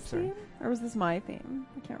Val's sorry. theme? Or was this my theme?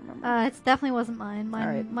 I can't remember. It definitely wasn't mine. Mine,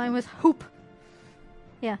 All right. mine was Hope.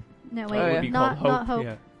 Yeah. No, wait. Oh, It yeah. would be Not called not Hope.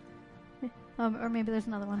 Yeah. Or maybe there's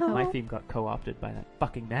another one. Oh. Hope. My theme got co-opted by that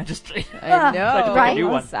fucking magistrate. I know. So I had to pick Right? a new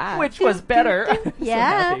How one, sad. which was better. I'm so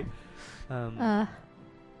Yeah. happy. Uh.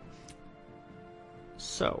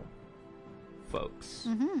 So, folks,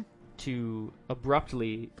 Mhm. to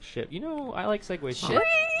abruptly shift. You know, I like segues. Shift?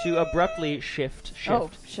 To abruptly shift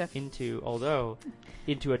shift. into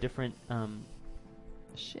a different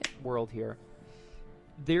Shit. world here.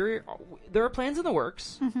 There are plans in the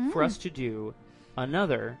works Mhm. for us to do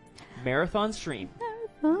another marathon stream,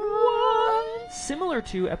 similar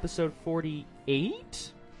to episode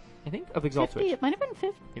 48, I think, of Exalt 50. Switch. It might have been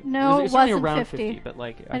 50. It No, was it certainly wasn't around 50. but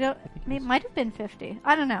like I don't. think It might have been 50.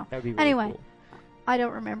 I don't know. that would be really Anyway, cool. I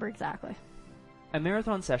don't remember exactly. A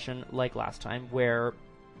marathon session like last time where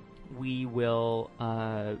we will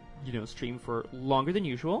stream for longer than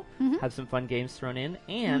usual, Mhm. have some fun games thrown in,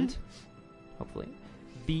 and hopefully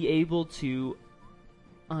be able to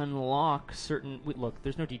unlock certain look,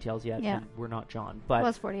 there's no details yet, Yeah. and we're not John, It but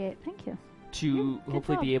was 48. Thank you. to good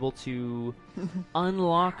hopefully job. be able to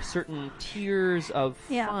unlock certain tiers of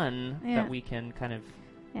Yeah. fun Yeah. that we can kind of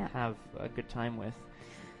Yeah. have a good time with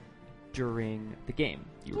during the game.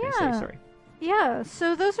 You were Yeah. going to say, sorry. Yeah,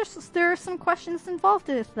 so there are some questions involved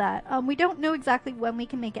with that. We don't know exactly when we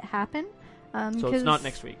can make it happen. So it's not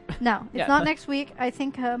next week. No, it's Yeah. not next week. I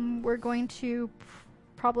think we're going to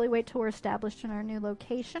probably wait till we're established in our new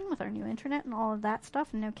location with our new internet and all of that stuff,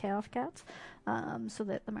 and no chaos cats, so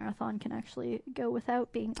that the marathon can actually go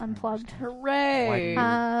without being unplugged. Hooray!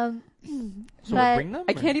 Um, So but we'll bring them?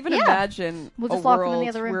 I or- can't even Yeah. imagine We'll a just lock them in the world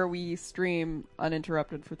other room. where we stream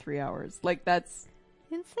uninterrupted for 3 hours. Like, that's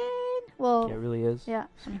insane. Well, Yeah, it really is. yeah.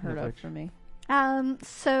 unheard No of fudge. for me.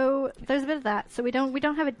 So there's a bit of that. So we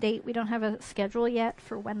don't have a date. We don't have a schedule yet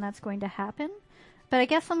for when that's going to happen. But I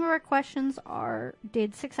guess some of our questions are: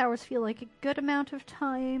 did 6 hours feel like a good amount of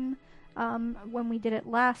time when we did it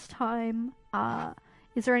last time?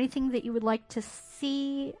 Is there anything that you would like to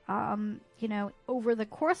see? Over the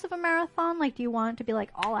course of a marathon, like, do you want it to be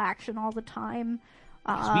like all action all the time?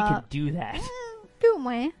 'Cause we can do that. Doing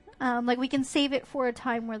way. Like, we can save it for a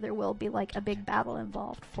time where there will be like a big battle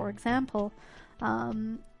involved. For example,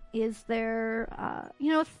 is there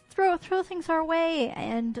throw things our way,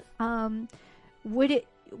 and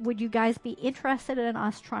would you guys be interested in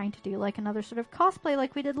us trying to do like another sort of cosplay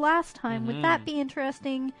like we did last time? Would that be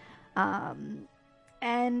interesting?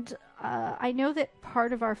 And I know that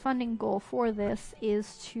part of our funding goal for this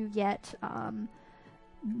is to get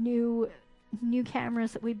new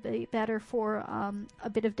cameras that would be better for a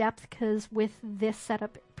bit of depth, because with this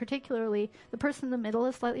setup particularly, the person in the middle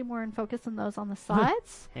is slightly more in focus than those on the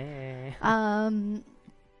sides.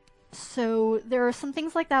 So there are some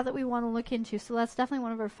things like that we want to look into. So that's definitely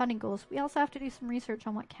one of our funding goals. We also have to do some research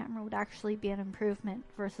on what camera would actually be an improvement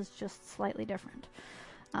versus just slightly different.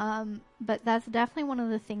 But that's definitely one of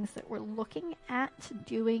the things that we're looking at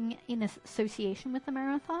doing in association with the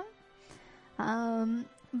marathon.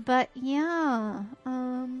 But yeah,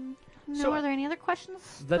 So, are there any other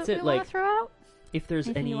questions that's that it, we want like- to throw out? if there's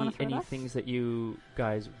Anything you any wanna throw at us? things that you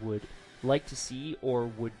guys would like to see or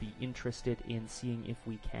would be interested in seeing if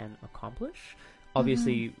we can accomplish.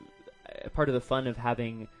 Obviously, part of the fun of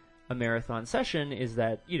having a marathon session is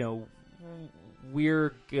that, you know,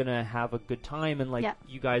 we're gonna have a good time, and like Yeah.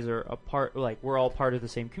 you guys are a part, like we're all part of the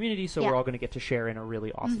same community, so Yeah. we're all gonna get to share in a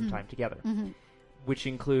really awesome time together, which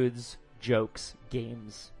includes jokes,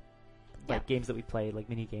 games, like games that we play, like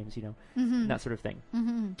mini games, you know, and that sort of thing.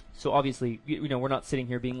 So obviously, you know, we're not sitting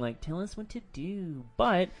here being like, tell us what to do,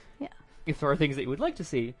 but if there are things that you would like to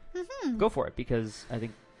see, go for it, because I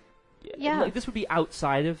think like, this would be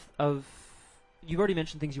outside of you've already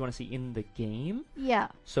mentioned things you want to see in the game. Yeah.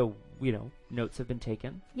 So, you know, notes have been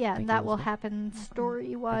taken. Yeah, Thank and you, that will Elizabeth. happen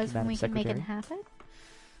story-wise when Madam we can make it Secretary. happen.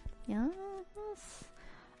 Yes.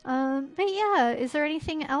 But yeah, is there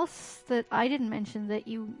anything else that I didn't mention that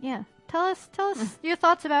you? Yeah, tell us your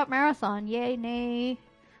thoughts about Marathon. Yay, nay,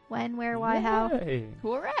 when, where, why, how. Yay.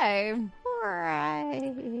 Hooray!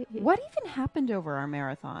 Right. What even happened over our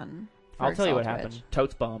marathon? for I'll tell you what Excel happened. Twitch?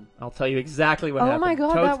 Totes bomb. I'll tell you exactly what Oh happened. my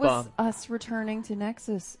god, Totes that was bomb. us returning to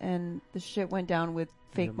Nexus, and the shit went down with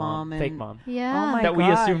fake Your mom and fake mom. Yeah. Oh my That we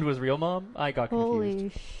God. assumed was real mom. I got confused. Holy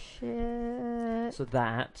shit. So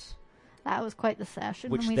that That was quite the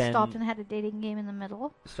session Which when we then- stopped and had a dating game in the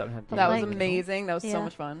middle. started having that was Like- amazing. That was Yeah. so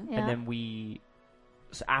much fun. Yeah. And then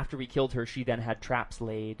so after we killed her, she then had traps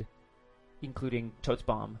laid, including Totes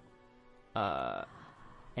bomb,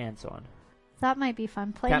 and so on. That might be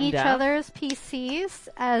fun. Playing Captain each Daff? other's PCs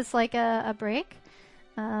as like a break.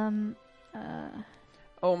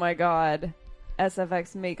 Oh my god.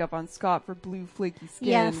 SFX makeup on Scott for blue flaky skin.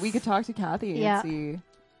 Yes. We could talk to Kathy Yeah. and see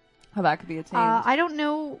how that could be attained. I don't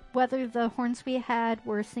know whether the horns we had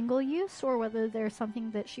were single use or whether there's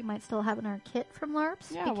something that she might still have in our kit from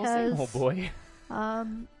LARPs. Yeah, we'll see. Oh boy,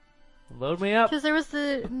 Um, load me up. because there was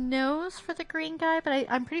the nose for the green guy, but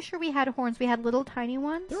I'm pretty sure we had horns. We had little tiny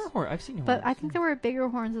ones. There are horns. I've seen horns. But I think there were bigger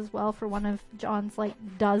horns as well for one of John's like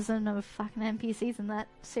dozen of fucking NPCs in that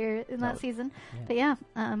Oh, season. yeah. But yeah,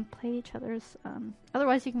 play each other's.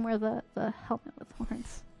 Otherwise, you can wear the helmet with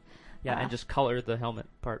horns. Yeah, and just color the helmet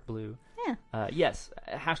part blue. Yeah. Yes.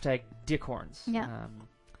 Hashtag dickhorns. Yeah.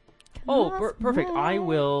 Perfect. I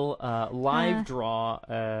will live draw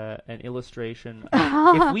an illustration.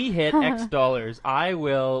 If we hit X dollars, I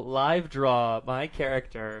will live draw my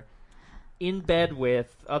character in bed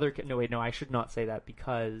with other. No, I should not say that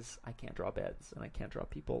because I can't draw beds and I can't draw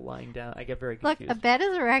people lying down. I get very Look, confused. a bed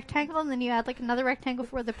is a rectangle, and then you add like another rectangle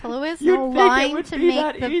for where the pillow is, You'd and a think it line would to be make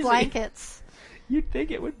that the easy. blankets. You'd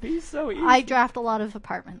think it would be so easy. I draft a lot of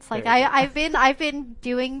apartments. Like There you go. I've been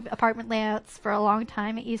doing apartment layouts for a long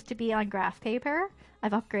time. It used to be on graph paper.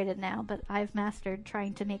 I've upgraded now, but I've mastered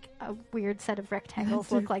trying to make a weird set of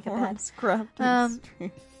rectangles look like a bed.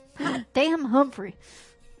 Damn Humphrey.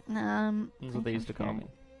 That's what they used to call me,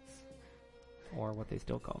 or what they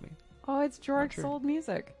still call me. Oh, it's Jorik's sure. old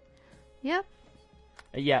music. Yep.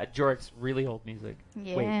 Yeah, Jorik's really old music.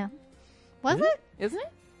 Yeah. Wait. Was Is it? it? Isn't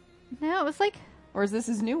it? No, it was like Or is this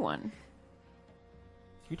his new one? Can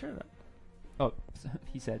you turn it up? Oh,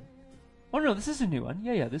 he said. Oh no, this is a new one.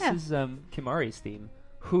 Yeah. This Yeah. is Kimari's theme,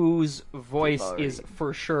 whose voice Kimari. is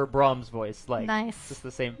for sure Brahms' voice. Like, nice. just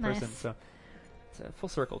the same person. Nice. So it's a full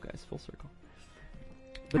circle, guys. Full circle.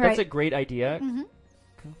 But All that's right. a great idea. Mm-hmm.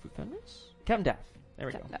 Kung Fu Thunders? Captain Daff. There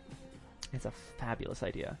we go. Captain It's a fabulous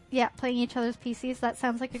idea. Yeah, playing each other's PCs. That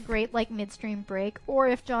sounds like a great like midstream break. Or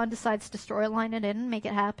if John decides to storyline it in and make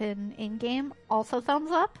it happen in game, also thumbs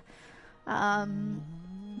up.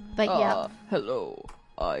 But yeah, Hello.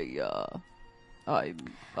 I'm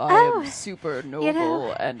Oh, super noble, you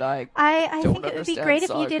know, and I I don't think it would be understand great if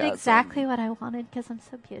you did sarcasm. exactly what I wanted because I'm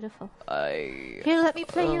so beautiful. Here, let me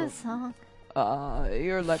play you a song.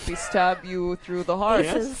 Here, let me stab you through the heart.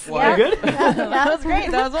 Aces. Why? Yeah. Good? Yeah, That was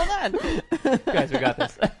great. That was well done. Guys, we got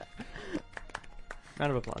this.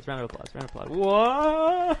 Round of applause. Round of applause. Round of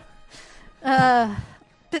applause. Whoa!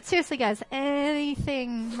 But seriously, guys,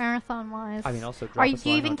 anything marathon-wise? I mean, also, drop Are us you, a do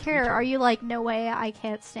you line even on care? Twitter. Are you like, no way, I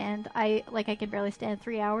can't stand, I can barely stand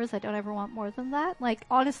 3 hours, I don't ever want more than that? Like,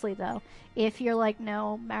 honestly, though, if you're like,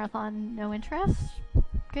 no, marathon, no interest,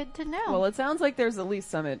 good to know. Well, it sounds like there's at least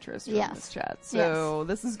some interest from Yes. this chat, so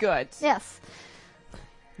this is good. yes.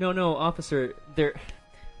 No, officer. They're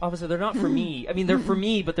not for me. I mean, they're for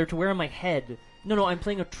me, but they're to wear on my head. No, I'm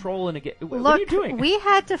playing a troll in a game. What Look, are you doing? we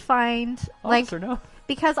had to find, like, Officer, no.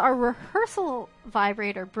 because our rehearsal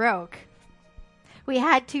vibrator broke, we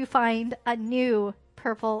had to find a new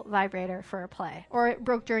purple vibrator for a play. Or it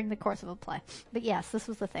broke during the course of a play. But yes, this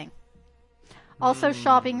was the thing. Also,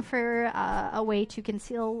 shopping for a way to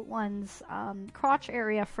conceal one's crotch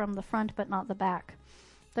area from the front, but not the back.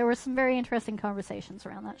 There were some very interesting conversations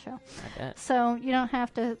around that show. I bet. So you don't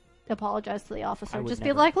have to apologize to the officer. I would Just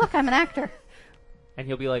never. be like, "Look, I'm an actor." And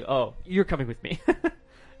he'll be like, "Oh, you're coming with me."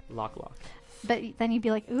 Lock. But then you'd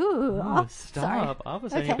be like, "Ooh, Oh, sorry." stop,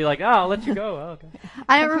 officer. Okay. And he'll be like, "Oh, I'll let you go." Oh, okay.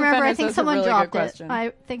 I don't Kung Fu remember. I Feminist, think that's a someone really good dropped it. question. I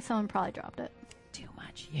think someone probably dropped it. Too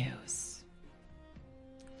much use.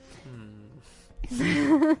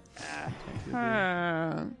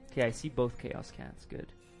 Okay, I see both Chaos Cats. Good.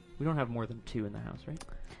 We don't have more than 2 in the house, right?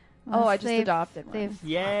 Oh, I just They've- adopted one. They've,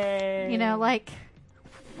 Yay! you know, like.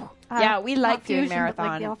 Yeah, we not like doing fusion, but, like,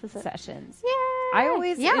 marathon the opposite. sessions. Yay! I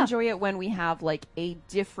always Yeah. enjoy it when we have like a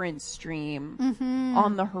different stream Mhm.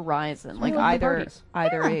 on the horizon, like love the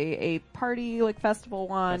either parties. a party like festival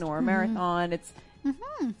one or a marathon. It's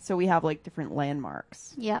Mhm. so we have like different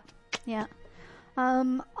landmarks. Yep. Yeah.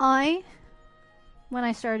 When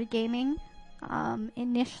I started gaming,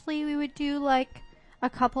 initially we would do like a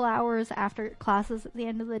couple hours after classes at the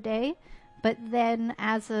end of the day. But then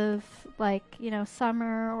as of like,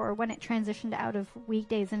 summer or when it transitioned out of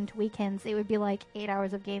weekdays into weekends, it would be like 8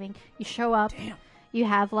 hours of gaming. You show up, you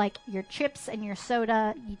have like your chips and your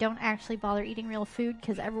soda. You don't actually bother eating real food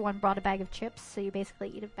because everyone brought a bag of chips. So you basically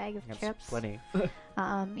eat a bag of That's chips. plenty.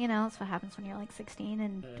 That's what happens when you're like 16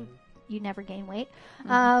 and you never gain weight.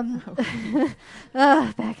 Mm-hmm.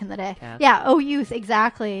 Back in the day. Cats. Yeah, oh, youth,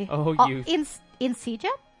 exactly. Oh, youth. In CJEP?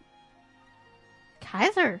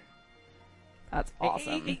 Kaiser. That's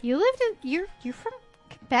awesome. You lived in, you're from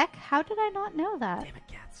Quebec? How did I not know that? Damn it,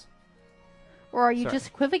 cats. Or are you Sorry. just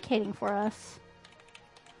equivocating for us?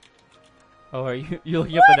 Oh, are you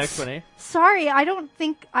looking up the next one, eh? Sorry, I don't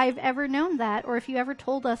think I've ever known that. Or if you ever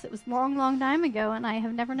told us, it was long, long time ago, and I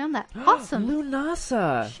have never known that. Awesome.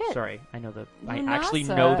 Lunasa. Shit. Sorry, I know I actually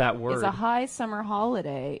know that word. Is a high summer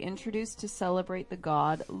holiday introduced to celebrate the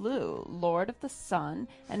god Lu, Lord of the Sun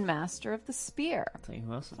and Master of the Spear. I'll tell you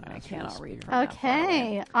who else is I master cannot of the read spear. from that far away.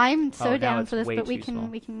 Okay, I'm so Oh, now down it's for this, way but we too small.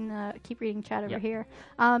 can keep reading chat over Yep. here.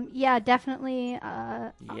 Yeah, definitely.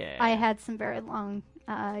 Yeah. I had some very long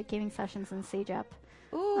gaming sessions in CJEP.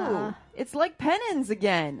 Ooh, it's like pennons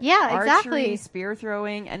again. Yeah, Archery, exactly. spear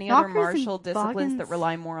throwing, any other Knockers and martial disciplines that boggins.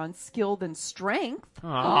 rely more on skill than strength.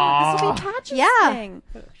 Aw. This will be Patch's Yeah. thing.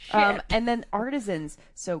 Shit. And then artisans.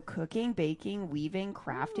 So cooking, baking, weaving,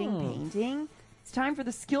 crafting, painting. It's time for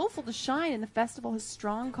the skillful to shine, and the festival has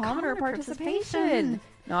strong commoner Commoner participation. participation.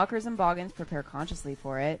 Knockers and boggins prepare consciously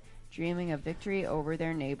for it, dreaming of victory over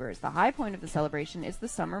their neighbors. The high point of the celebration is the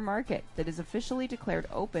summer market that is officially declared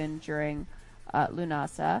open during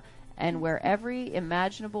Lunasa, and where every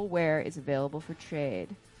imaginable ware is available for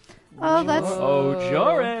trade. Oh, that's Oh,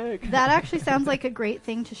 Jorek. that actually sounds like a great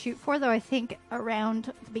thing to shoot for. Though I think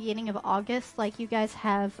around the beginning of August, like you guys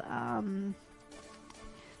have,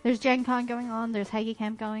 there's Gen Con going on, there's Haggy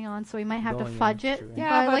Camp going on, so we might have to Going fudge it. true. Yeah,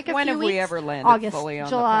 by, but like a when few have we weeks. ever landed August, fully on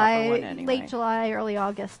July, the proper one anyway? late July, early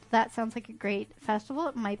August. That sounds like a great festival.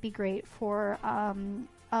 It might be great for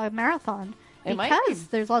a marathon. It might Because be.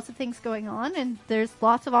 there's lots of things going on, and there's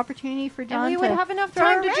lots of opportunity for John And we to would have enough throw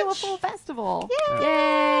time a to do a wrench. full festival.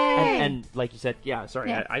 Yay! And like you said, yeah, sorry,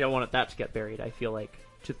 Yeah. I don't want that to get buried. I feel like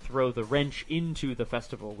to throw the wrench into the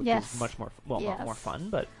festival, which Yes. is much more, not Yes. more fun,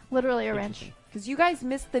 but Literally a wrench. interesting. Because you guys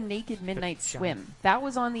missed the Naked Midnight Good job. Swim. That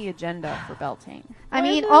was on the agenda for Beltane. I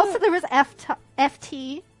mean, also there was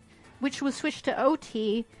FT, which was switched to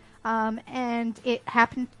OT, and it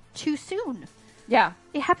happened too soon. Yeah,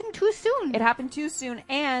 It happened too soon. it happened too soon.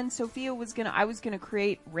 And Sophia I was gonna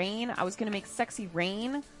create rain. I was gonna make sexy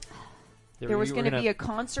rain. There was you going were to be a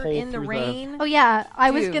concert pull in the through rain. Oh yeah, I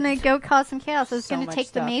was Dude. gonna go cause some chaos. I was So gonna much take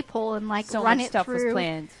the stuff. maypole and like So run much it stuff was through,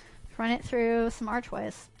 planned. run it through some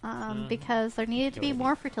archways, because there needed to be Good idea.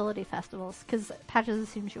 more fertility festivals. Because Patches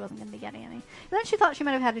assumed she wasn't going to be getting any. And then she thought she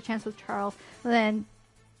might have had a chance with Charles, and then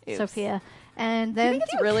Oops. Sophia, and Do you then think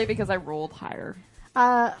it's Duke. really because I rolled higher?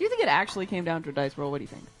 Uh, Do you think it actually came down to a dice roll? What do you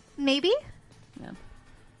think? maybe. Yeah.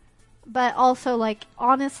 But also, like,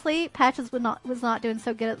 honestly, Patches was not doing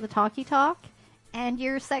so good at the talkie talk, and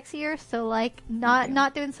you're sexier, so like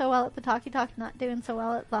not doing so well at the talkie talk, not doing so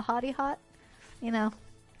well at the hottie hot. You know,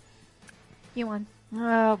 you won.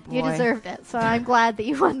 Oh boy. You deserved it. So I'm glad that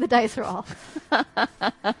you won the dice roll.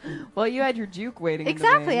 Well, you had your Duke waiting.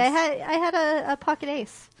 Exactly. In the I had a pocket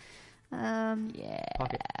ace. Yeah.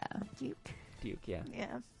 Pocket Duke. Duke, yeah.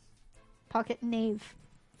 Yeah. Pocket knave.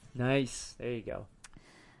 Nice. There you go.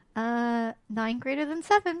 9 greater than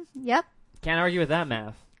 7. Yep. Can't argue with that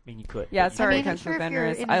math. I mean, you could. Yeah, but you sorry, I'm Councillor sure if you're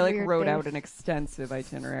Fenris. in a I like weird wrote out base. an extensive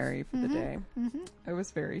itinerary for the day. Mm-hmm. I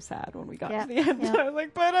was very sad when we got Yeah, to the end. yeah. I was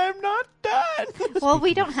like, but I'm not done. Well, we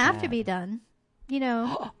Speaking don't of have to sad. be done. You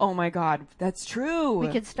know, Oh my god, that's true. we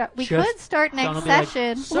could start. We Just- could start John will next be like,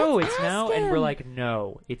 session. so Let's it's now, ask and we're him. like,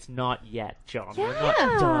 no, it's not yet, John. We're Yeah.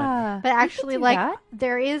 not done. But actually, do like, that.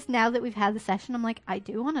 there is, now that we've had the session, I'm like, I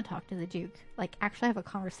do want to talk to the Duke. Like, actually have a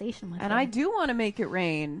conversation with And him. I do want to make it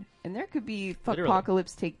rain. And there could be Literally.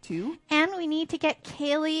 Apocalypse Take 2. And we need to get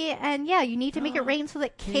Kaylee, and yeah, you need to make it rain so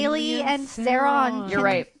that Kaylee Kaylee and and Zeron Zeron. can... You're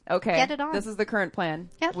right. Okay. Get it on. This is the current plan.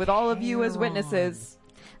 Yep. With all of you as witnesses,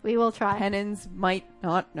 We will try. penance might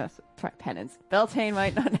not... No, try penance. Beltane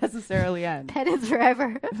might not necessarily end. Penance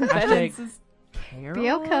forever. Penance is... Carol?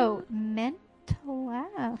 Ryoko, meant to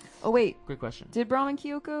laugh. Oh, wait. Great question. Did Brahm and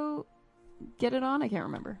Kyoko get it on? I can't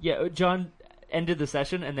remember. Yeah, John ended the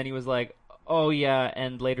session, and then he was like, oh, yeah,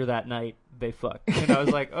 and later that night, they fucked. And I was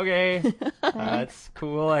like, okay, that's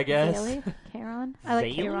cool, I guess. Kaylee? Karon? I like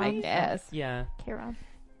Zaylee? I Karon. guess. Yeah. Karon.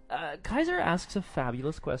 Kaiser asks a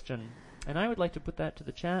fabulous question, and I would like to put that to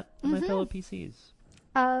the chat of my fellow PCs.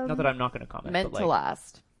 Not that I'm not going to comment, Meant but to like,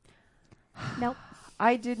 last. Nope.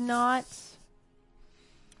 I did not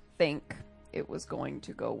think it was going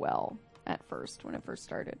to go well at first when it first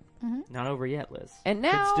started. not over yet, Liz. And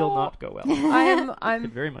Could now still not go well. I'm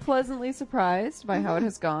Could very much. pleasantly surprised by how it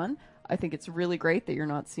has gone. I think it's really great that you're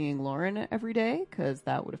not seeing Lauren every day because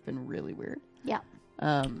that would have been really weird. Yeah.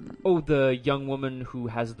 Oh, the young woman who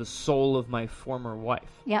has the soul of my former wife.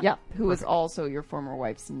 Yeah. Yeah, who is also your former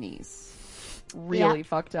wife's niece. Really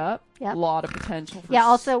fucked up. Yeah. A lot of potential for Yeah,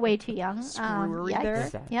 also way too young. screwery Yikes. there.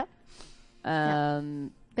 Sad. Yep.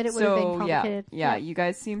 But it would so have been complicated. yeah, you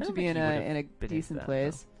guys seem I to don't be think in he would have a been into decent that,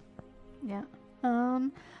 place. Yeah. I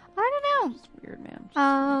don't It's weird, man.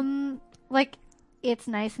 know. Like, it's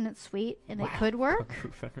nice and it's sweet and it could work.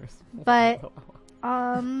 Kung Fu Fenris. But,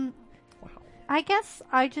 Wow. I guess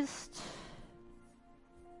I just...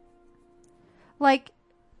 Like,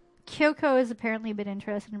 Kyoko has apparently been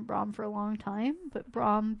interested in Brahm for a long time, but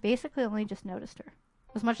Brahm basically only just noticed her.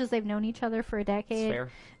 As much as they've known each other for a It's decade. fair.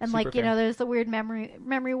 And Super like, you fair. know, there's the weird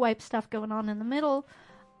memory wipe stuff going on in the middle.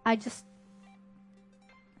 I don't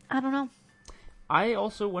know. I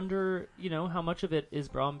also wonder, you know, how much of it is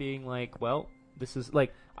Brahm being like, well, this is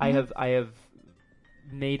like Mm-hmm. I have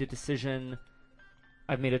made a decision,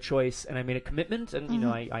 I've made a choice, and I made a commitment, and you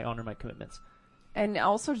know, Mm-hmm. I honor my commitments. And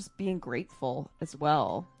also just being grateful as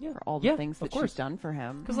well Yeah. for all the Yeah, things of that course. she's done for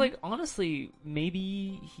him. Because, like, honestly,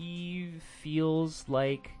 maybe he feels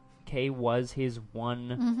like Kay was his one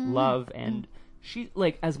Mm-hmm. love, and she,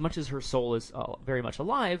 like, as much as her soul is very much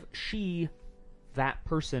alive, that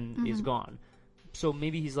person Mm-hmm. is gone. So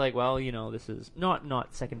maybe he's like, well, you know, this is not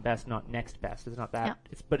second best, not next best. It's not that.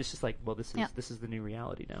 Yeah. But it's just like, well, this is Yeah. this is the new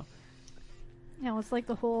reality now. You know, it's like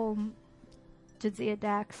the whole Jadzia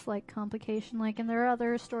Dax like complication. Like, and there are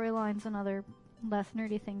other storylines and other less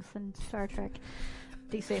nerdy things than Star Trek,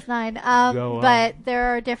 Deep Space Nine. Go on. But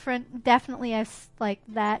there are definitely as like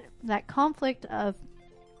that conflict of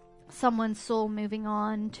someone's soul moving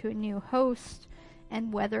on to a new host,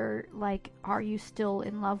 and whether like, are you still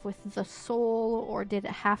in love with the soul, or did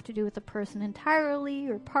it have to do with the person entirely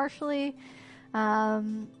or partially?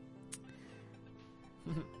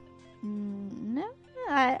 No,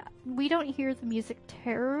 we don't hear the music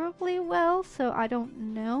terribly well, so I don't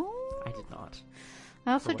know. I did not.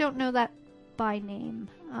 I also what- don't know that by name,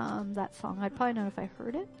 that song. I'd probably know if I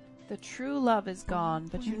heard it. The true love is gone,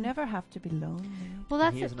 but you never have to be lonely. Well,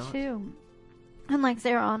 that's He is it not. too. And like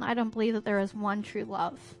Zeron, I don't believe that there is one true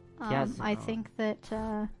love. Yes, I Zeron. think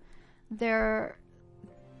that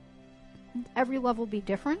every love will be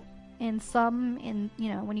different. And some, you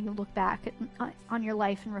know, when you look back on your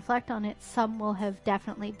life and reflect on it, some will have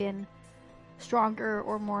definitely been stronger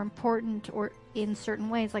or more important, or in certain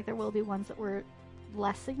ways. Like, there will be ones that were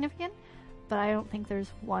less significant, but I don't think there's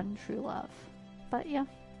one true love. But yeah,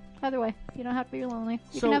 either way, you don't have to be lonely.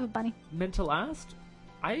 You So- can have a bunny. Meant to last?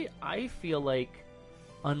 I feel like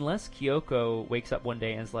unless Kyoko wakes up one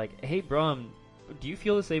day and is like, hey, Brahm, do you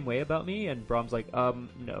feel the same way about me? And Brahm's like,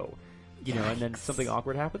 no. You know, and then something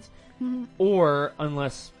awkward happens. Mm-hmm. Or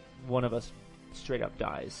unless one of us straight up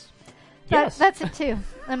dies. Yes. That's it too.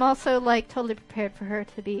 I'm also like totally prepared for her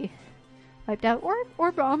to be wiped out,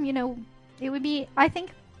 or Brahm. You know, it would be. I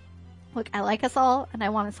think. Look, I like us all, and I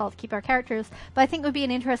want us all to keep our characters, but I think it would be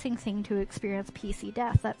an interesting thing to experience PC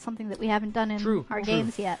death. That's something that we haven't done in True, our true.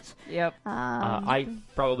 games yet. Yep. I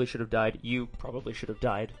probably should have died. You probably should have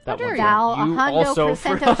died. That Roger. one Val, time. You 100% also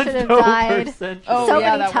for should have died. 100% Oh So yeah,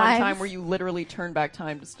 many that one times. time where you literally turned back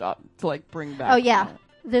time to like bring back. Oh, yeah.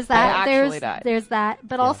 There's that. actually died. There's that.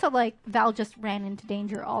 But Yeah. also, like, Val just ran into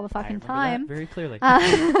danger all the I fucking remember time. that very clearly.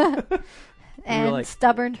 And like-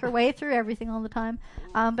 stubborned her way through everything all the time.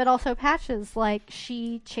 But also Patches, like,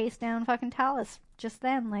 she chased down fucking Talus just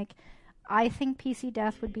then. Like, I think PC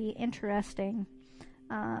Death would be interesting.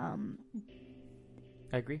 I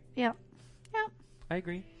agree. Yeah. Yeah. I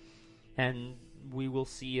agree. And we will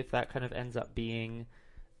see if that kind of ends up being,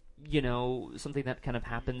 you know, something that kind of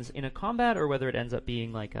happens in a combat, or whether it ends up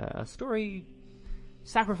being like a story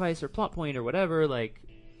sacrifice or plot point or whatever. Like,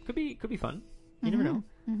 could be fun. You never know.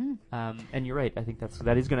 Mm-hmm. And you're right. I think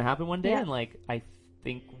that is going to happen one day. Yeah. And like, I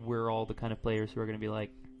think we're all the kind of players who are going to be like,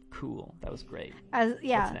 cool, that was great. What's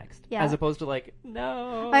next? Yeah. As opposed to like,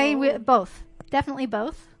 no. Both. Definitely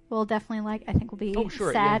both. We'll definitely, like, I think we'll be Oh,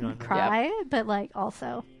 sure. sad Yeah, no, and no. cry, but, like,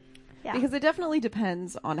 also, yeah. Because it definitely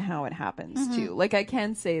depends on how it happens too. Like I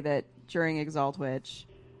can say that during Exalt Witch,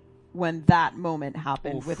 when that moment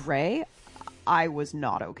happened Oof. with Ray, I was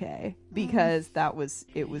not okay because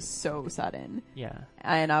it was so sudden, Yeah.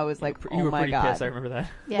 and I was like, You oh were my pretty god. pissed. I remember that.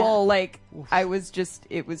 Yeah. Well, like Oof. it was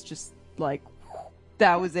just like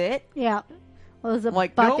that was it. Yeah. Well, it was a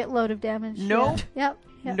Like, bucket nope. load of damage. Nope. Yeah.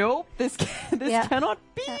 Yep. Nope, this Yeah. cannot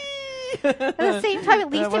be. At the same time,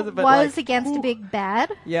 at least it wasn't, but, was like, against a whew. big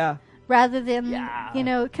bad Yeah. rather than, Yeah. you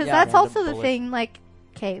know, because Yeah, that's yeah, the also the bullet. thing, like,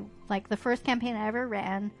 okay, like the first campaign I ever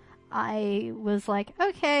ran, I was like,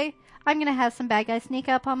 okay, I'm going to have some bad guys sneak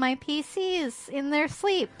up on my PCs in their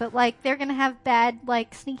sleep, but, like, they're going to have bad,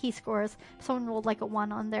 like, sneaky scores. Someone rolled, like, a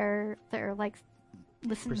 1 on their like,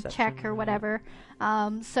 listen Perception, check or yeah. whatever,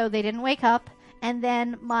 so they didn't wake up, and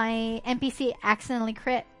then my NPC accidentally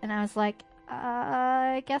crit, and I was like,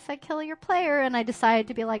 I guess I kill your player, and I decided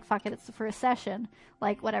to be like, fuck it, it's the first session.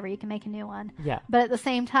 Like, whatever, you can make a new one. Yeah. But at the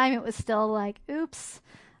same time, it was still like, oops.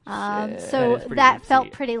 Shit. So That is pretty that felt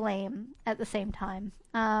oopsie. pretty lame at the same time.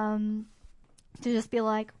 To just be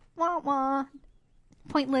like, wah wah,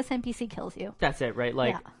 pointless NPC kills you. That's it, right?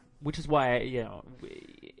 Like, Yeah. which is why you know,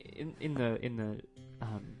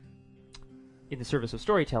 in the service of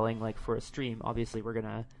storytelling, like for a stream, obviously we're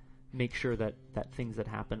gonna make sure that things that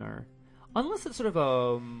happen are, unless it's sort of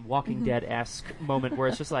a Walking Dead-esque moment where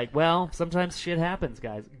it's just like, well, sometimes shit happens,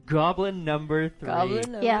 guys. Goblin number 3.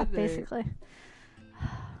 Goblin Yeah, over there. basically.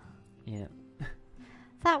 Yeah.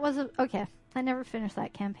 That was okay. I never finished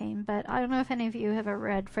that campaign, but I don't know if any of you have ever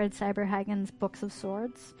read Fred Cyberhagen's Books of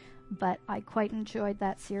Swords, but I quite enjoyed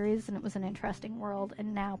that series, and it was an interesting world,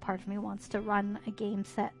 and now part of me wants to run a game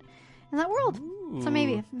set in that world. So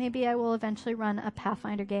maybe I will eventually run a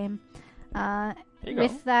Pathfinder game There you go.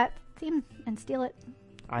 with that theme and steal it.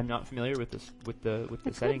 I'm not familiar with this with the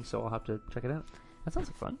It's settings, so I'll have to check it out. That sounds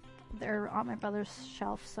like fun. They're on my brother's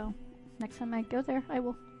shelf, so next time I go there, I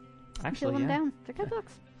will steal Actually, them yeah. down. They're good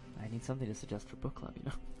books. I need something to suggest for book club, you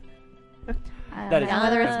know. I That don't is know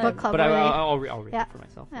whether it's fun. book club But or I'll read Yeah. it for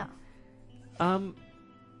myself. yeah.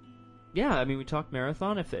 Yeah, I mean, we talked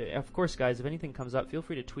marathon. Of course, guys, if anything comes up, feel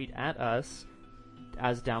free to tweet at us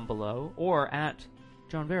as down below, or at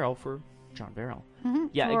John Barrel for John Barrel. Mm-hmm.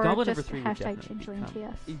 Yeah, or Goblin just number 3 would hashtag definitely changeling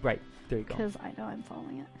become- TS. Right, there you go. Because I know I'm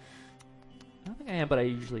following it. I don't think I am, but I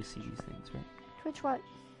usually see these things, right? Twitch what?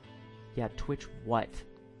 Yeah, Twitch what?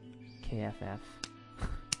 KFF.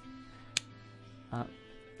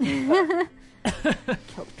 Killed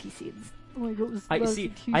PCs. Oh my God, it was I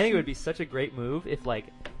see. I think it would be such a great move if, like,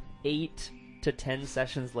 8 to 10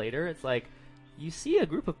 sessions later, it's like you see a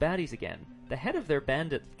group of baddies again. The head of their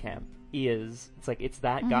bandit camp it's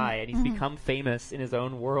that guy, and he's become famous in his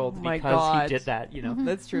own world Oh my because God. he did that. You know,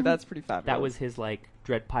 That's true. That's pretty fabulous. that was his like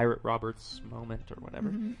Dread Pirate Roberts moment or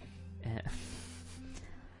whatever. Eh.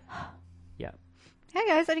 Yeah. Hey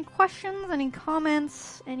guys, any questions? Any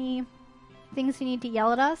comments? Any things you need to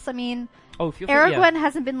yell at us? I mean, Oh, feel free. Aragorn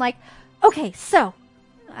hasn't been like, okay, so,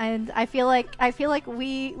 and I feel like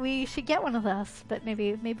we should get one of those, but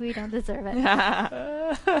maybe we don't deserve it.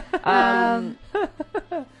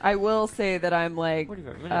 I will say that I'm like What do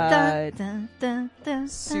you- Dun, dun, dun, dun,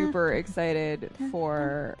 super excited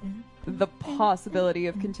for the possibility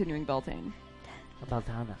of continuing Beltane. About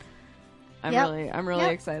Hannah. I'm Yep. really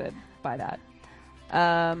Yep. excited by that.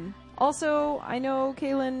 Also, I know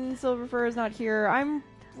Kaylin Silverfur is not here. I'm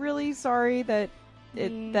really sorry that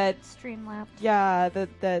Streamlabs.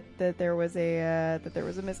 that there was a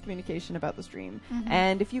miscommunication about the stream.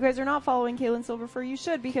 And if you guys are not following Kaylin Silverfur, you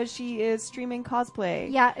should, because she is streaming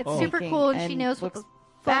cosplay. Yeah, it's Oh. super Making cool, and she and knows what the looks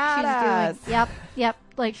fuck she's badass. doing. Yep.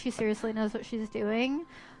 Like, she seriously knows what she's doing.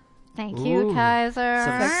 Thank you, Ooh, Kaiser.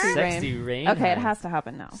 Some Sexy sexy rain. Okay, it hype. has to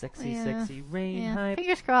happen now. Sexy, Yeah. sexy rain Yeah, hype.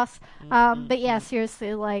 fingers crossed. But yeah,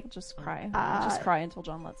 seriously, like, Just cry. Uh, Just cry until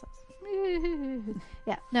John lets us.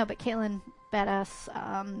 Yeah, no, but Caitlin, badass,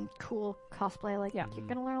 cool cosplay. Like, Yeah. you're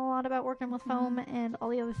gonna learn a lot about working with foam and all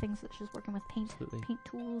the other things that she's working with, paint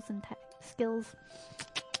tools and skills.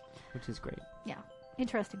 Which is great. Yeah,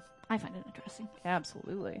 interesting. I find it interesting.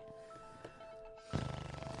 Absolutely.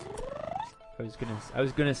 I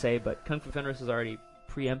was gonna say, but Kung Fu Fenris has already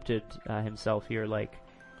preempted himself here. Like,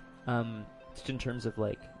 just in terms of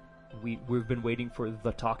like, we've been waiting for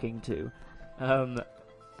the talking to.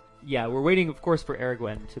 Yeah, we're waiting, of course, for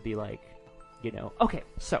Aragwen to be like, okay,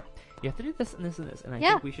 so you have to do this and this and this, and I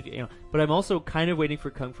think we should, But I'm also kind of waiting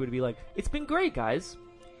for Kung Fu to be like, it's been great, guys.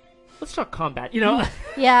 Let's talk combat,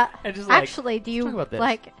 Yeah. And just, like, actually, do you talk about this.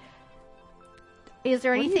 like? Is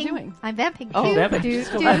there What are you anything? doing? I'm vamping. Oh, vamping. Do,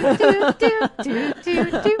 Just go do, back.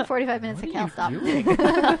 do. 45 minutes. I can't stop.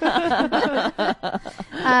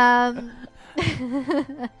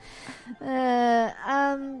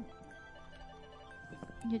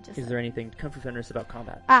 You just Is there anything Kung Fu Fenris about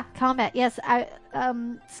combat? combat. Yes,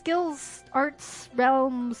 skills, arts,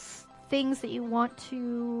 realms, things that you want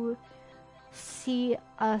to see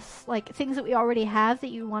us, like things that we already have that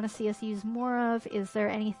you want to see us use more of. Is there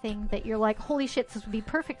anything that you're like, holy shit, this would be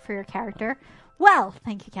perfect for your character? Well,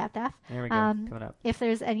 thank you, Capdaf. There we go. Coming up. If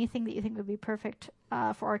there's anything that you think would be perfect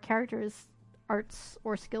for our characters, arts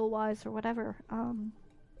or skill-wise or whatever, I'm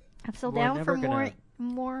still We're down never for gonna-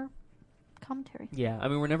 more commentary. Yeah, I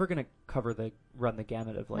mean, we're never gonna run the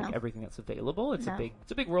gamut of like No. everything that's available. It's No.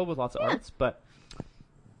 a big world with lots of arts, but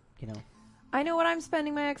I know what I'm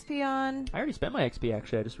spending my XP on. I already spent my XP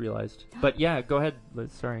actually. I just realized. But yeah, go ahead,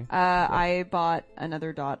 Liz. Sorry. I bought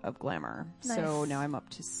another dot of glamour, so Nice. now I'm up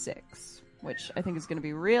to 6, which I think is going to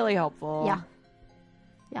be really helpful. Yeah.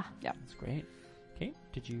 That's great. Okay,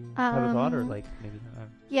 did you have a thought or like maybe?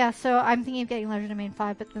 Yeah, so I'm thinking of getting Leisure Domain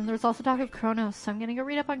 5, but then there's also talk of Chronos, so I'm going to go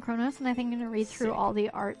read up on Chronos, and I think I'm going to read through Sick. all the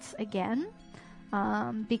arts again,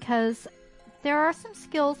 because there are some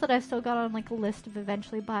skills that I've still got on like a list of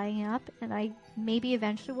eventually buying up, and I maybe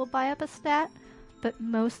eventually will buy up a stat, but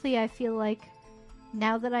mostly I feel like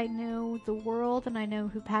now that I know the world and I know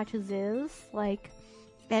who Patches is, like,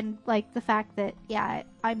 and like the fact that, yeah,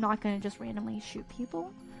 I'm not going to just randomly shoot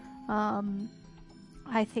people,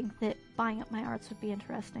 I think that buying up my arts would be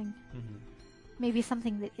interesting. Mm-hmm. Maybe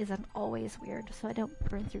something that isn't always weird, so I don't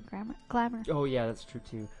burn through glamour. Oh yeah, that's true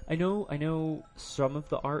too. I know some of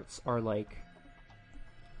the arts are like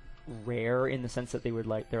rare in the sense that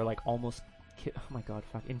they're like almost oh my god,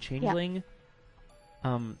 fuck. In Changeling,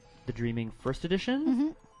 the Dreaming First Edition, Mm-hmm.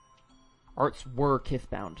 arts were Kith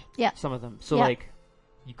bound. Yeah. Some of them. So Yeah. like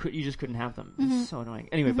you just couldn't have them. Mhm. It's so annoying.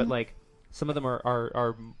 Anyway, but Mhm. like some of them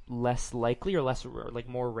are less likely or less like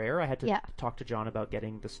more rare. I had to Yeah. talk to John about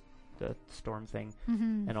getting the storm thing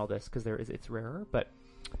Mm-hmm. and all this because it's rarer. But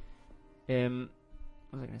what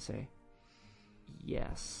was I gonna say?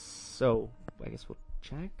 Yes. So I guess we'll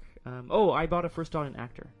check. I bought a first dot in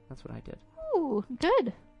actor. That's what I did Ooh,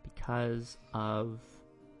 good. because of.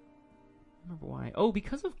 I don't remember why. Oh,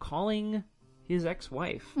 because of calling his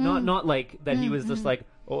ex-wife. Not like that. He was just Mhm. like,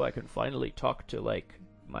 oh, I can finally talk to like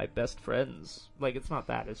my best friends. Like it's not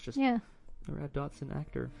that. It's just Yeah. I read dots in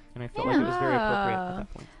actor, and I felt like it was very appropriate at that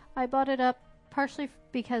point. I bought it up partially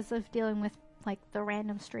because of dealing with like the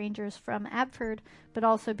random strangers from Abford, but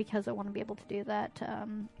also because I want to be able to do that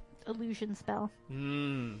illusion spell.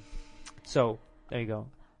 So there you go.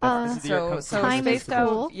 Uh, This is your So Time is spaced out,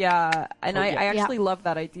 cool. yeah, and Oh, I yeah. actually love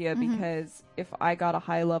that idea Mhm. because if I got a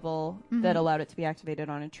high level that Mhm. allowed it to be activated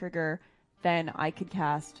on a trigger, then I could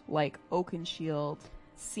cast like Oakenshield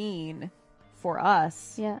Scene for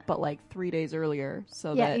us, Yeah. but like 3 days earlier,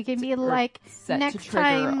 so Yeah, that you can be or like set to next trigger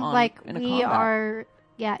time, on, like in a we combat are,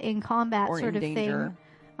 in combat or sort in of danger.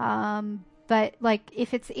 thing. But like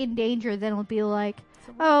if it's in danger, then it'll be like,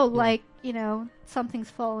 oh, like something's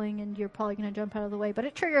falling and you're probably gonna jump out of the way, but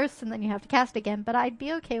it triggers and then you have to cast again. But I'd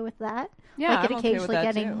be okay with that. Yeah, like it I'm okay with occasionally that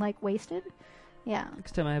getting too. like wasted. Yeah.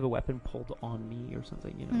 Next time I have a weapon pulled on me or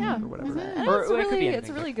something, Yeah. or whatever. Mhm. And Or it's it could be it's a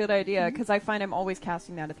anything, really good idea because I find I'm always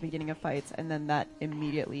casting that at the beginning of fights, and then that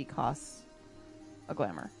immediately costs a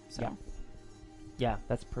glamour. So Yeah. Yeah,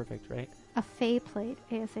 that's perfect, right? A Fey plate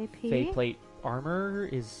ASAP. Fey plate armor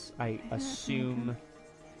is, I assume.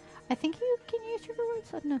 I think you can use trigger words.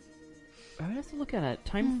 I don't know. I would have to look at it.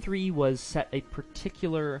 Time 3 was set a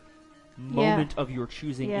particular Yeah. moment of your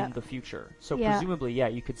choosing Yeah. in the future. So Yeah. presumably,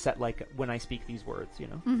 you could set like when I speak these words,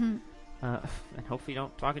 Mm-hmm. and hopefully you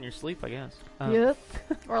don't talk in your sleep, I guess. Yep.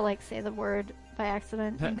 Or like say the word by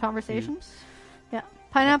accident in conversation. Oops.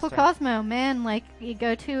 Pineapple Sorry. Cosmo, man, like you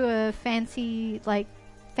go to a fancy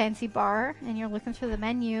bar and you're looking through the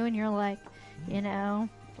menu and you're like,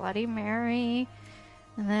 Bloody Mary,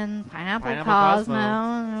 And then Pineapple Pineapple Cosmo.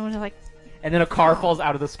 Cosmo. And it was like, And then a car falls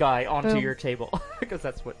out of the sky onto Boom. your table. Because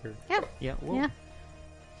that's what you're... yeah, Yeah, well,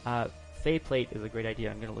 yeah. Fae Plate is a great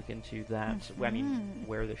idea. I'm going to look into that. I mean, Mhm.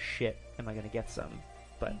 where the shit am I going to get some?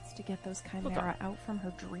 But Needs to get those Look Chimera out from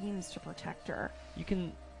her dreams to protect her. you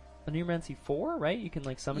can... A Neuromancy 4, right? You can,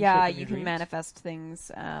 like, summon Yeah, shit in you your can dreams? manifest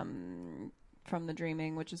things from the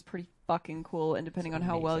dreaming, which is pretty fucking cool. And depending on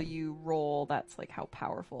how well amazing. you roll, that's like how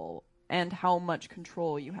powerful and how much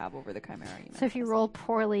control you have over the Chimera. So if you roll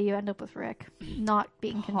poorly, you end up with Rick not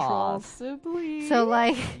being controlled. Possibly. So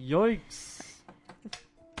like Yikes.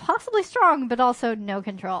 possibly strong, but also no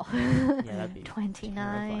control. Yeah, that'd be 29.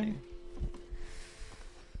 terrifying.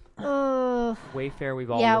 Oh, Wayfair,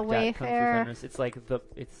 we've all Yeah, looked at. Kung Fu Wayfair. Fenris. It's like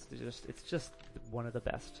it's just one of the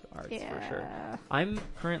best arts for sure. yeah. I'm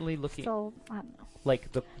currently looking Still, I don't know.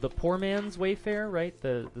 like the poor man's Wayfair, right?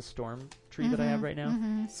 The storm tree that I have right now.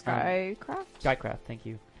 Mm-hmm. Skycraft. Skycraft, thank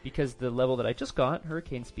you. Because the level that I just got,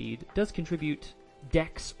 Hurricane Speed, does contribute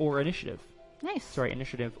Dex or Initiative. Nice. Sorry,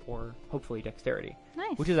 Initiative or hopefully Dexterity,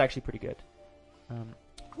 Nice. which is actually pretty good.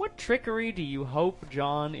 What trickery do you hope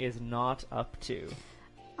John is not up to?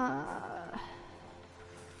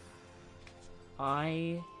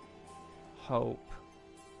 I hope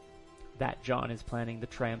that John is planning the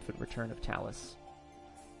triumphant return of Talus.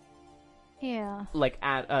 Yeah. Like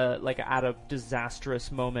at a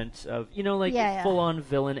disastrous moment of like Yeah, yeah. full on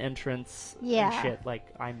villain entrance Yeah. and shit. Like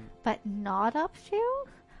I'm But not up to?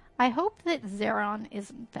 I hope that Zeron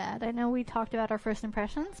isn't bad. I know we talked about our first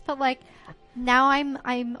impressions, but like now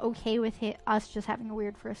I'm okay with us just having a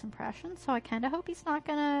weird first impression, so I kind of hope he's not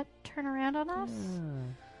gonna turn around on us.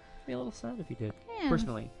 be a little sad if he did, Yeah.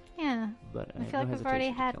 personally. Yeah. But I feel like we've already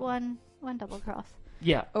had one double cross.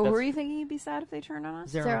 Yeah. Oh, that's were you thinking you'd be sad if they turned on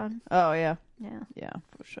us? Zeron. Zeron. Oh, yeah. Yeah. Yeah,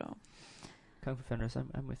 for sure. Kung Fu Fenris,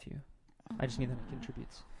 I'm with you. I just mean that it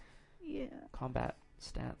contributes Yeah. combat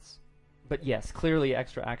stats. But yes, clearly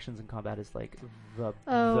extra actions in combat is like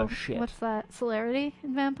the shit. What's that? Celerity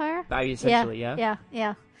in Vampire? Essentially, yeah.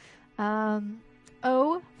 Yeah.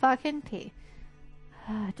 O fucking P.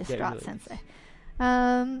 Distraught really sensei.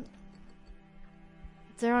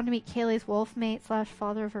 Zeron to meet Kaylee's wolf mate /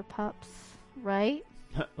 father of her pups, right?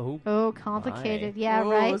 Oh, Oh, complicated. My. Yeah,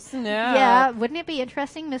 Oh, right. snap. Yeah, wouldn't it be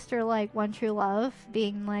interesting, Mr. like One True Love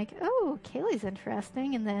being like, oh, Kaylee's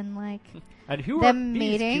interesting, and then like and who them are these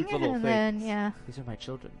meeting, cute little and things? then yeah. These are my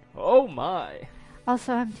children. Oh my!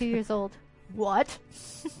 Also, I'm 2 years old. What?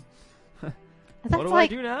 That's What do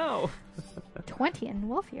like I do now? 20 in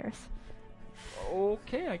wolf years.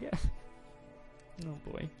 Okay, I guess. Oh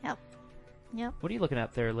boy. Yep. What are you looking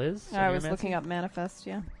at there, Liz? I On was your looking up Manifest,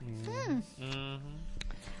 yeah. Hmm. Mm-hmm.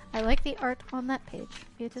 I like the art on that page.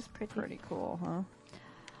 It is pretty. Pretty cool, huh?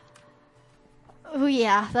 Oh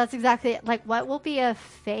yeah, that's exactly it. Like, what will be a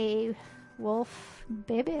Fey wolf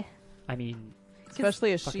baby? I mean,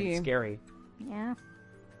 Especially a fucking she. scary. Yeah.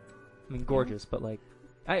 I mean, gorgeous, but like,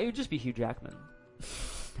 it would just be Hugh Jackman.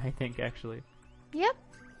 I think actually. Yep.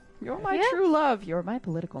 You're my Yeah. true love. You're my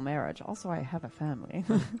political marriage. Also, I have a family.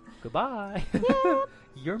 Goodbye. Yeah.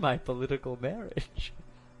 You're my political marriage.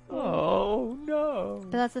 Oh no.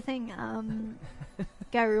 But that's the thing.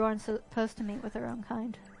 Gary Warren's supposed to mate with her own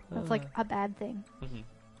kind. That's like a bad thing. Mhm.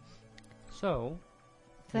 So,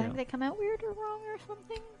 Do I Yeah. think they come out weird or wrong or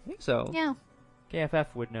something? I think so. Yeah.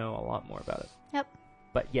 KFF would know a lot more about it. Yep.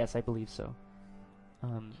 But yes, I believe so.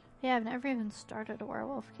 Yeah, I've never even started a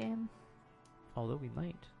werewolf game. Although we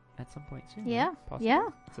might at some point soon. Yeah. right? Possibly. Yeah.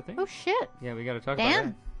 It's a thing. Oh shit. Yeah, we got to talk about Damn.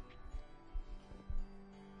 that.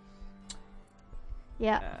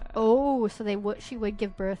 Yeah. Oh, so she would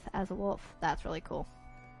give birth as a wolf. That's really cool.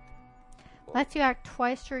 Lets you act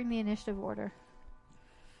twice during the initiative order.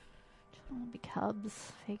 Children will be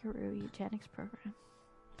cubs. Figaro eugenics program.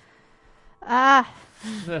 Ah.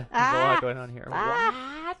 There's a Ah. lot going on here.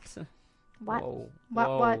 Ah. What? What? Whoa. What?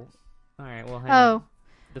 Whoa. What? All right. Well, hang on. Oh.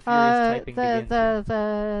 The furious typing begins.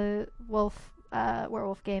 The wolf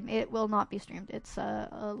werewolf game. It will not be streamed. It's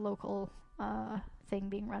a local thing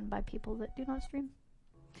being run by people that do not stream.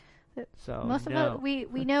 So Most of no. it,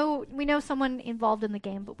 we know someone involved in the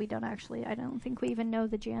game, but we don't actually. I don't think we even know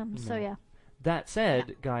the GM. So No. yeah. That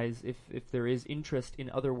said, guys, if there is interest in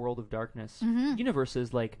other World of Darkness Mhm.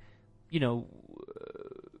 universes, like,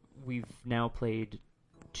 we've now played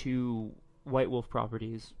 2 White Wolf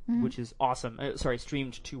properties, Mhm. which is awesome.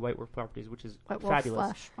 Streamed 2 White Wolf properties, which is White Wolf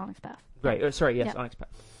fabulous. / Onyx Path. Right. Yes, Yeah. Onyx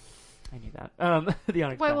Path. I knew that. The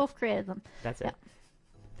Onyx White Path. Wolf created them. That's Yeah. it.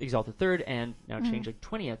 Exalted Third and now Mhm. Changeling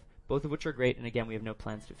 20th, both of which are great. And again, we have no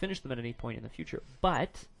plans to finish them at any point in the future.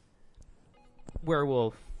 But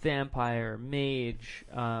Werewolf, Vampire, Mage,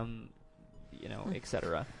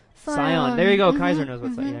 etc. Scion. There you go. Kaiser knows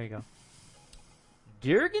what's There you go.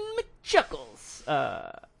 Durgan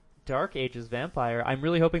McChuckles. Dark Ages vampire. I'm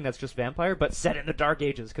really hoping that's just vampire, but set in the Dark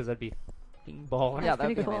Ages, because that'd be fucking baller. Yeah,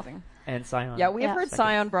 that'd be cool. amazing. And Scion. Yeah, we have heard Second.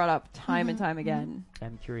 Scion brought up time and time again.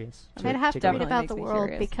 I'm curious. I'd have to read Definitely about makes the me world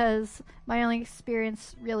curious. because my only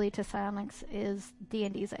experience really to Psionics is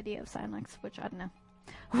D&D's idea of Psionics, which I don't know.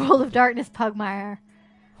 World of Darkness, Pugmire,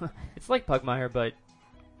 It's like Pugmire, but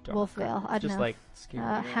dark. Wolfvale, I don't Just know. like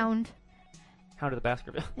scary. Hound. Hound of the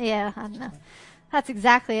Baskerville. Yeah, I don't know. That's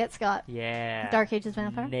exactly it, Scott. Yeah. Dark Ages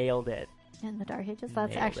vampire. Nailed it. In the Dark Ages, that's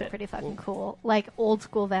Nailed actually it. pretty fucking Cool. cool. Like old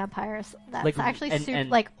school vampires. That's Like, actually and- super, and-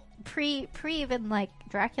 like pre even like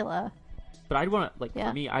Dracula. But I'd want to, Yeah.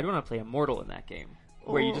 for me, I'd want to play Immortal in that game.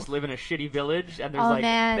 Where you Ooh. just live in a shitty village and there's Oh, like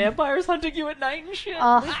man. vampires hunting you at night and shit.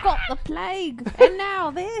 Oh, We've got the plague, and now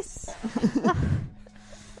this.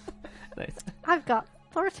 Nice. I've got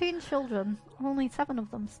 13 children. Only 7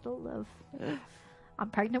 of them still live. I'm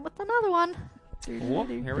pregnant with another one. Whoop,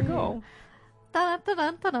 here we go. Dun, dun,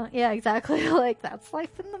 dun, dun, dun. Yeah, exactly. Like that's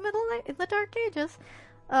life in the in the Dark Ages.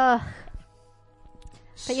 But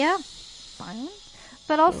yeah, fine.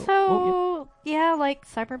 But also, yeah, like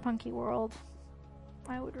cyberpunky world.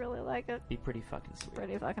 I would really like it. Be pretty fucking sweet.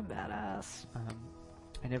 Pretty fucking badass.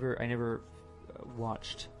 I never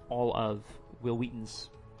watched all of Will Wheaton's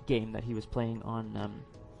game that he was playing on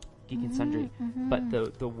Geek and Sundry, but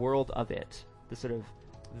the world of it, the sort of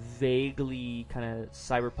vaguely kind of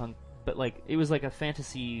cyberpunk, but like it was like a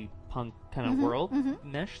fantasy punk kind of world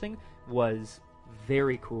mesh thing, was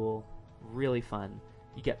very cool, really fun.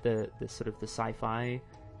 You get the sort of the sci-fi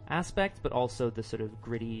aspect, but also the sort of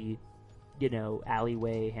gritty,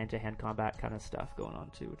 alleyway hand-to-hand combat kind of stuff going on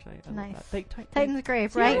too, which I Nice. love that. Titan's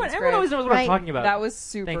Grave, See, right? everyone, It's everyone great. always knows what I'm Right. talking about. That was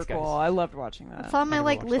super Thanks, guys. cool. I loved watching that. It's on my never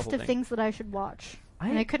like watched the list whole of thing. things that I should watch.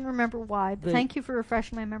 And I couldn't remember why. But The- thank you for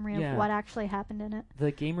refreshing my memory Yeah. of what actually happened in it.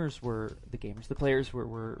 The players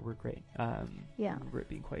were great. Yeah. remember it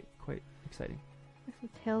being quite exciting. This is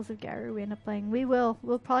Tales of Garu we end up playing. We'll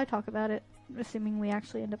probably talk about it, assuming we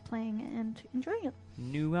actually end up playing and enjoying it.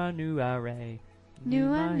 Nua Ray.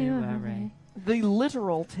 Ray. The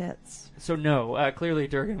literal tits. So no, clearly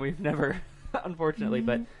Durgan, we've never, unfortunately,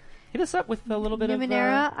 but hit us up with a little bit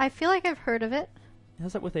Numenera, I feel like I've heard of it. hit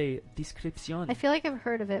us up with a description. I feel like I've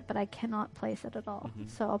heard of it, but I cannot place it at all.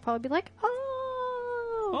 So I'll probably be like,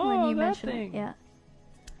 Oh, when you that mention thing. it.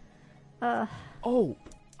 Yeah. Oh,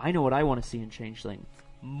 I know what I want to see in Changeling.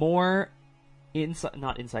 More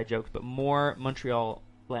not inside jokes, but more Montreal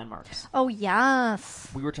landmarks. Oh, yes.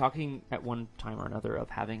 We were talking at one time or another of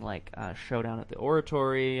having like a showdown at the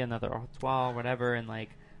Oratory, another Artois, whatever, and like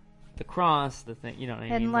the cross, the thing, you know what I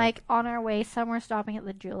And mean? like on our way somewhere, stopping at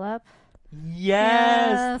the Julep.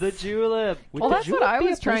 Yes, the Yes. Julep. Would Well, the that's what Julep I be a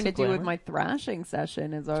was place trying to of do with glamour? my thrashing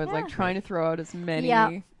session. Is I was like Yeah. trying to throw out as many.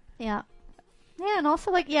 Yeah. Yeah. Yeah, and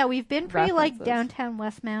also like we've been pretty like References. downtown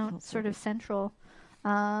Westmount, sort of central.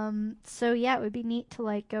 So yeah, it would be neat to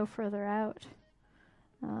like go further out.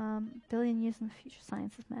 Billion years in the future,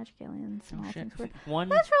 sciences, magic, aliens, and Oh, all shit. things weird. 1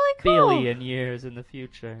 That's really cool. billion years in the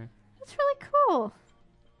future. That's really cool.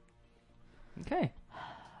 Okay.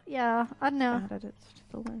 Yeah, I don't know. Added it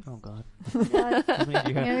to the list. Oh God. Yeah, I mean,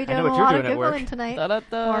 you're gonna be I doing know a what you're lot doing of at work. Googling tonight.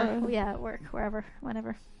 Da-da-da. Or yeah, at work, wherever,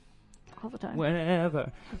 whenever, all the time.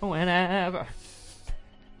 Whenever.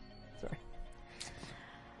 Sorry.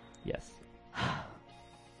 Yes.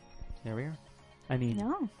 There we are. I mean,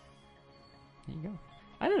 No. there you go.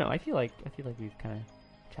 I don't know. I feel like we've kind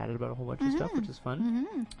of chatted about a whole bunch of stuff, which is fun.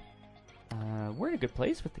 Mm-hmm. We're in a good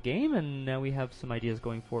place with the game, and now we have some ideas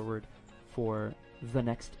going forward for the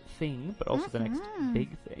next thing, but also the next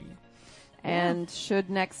big thing. And should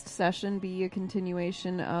next session be a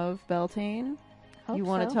continuation of Beltane? Hope You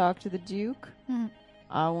want so. to talk to the Duke? Mhm.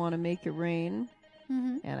 I want to make it rain,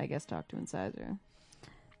 Mm-hmm. and I guess talk to Incisor.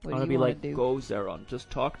 What I want do to you be want like, to do? go Zeron, just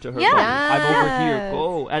talk to her. Yeah. buddy. I'm over here. Yes.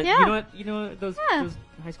 Go. Yeah. You know those Yeah. those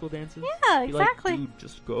high school dances. Yeah, Be exactly. Like, dude,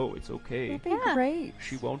 just go. It's okay. That'd be Yeah. great.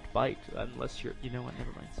 She won't bite unless you're. You know what?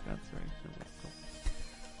 Never mind. That's sorry.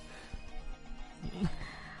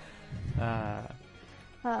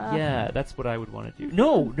 Yeah, that's what I would want to do.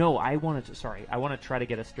 No, I wanted to. Sorry, I want to try to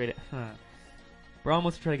get a straight. Brom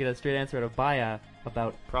wants to try to get a straight answer out of Baya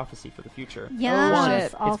about prophecy for the future. Yes, One,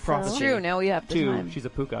 it's also. prophecy. True. Now we have the 2, time. she's a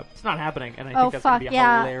puka. It's not happening, and I Oh think that's fuck gonna be a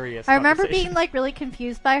yeah! hilarious. I remember conversation. being like really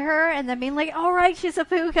confused by her, and then being like, "All right, she's a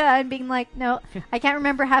puka," and being like, "No, I can't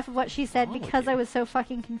remember half of what she said Wrong with because you? I was so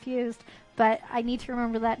fucking confused." But I need to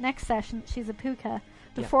remember that next session that she's a puka Yeah.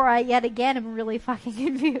 before I yet again am really fucking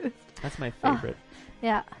confused. That's my favorite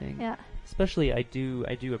Yeah, thing. yeah. Especially, I do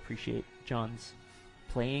appreciate John's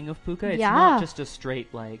playing of Puka. It's Yeah. not just a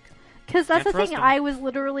straight like. Because that's Can't the thing. trust him. I was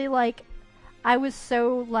literally like, I was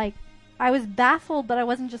so like, I was baffled, but I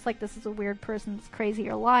wasn't just like, this is a weird person that's crazy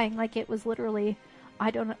or lying. Like, it was literally,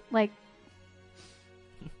 I don't know, like,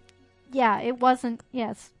 yeah, it wasn't,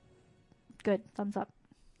 yes. Good. Thumbs up.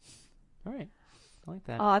 All right, I like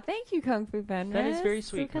that. Aw, thank you, Kung Fu Fenris. That is very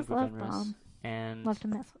sweet, Kung Lucas Fu love Fenris. Braum. And Love to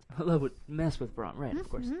mess with. love would mess with Braum, right? Of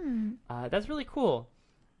course. Mhm. That's really cool,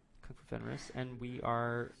 Kung Fu Fenris, and we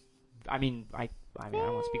are. I mean, I don't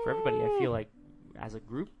want to speak for everybody. I feel like as a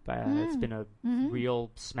group, it's been a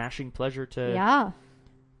real smashing pleasure to Yeah.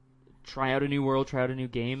 try out a new world, try out a new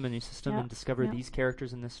game, a new system, Yeah, and discover yeah. these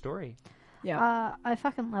characters in this story. Yeah. I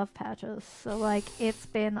fucking love Patches. So, like, it's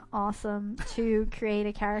been awesome to create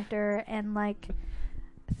a character and, like,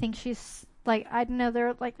 I think she's, like, I know there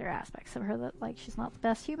are aspects of her that, like, she's not the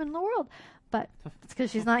best human in the world, but it's because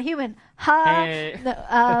she's not human. Ha! Hey.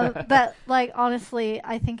 No, but, like, honestly,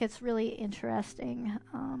 I think it's really interesting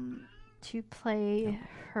to play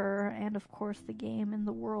her and, of course, the game and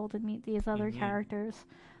the world and meet these other Mhm. characters.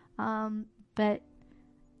 But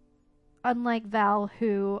unlike Val,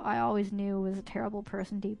 who I always knew was a terrible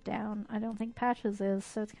person deep down, I don't think Patches is,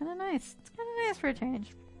 so it's kind of nice. It's kind of nice for a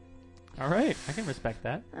change. All right, I can respect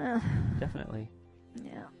that. Definitely.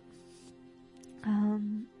 Yeah.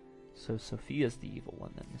 So Sophia's the evil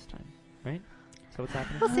one then this time, right? So what's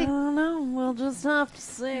happening? We'll I see. don't know. We'll just have to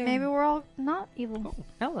see. Maybe we're all not evil. Oh,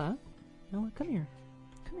 Ella, come here.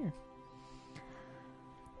 Come here.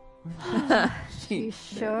 She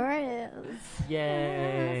sure is.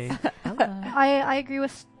 Yay. Ella. I agree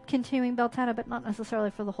with continuing Beltana, but not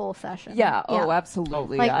necessarily for the whole session. Yeah. Oh,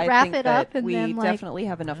 absolutely. Like, I wrap think it that up and we then, like- definitely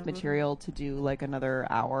have enough material to do like another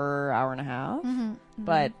hour, hour and a half. Mhm,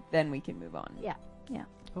 But then we can move on. Yeah, yeah.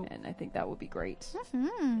 Oh. And I think that would be great.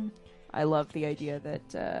 Mhm. I love the idea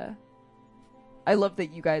that I love that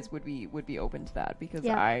you guys would be open to that because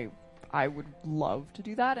Yeah. I would love to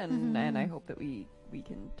do that and Mhm. I hope that we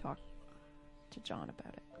can talk to John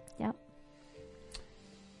about it. Yep.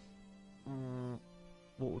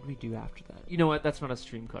 What would we do after that? You know what? That's not a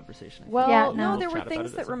stream conversation. I think. Well, Yeah, no, no. there We'll were chat about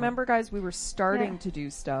things it at that some remember guys we were starting Yeah. to do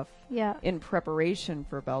stuff Yeah. in preparation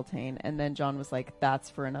for Beltane and then John was like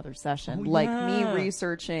that's for another session. Oh, like yeah. me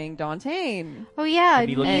researching Dantain. Oh yeah, And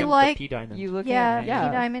me looking me at like the P diamond. You look yeah, at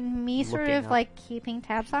yeah. Diamond. Me sort Looking of up like keeping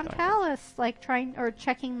tabs on Diamond. Callus, like trying or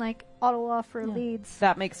checking like auto off for Yeah. leads.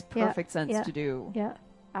 That makes Yeah, perfect sense yeah. to do Yeah.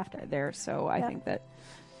 After. there. So I Yeah. think that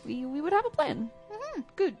we would have a plan. Mhm.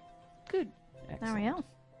 Good. There we go.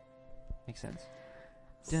 Makes sense.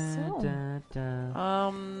 So,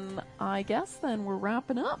 I guess then we're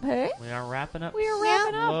wrapping up, hey? We are wrapping up We are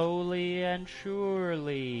wrapping up. slowly and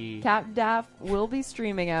surely. Cap Daff will be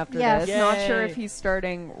streaming after Yes. this. Not sure Yay. if he's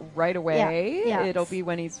starting right away. Yeah. It'll be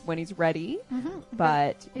when he's ready. Mhm.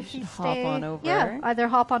 But you If should you hop stay, on over. yeah, either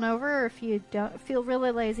hop on over, or if you don't feel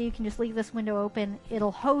really lazy, you can just leave this window open.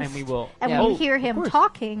 It'll host, And we will. and Yeah. when you Oh, hear of him course.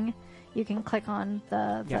 talking, you can click on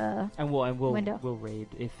the Yeah. And we'll window. we'll raid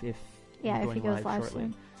if yeah we're if he going goes live shortly.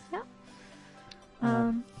 soon. Yeah.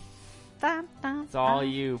 Um, Dun, dun, It's all dun,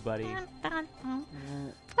 you, buddy. dun, dun, dun.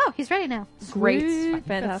 Oh, he's ready now. Great. Sweet.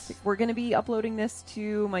 Fantastic. We're going to be uploading this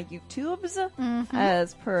to my YouTubes Mhm.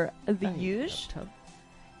 as per the Hey, usual. tub.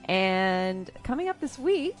 And coming up this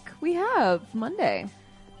week, we have Monday.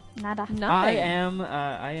 Nada. Nothing. I am.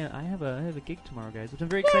 I have a gig tomorrow, guys, which I'm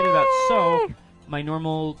very excited about. So my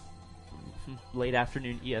normal late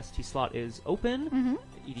afternoon EST slot is open. Mhm.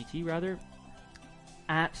 EDT rather.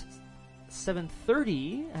 At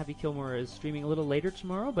 7:30, Happy Kilmore is streaming a little later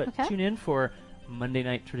tomorrow, but Okay. tune in for Monday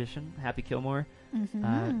Night Tradition, Happy Kilmore,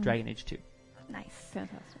 Mhm. Dragon Age 2. Nice.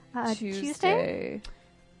 Fantastic. Tuesday?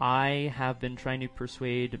 I have been trying to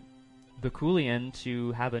persuade the Coolian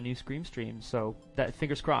to have a new Scream stream, so that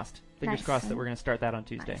fingers crossed. Fingers Nice. crossed that we're going to start that on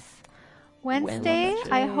Tuesday. Nice. Wednesday, Wednesday.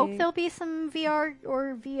 I hope there'll be some VR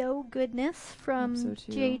or VO goodness from Hope so,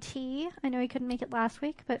 too. JT. I know he couldn't make it last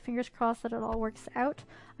week, but fingers crossed that it all works out.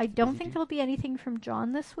 I don't think there'll be anything from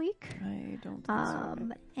John this week. I don't think so.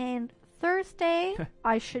 And Thursday,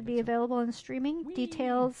 I should be available in streaming. Whee!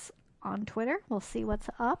 Details on Twitter. We'll see what's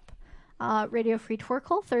up. Radio Free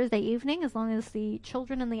Twerkle Thursday evening, as long as the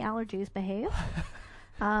children and the allergies behave.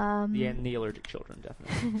 The allergic children,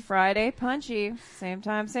 definitely. Friday, Punchy. Same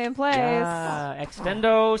time, same place. Yeah,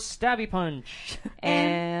 Extendo Stabby Punch.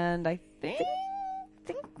 And I think,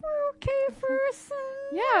 think we're okay for some.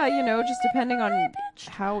 yeah, you know, just depending on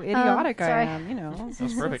how idiotic I sorry. am, you know.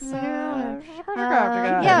 That's perfect.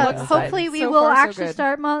 Yeah, Look, hopefully we so will far, so actually good.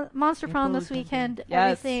 start Monster Yeah, Prom well, this weekend.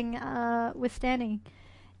 Yes. Everything withstanding,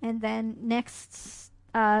 and then next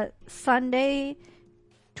Sunday,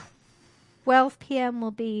 12 p.m.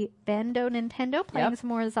 will be Bando Nintendo playing Yep. some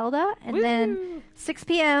more Zelda. And then 6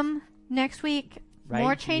 p.m. next week, Right more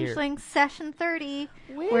here. Changeling Session 30.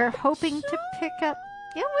 With We're hoping to pick up...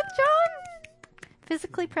 Yeah, with John.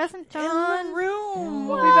 Physically present John. in the room.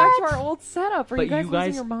 We'll What? be back to our old setup. Are But you guys you losing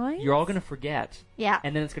guys, your mind? you're all gonna forget, Yeah.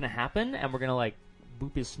 and then it's gonna happen, and we're gonna like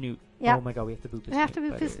boop his snoot. Yeah. Oh my god, we have to boop his We snoot. have to boop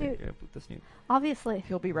But, his snoot. yeah, boop the snoot. Obviously.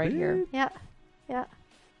 He'll be right here. Yeah. Yeah.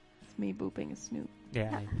 It's me booping a snoot.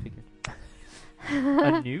 Yeah, I figured.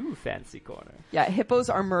 A new fancy corner. Yeah, hippos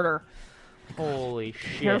are murder. Holy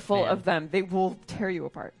shit! Careful man. of them. They will tear you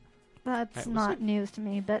apart. That's Alright, we'll not see. news to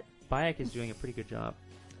me, but Bayek is doing a pretty good job.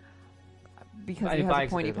 Because I he mean, has Bayek's a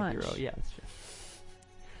pointy bit of a punch. hero. Yeah, that's true.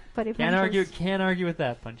 Buddy Can't argue with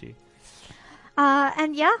that, Punchy.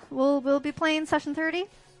 And yeah, we'll be playing session 30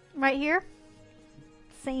 right here.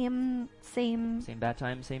 Same Same bad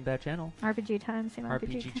time, same bad channel. RPG time, same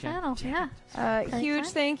RPG, RPG channel. channel. Yeah. Huge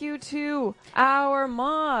time. thank you to our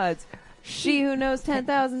mods. She who knows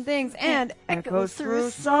 10,000 things and echoes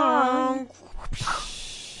through song.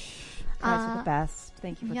 Guys are the best.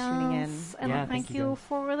 Thank you for tuning in. Yes, and Yeah, thank thank you, you guys.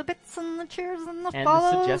 for the bits and the cheers and the And the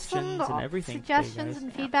follows suggestions and all the everything today, suggestions guys.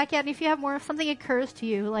 and feedback. Yeah, and if you have more, if something occurs to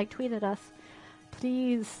you, like tweet at us,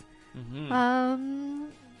 please. Mm-hmm.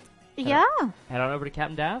 Yeah. Head on over to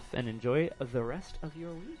Captain Daff and enjoy the rest of your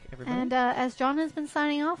week, everybody. And as John has been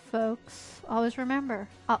signing off, folks, always remember,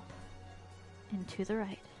 up and to the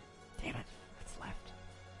right. Damn it, that's left.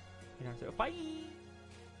 You know, so bye.